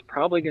that route's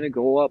probably going to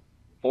go up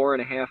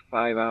 4.5,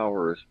 5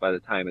 hours by the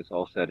time it's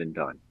all said and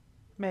done.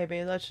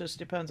 Maybe that just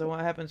depends on what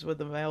happens with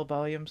the mail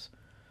volumes.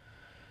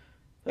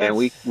 And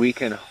That's we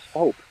can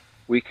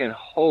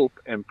hope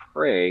and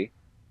pray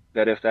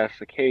that if that's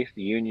the case,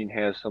 the union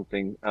has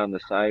something on the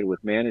side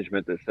with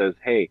management that says,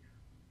 hey,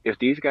 if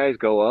these guys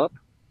go up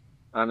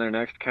on their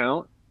next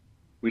count,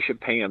 we should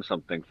pay them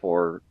something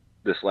for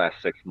this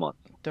last 6 months.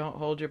 Don't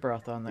hold your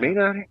breath on May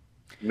that. not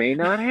may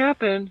not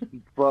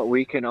happen, but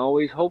we can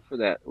always hope for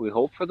that. We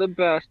hope for the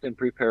best and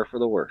prepare for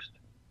the worst.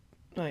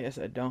 Like I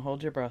said, don't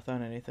hold your breath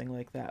on anything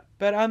like that.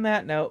 But on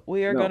that note,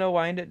 we are No. going to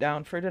wind it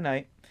down for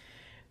tonight.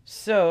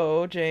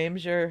 So,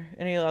 James,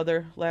 any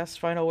other last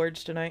final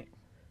words tonight?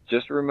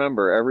 Just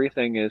remember,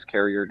 everything is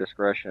carrier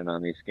discretion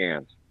on these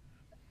scans.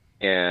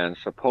 And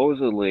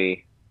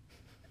supposedly,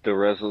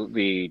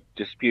 the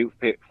dispute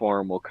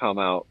form will come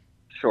out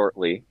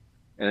shortly,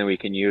 and then we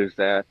can use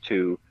that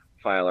to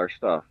file our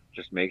stuff.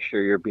 Just make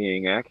sure you're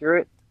being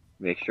accurate,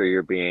 make sure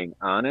you're being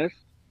honest,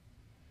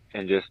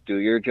 and just do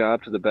your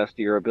job to the best of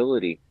your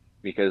ability.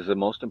 Because the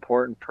most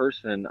important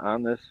person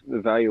on this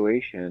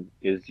evaluation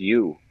is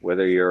you,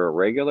 whether you're a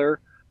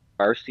regular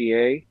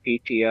RCA,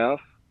 PTF,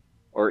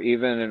 or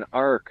even an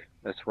ARC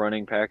that's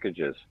running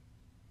packages.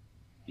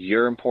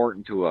 You're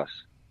important to us.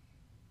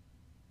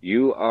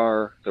 You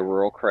are the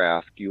rural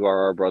craft. You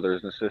are our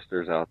brothers and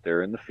sisters out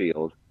there in the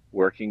field,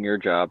 working your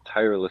job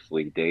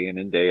tirelessly day in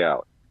and day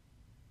out.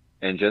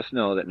 And just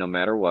know that no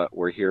matter what,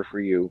 we're here for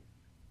you,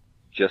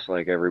 just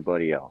like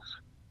everybody else.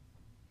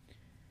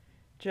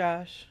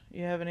 Josh,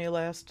 you have any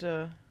last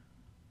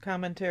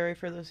commentary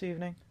for this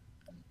evening?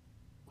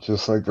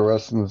 Just like the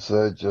rest of them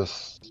said,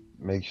 just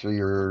make sure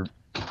you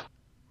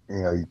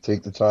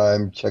take the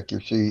time, check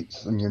your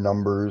sheets and your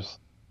numbers.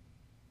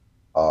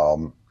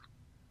 Do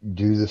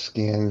the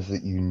scans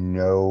that you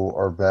know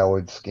are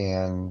valid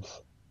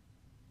scans.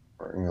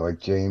 Like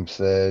James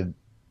said,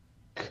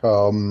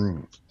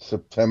 come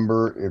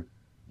September, if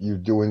you're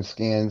doing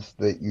scans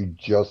that you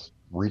just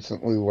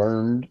recently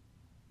learned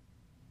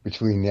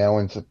between now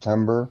and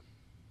September,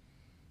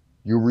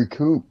 you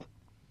recoup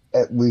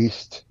at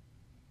least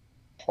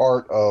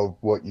part of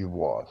what you've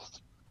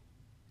lost.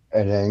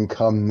 And then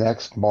come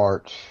next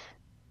March,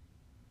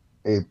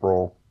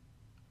 April,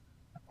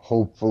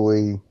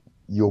 hopefully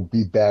you'll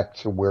be back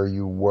to where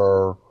you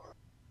were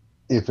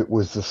if it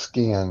was the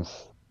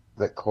scans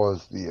that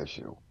caused the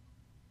issue.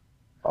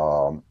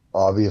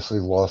 Obviously,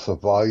 loss of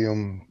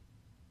volume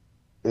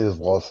is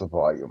loss of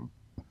volume.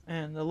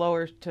 And the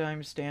lower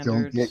time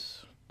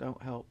standards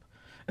don't help.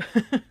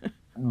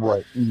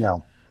 Right,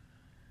 no.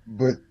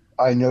 But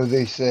I know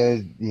they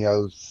said,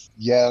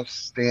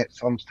 yes,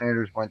 some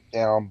standards went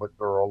down, but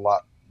there are a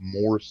lot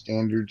more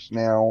standards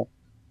now.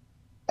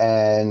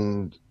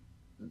 And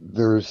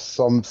there's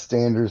some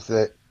standards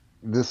that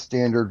this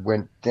standard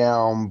went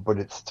down, but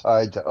it's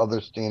tied to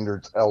other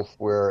standards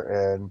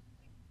elsewhere. And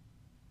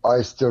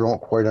I still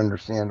don't quite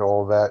understand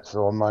all that,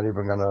 so I'm not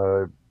even going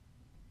to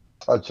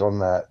touch on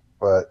that.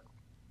 But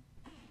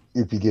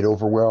if you get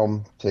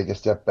overwhelmed, take a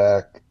step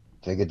back,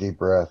 take a deep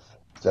breath,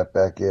 step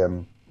back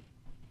in,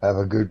 have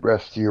a good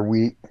rest of your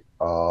week,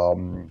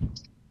 and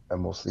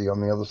we'll see you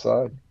on the other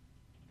side.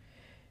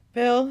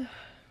 Bill?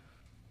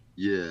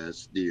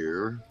 Yes,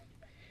 dear.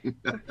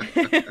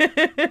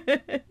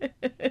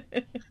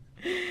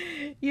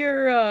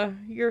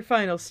 Your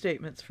final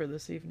statements for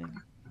this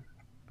evening.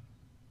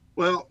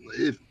 Well,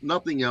 if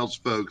nothing else,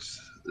 folks,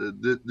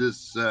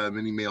 this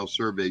mini mail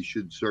survey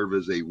should serve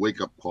as a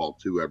wake-up call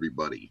to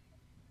everybody.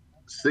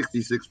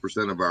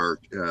 66% of our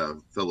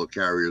fellow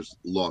carriers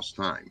lost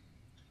time.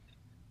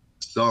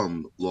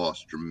 Some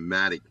lost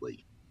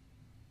dramatically.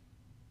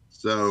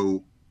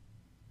 So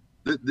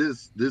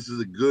this is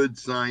a good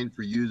sign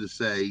for you to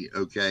say,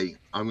 okay,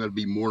 I'm going to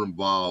be more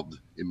involved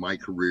in my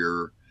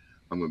career.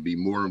 I'm going to be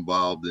more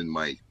involved in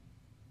my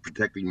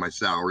protecting my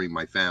salary,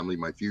 my family,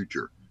 my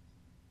future.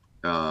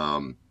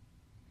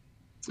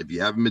 If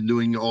you haven't been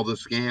doing all the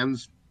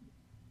scans,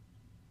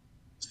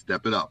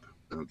 step it up.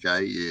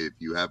 Okay. If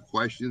you have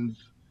questions,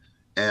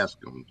 ask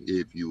them.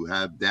 If you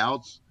have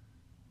doubts,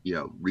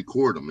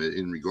 record them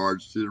in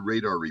regards to the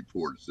radar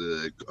reports,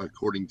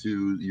 according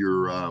to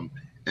your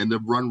end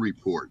of run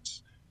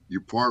reports,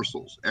 your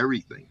parcels,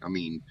 everything. I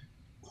mean,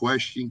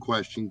 question,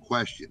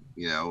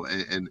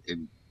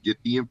 and get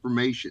the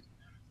information.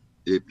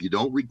 If you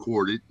don't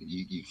record it,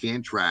 you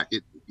can't track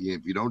it.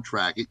 If you don't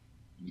track it,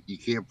 you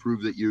can't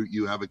prove that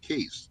you have a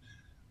case.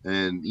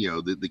 And,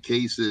 the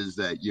case is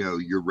that,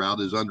 your route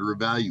is under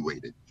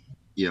evaluated.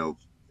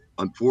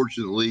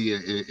 Unfortunately,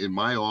 in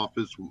my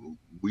office,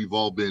 we've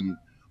all been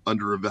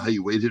under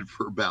evaluated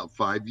for about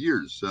 5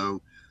 years.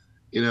 So,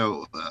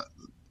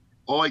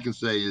 all I can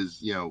say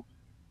is,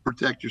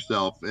 protect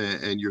yourself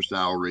and your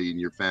salary and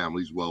your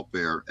family's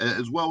welfare,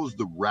 as well as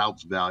the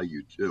route's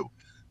value too,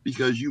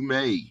 because you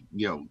may,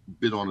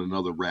 bid on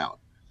another route.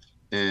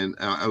 And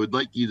I would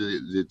like you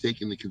to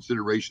take into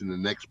consideration the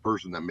next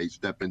person that may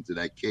step into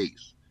that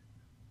case,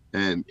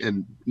 and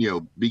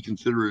be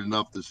considerate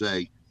enough to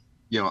say,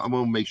 I'm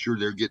going to make sure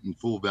they're getting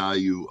full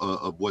value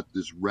of what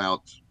this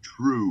route's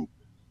true,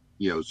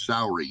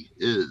 salary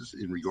is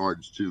in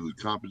regards to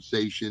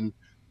compensation,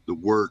 the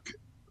work,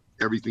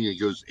 everything that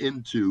goes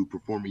into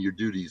performing your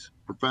duties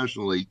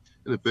professionally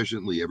and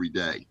efficiently every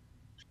day.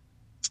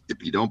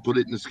 If you don't put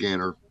it in the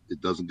scanner,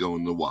 it doesn't go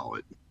in the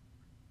wallet.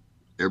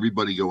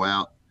 Everybody go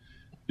out,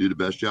 do the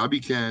best job you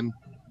can,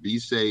 be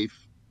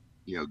safe,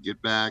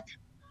 get back,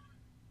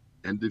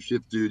 end of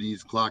shift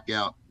duties, clock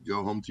out,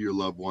 go home to your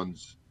loved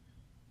ones.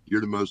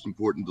 You're the most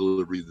important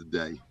delivery of the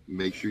day.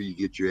 Make sure you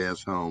get your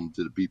ass home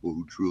to the people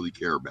who truly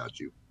care about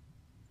you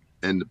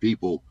and the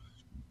people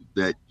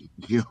that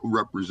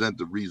represent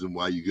the reason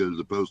why you go to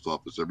the post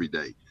office every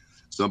day.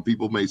 Some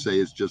people may say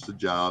it's just a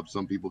job.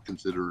 Some people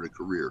consider it a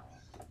career.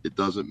 It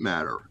doesn't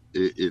matter.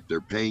 If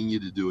they're paying you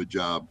to do a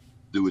job,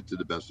 do it to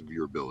the best of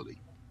your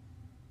ability.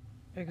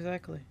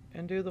 Exactly.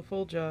 And do the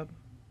full job.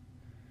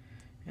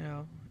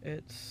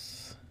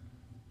 It's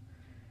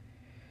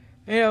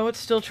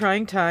still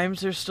trying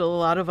times. There's still a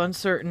lot of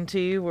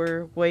uncertainty.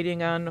 We're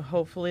waiting on,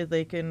 hopefully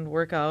they can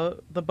work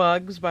out the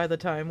bugs by the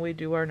time we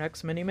do our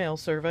next mini mail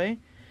survey.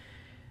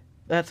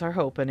 That's our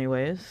hope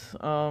anyways.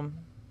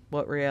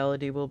 What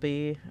reality will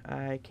be,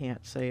 I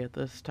can't say at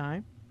this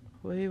time.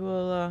 We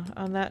will,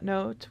 on that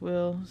note,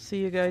 we'll see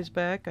you guys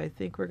back. I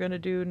think we're going to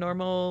do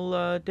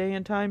normal day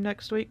and time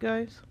next week,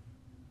 guys.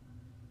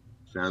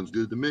 Sounds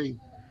good to me.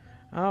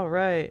 All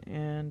right.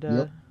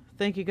 And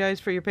thank you guys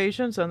for your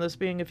patience on this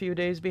being a few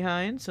days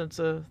behind, since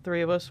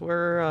three of us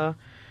were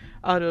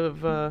out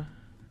of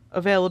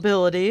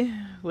availability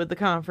with the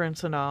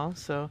conference and all.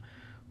 So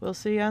we'll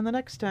see you on the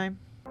next time.